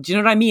radical. Do you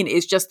know what I mean?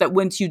 It's just that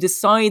once you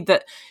decide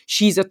that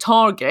she's a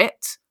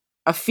target,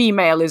 a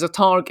female is a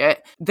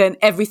target, then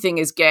everything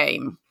is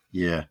game.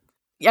 Yeah.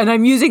 And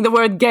I'm using the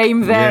word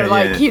game there,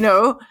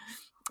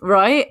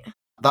 right?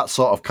 That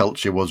sort of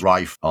culture was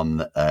rife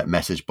on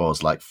message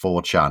boards like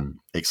 4chan,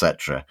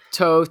 etc.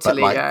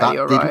 Totally, but that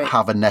you're didn't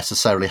right.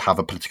 necessarily have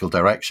a political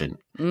direction.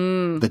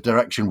 The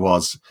direction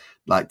was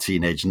like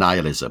teenage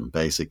nihilism,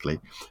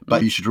 basically.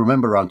 But you should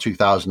remember around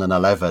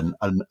 2011,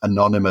 an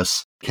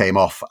Anonymous came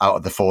off out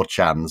of the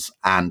 4chans,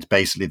 and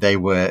basically they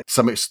were, to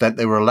some extent,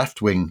 they were a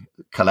left-wing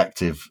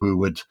collective who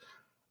would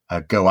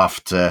go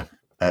after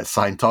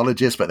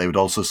Scientologists, but they would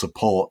also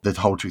support the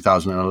whole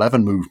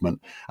 2011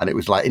 movement. And it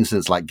was like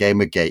incidents like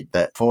Gamergate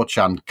that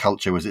 4chan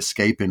culture was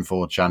escaping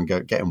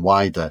 4chan, getting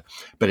wider,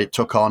 but it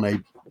took on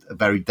a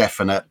very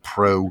definite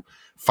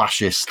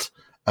pro-fascist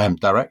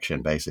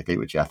direction, basically,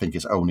 which I think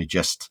is only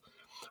just,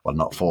 well,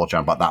 not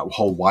 4chan, but that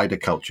whole wider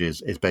culture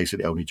is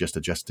basically only just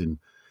adjusting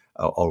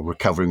or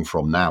recovering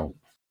from now.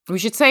 We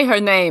should say her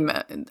name,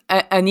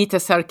 Anita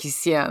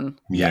Sarkeesian.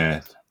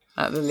 Yeah.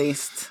 At the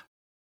least.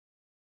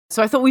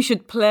 So I thought we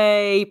should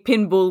play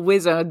Pinball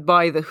Wizard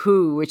by The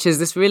Who, which is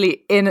this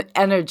really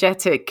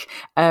energetic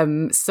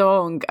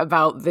song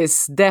about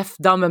this deaf,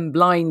 dumb and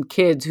blind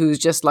kid who's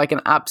just like an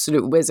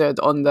absolute wizard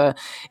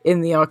in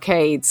the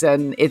arcades.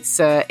 And it's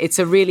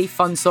a really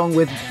fun song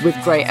with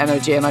great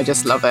energy, and I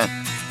just love it.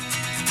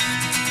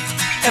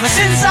 Ever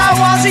since I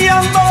was a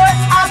young boy,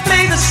 I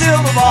played the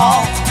silver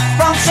ball.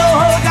 From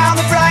Soho down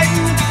to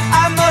Brighton,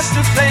 I must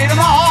have played them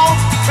all.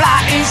 But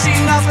I ain't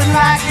seen nothing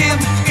like him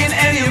in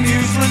any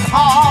amusement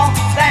hall.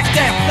 That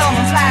deaf, dumb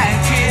and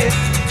blind kid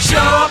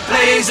sure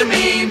plays a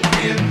mean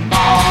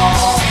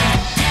pinball.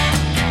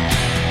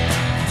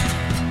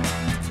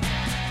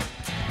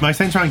 My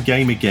sense around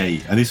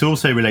Gamergate, and this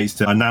also relates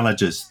to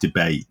analogous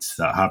debates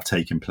that have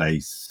taken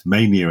place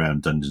mainly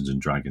around Dungeons and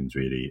Dragons,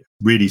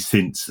 really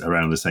since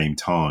around the same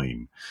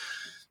time,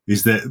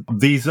 is that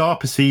these are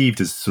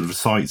perceived as sort of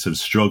sites of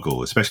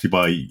struggle, especially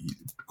by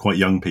quite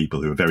young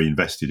people who are very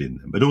invested in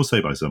them, but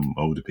also by some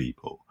older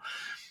people.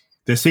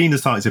 They're seen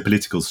as sites of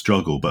political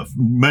struggle, but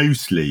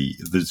mostly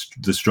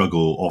the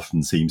struggle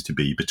often seems to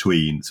be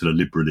between sort of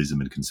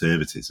liberalism and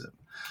conservatism.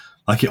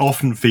 Like, it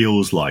often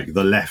feels like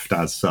the left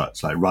as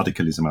such, like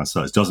radicalism as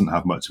such, doesn't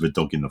have much of a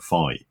dog in the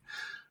fight.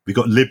 We've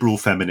got liberal,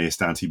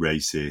 feminist,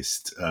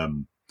 anti-racist,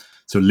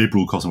 so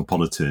liberal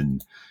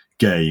cosmopolitan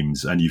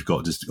games, and you've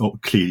got just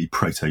clearly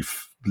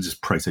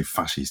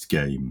proto-fascist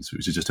games,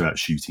 which are just about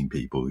shooting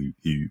people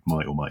who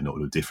might or might not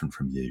look different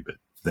from you, but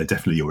they're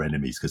definitely your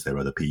enemies because they're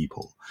other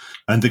people.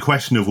 And the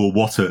question of, well,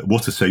 what do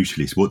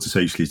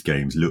socialist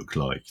games look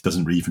like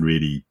doesn't even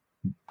really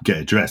get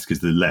addressed,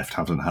 because the left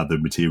haven't had the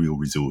material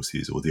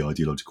resources or the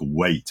ideological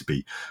weight to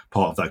be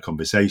part of that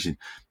conversation.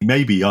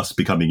 Maybe us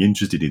becoming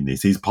interested in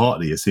this is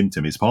partly a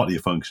symptom, it's partly a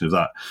function of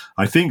that,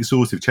 I think,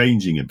 sort of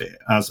changing a bit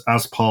as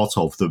part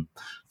of the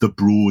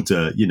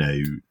broader,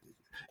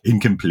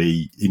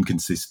 incomplete,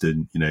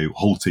 inconsistent,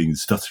 halting,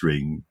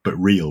 stuttering, but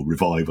real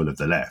revival of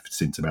the left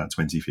since about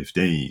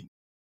 2015.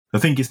 I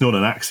think it's not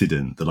an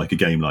accident that like a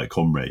game like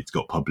Comrades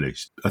got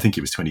published. I think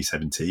it was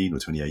 2017 or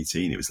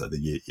 2018. It was like the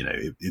year,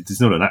 it's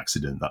not an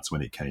accident that's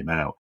when it came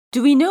out.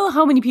 Do we know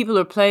how many people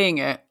are playing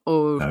it?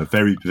 Or no,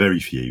 very, very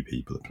few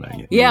people are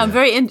playing it. Yeah, I'm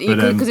very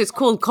because it's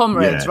called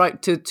Comrades, yeah.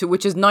 right? To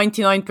which is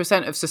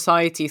 99% of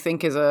society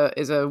think is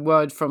a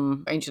word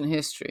from ancient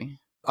history.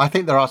 I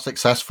think there are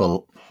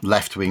successful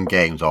left-wing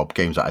games, or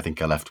games that I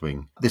think are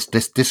left-wing. This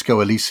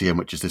Disco Elysium,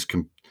 which is this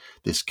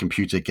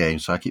computer game,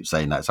 so I keep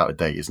saying that, it's out of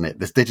date, isn't it?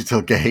 This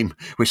digital game,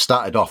 which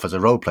started off as a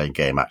role-playing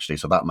game, actually,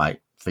 so that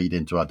might feed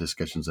into our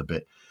discussions a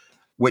bit,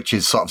 which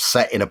is sort of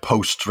set in a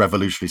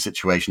post-revolutionary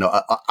situation.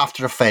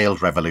 After a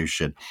failed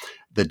revolution,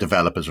 the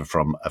developers are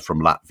from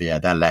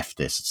Latvia, they're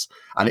leftists,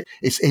 and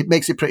it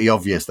makes it pretty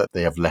obvious that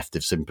they have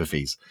leftist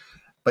sympathies.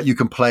 But you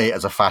can play it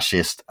as a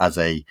fascist, as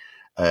a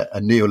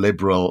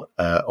neoliberal,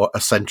 or a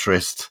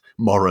centrist,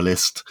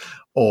 moralist,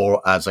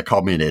 or as a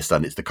communist,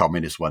 and it's the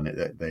communist one.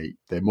 They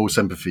have more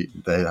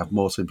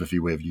sympathy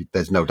with you.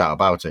 There's no doubt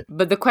about it.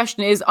 But the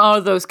question is, are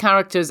those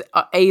characters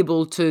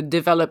able to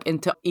develop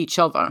into each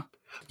other?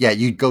 Yeah,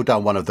 you go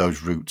down one of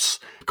those routes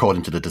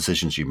according to the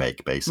decisions you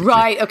make, basically.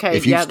 Right, okay.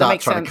 If you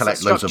start trying to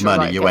collect loads of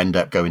money, you end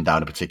up going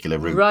down a particular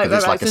route. Right.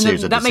 It's like a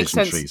series of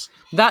decision trees.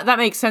 That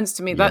makes sense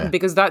to me,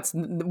 because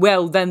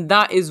then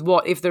that is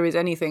what, if there is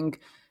anything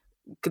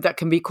that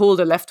can be called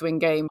a left-wing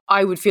game,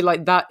 I would feel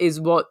like that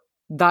is what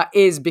that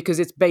is, because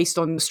it's based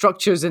on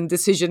structures and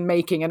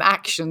decision-making and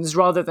actions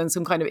rather than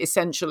some kind of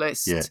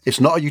essentialist. Yeah,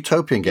 it's not a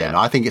utopian game.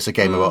 I think it's a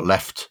game about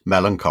left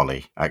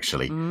melancholy,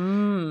 actually.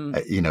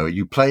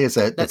 You play as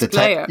a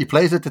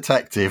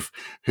detective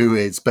who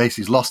is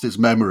basically lost his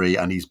memory,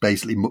 and he's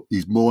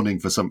mourning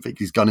for something.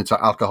 He's gone into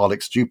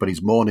alcoholic stupor,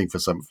 he's mourning for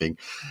something.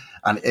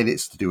 And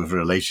it's to do with a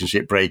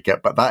relationship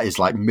breakup, but that is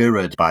like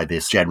mirrored by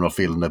this general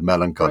feeling of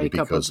melancholy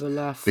because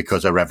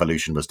a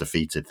revolution was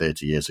defeated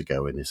 30 years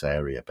ago in this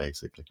area,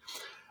 basically.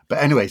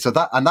 But anyway, so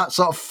that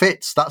sort of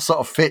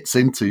fits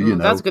into,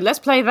 That's good. Let's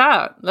play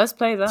that.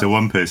 It's a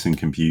one-person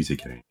computer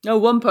game. No,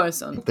 one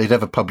person. They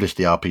never published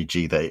the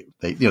RPG.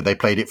 They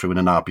played it through in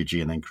an RPG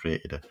and then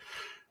created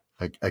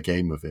a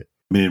game with it.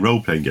 I mean, in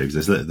role-playing games,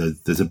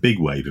 there's a big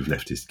wave of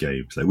leftist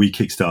games. Like, we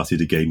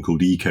kickstarted a game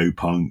called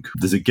EcoPunk.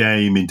 There's a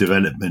game in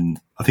development,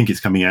 I think it's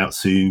coming out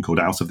soon, called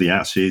Out of the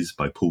Ashes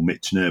by Paul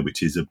Mitchner,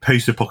 which is a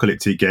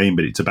post-apocalyptic game,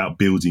 but it's about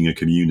building a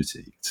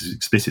community. It's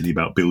explicitly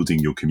about building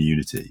your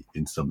community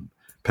in some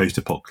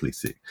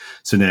post-apocalyptic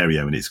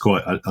scenario, and it's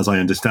quite, as I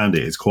understand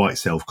it, it's quite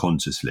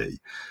self-consciously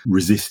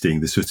resisting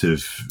the sort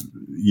of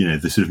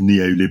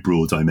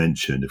neoliberal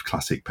dimension of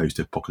classic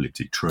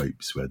post-apocalyptic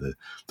tropes, where the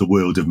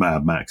world of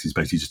Mad Max is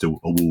basically just a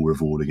war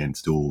of all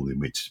against all, in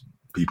which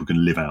people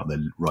can live out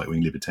their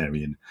right-wing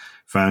libertarian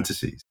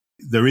fantasies.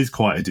 There is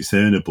quite a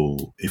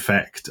discernible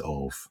effect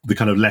of the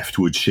kind of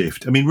leftward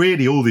shift. I mean,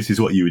 really, all this is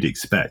what you would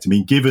expect. I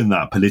mean, given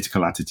that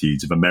political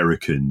attitudes of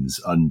Americans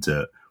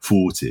under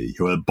 40,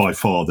 who are by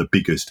far the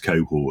biggest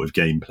cohort of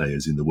game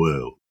players in the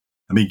world,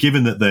 I mean,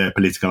 given that their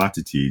political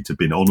attitudes have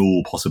been, on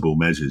all possible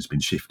measures, been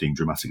shifting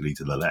dramatically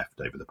to the left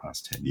over the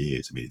past 10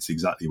 years, I mean, it's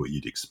exactly what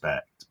you'd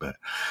expect. But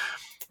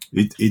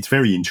It's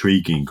very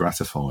intriguing and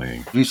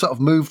gratifying. We sort of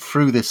moved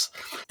through this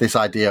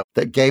idea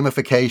that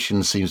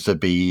gamification seems to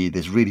be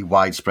this really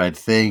widespread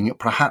thing.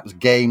 Perhaps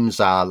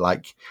games are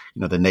like,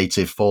 the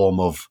native form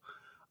of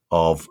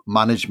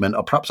management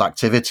or perhaps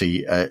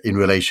activity in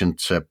relation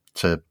to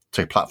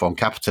platform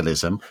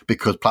capitalism,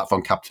 because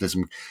platform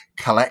capitalism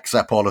collects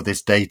up all of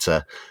this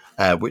data,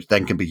 which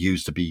then can be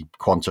used to be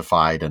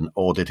quantified and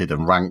audited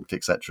and ranked,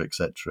 etc.,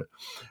 etc.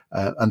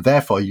 And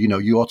therefore,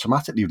 you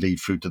automatically lead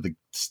through to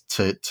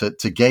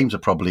games are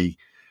probably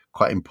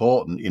quite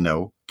important.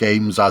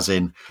 Games as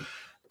in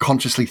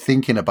consciously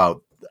thinking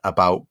about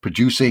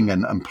producing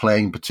and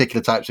playing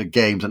particular types of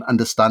games and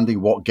understanding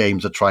what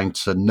games are trying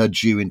to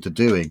nudge you into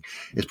doing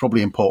is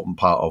probably an important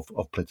part of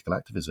political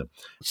activism.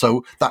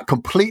 So that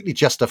completely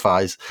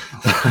justifies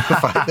the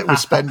fact that we're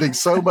spending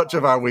so much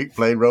of our week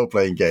playing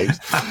role-playing games.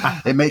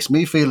 It makes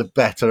me feel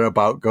better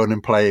about going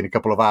and playing a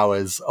couple of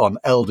hours on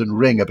Elden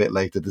Ring a bit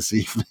later this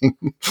evening.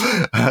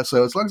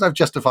 So as long as I've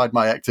justified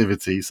my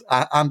activities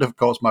and of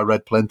course my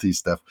Red Plenty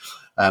stuff,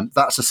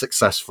 that's a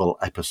successful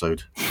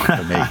episode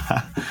for me.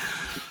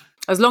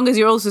 As long as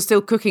you're also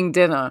still cooking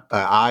dinner.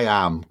 I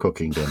am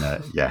cooking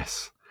dinner,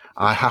 yes.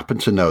 I happen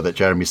to know that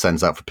Jeremy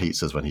sends out for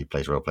pizzas when he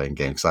plays role-playing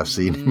games, because I've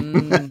seen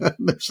him.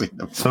 I've seen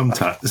them.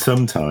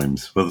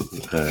 Sometimes. Well,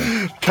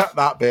 Cut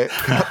that bit.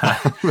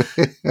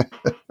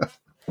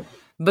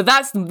 But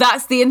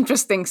that's the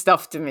interesting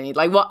stuff to me.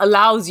 Like, what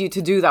allows you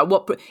to do that?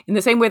 In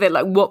the same way that,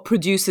 like, what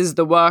produces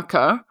the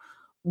worker,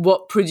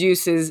 what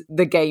produces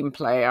the game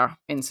player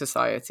in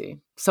society?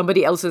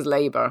 Somebody else's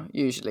labor,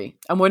 usually.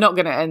 And we're not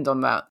going to end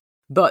on that.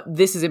 But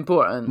this is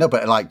important. No,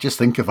 but like, just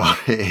think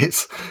about it.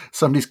 It's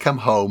somebody's come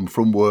home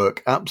from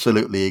work,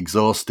 absolutely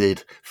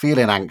exhausted,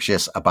 feeling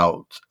anxious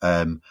about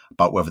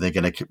whether they're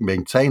going to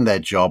maintain their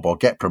job or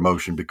get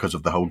promotion because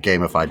of the whole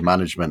gamified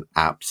management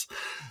apps,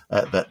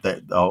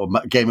 or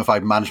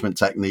gamified management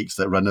techniques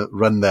that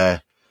run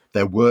their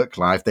work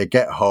life. They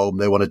get home,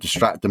 they want to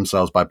distract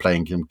themselves by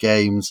playing some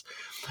games.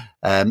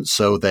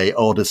 So they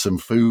order some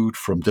food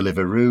from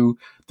Deliveroo.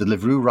 The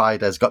Deliveroo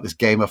rider's got this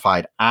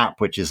gamified app,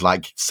 which is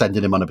like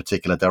sending him on a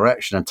particular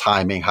direction and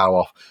timing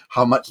how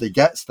much he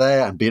gets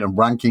there and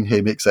ranking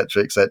him,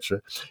 etc.,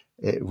 etc.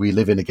 We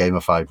live in a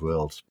gamified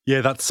world.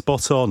 Yeah, that's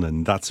spot on.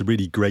 And that's a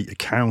really great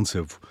account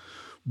of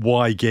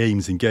why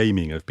games and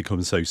gaming have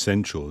become so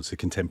central to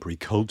contemporary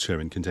culture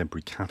and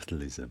contemporary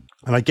capitalism.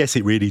 And I guess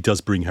it really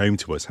does bring home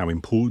to us how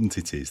important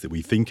it is that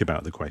we think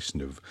about the question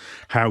of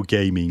how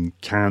gaming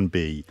can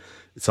be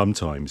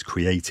sometimes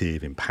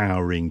creative,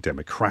 empowering,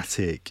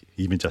 democratic,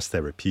 even just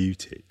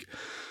therapeutic.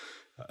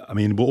 I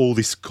mean, what all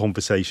this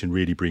conversation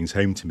really brings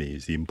home to me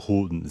is the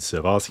importance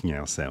of asking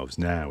ourselves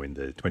now in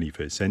the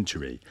 21st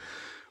century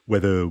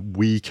whether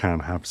we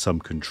can have some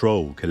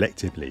control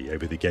collectively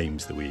over the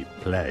games that we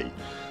play,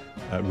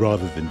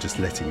 rather than just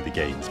letting the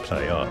games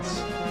play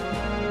us.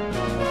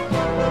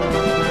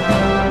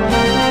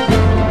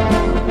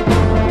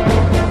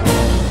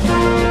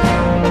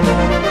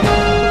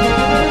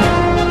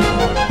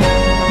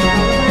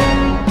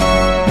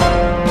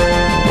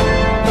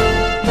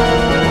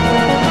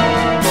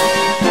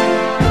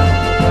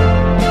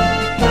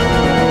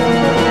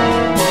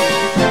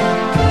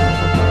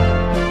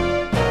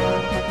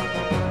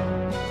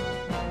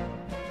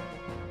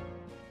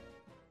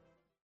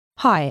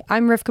 Hi,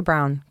 I'm Rivka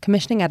Brown,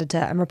 commissioning editor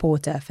and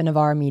reporter for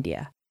Novara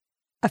Media.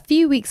 A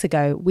few weeks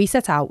ago, we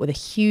set out with a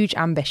huge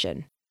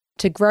ambition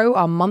to grow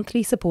our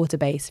monthly supporter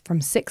base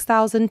from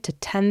 6,000 to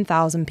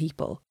 10,000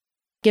 people,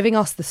 giving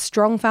us the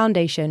strong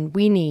foundation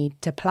we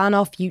need to plan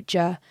our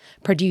future,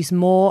 produce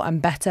more and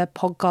better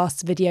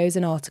podcasts, videos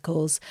and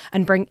articles,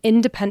 and bring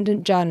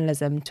independent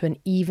journalism to an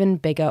even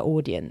bigger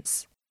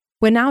audience.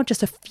 We're now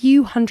just a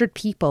few hundred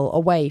people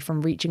away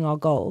from reaching our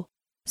goal.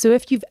 So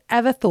if you've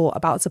ever thought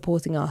about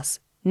supporting us,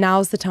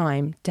 now's the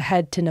time to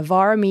head to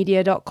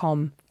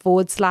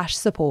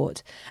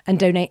novaramedia.com/support and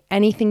donate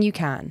anything you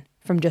can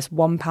from just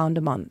 £1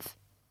 a month.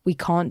 We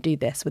can't do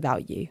this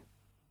without you.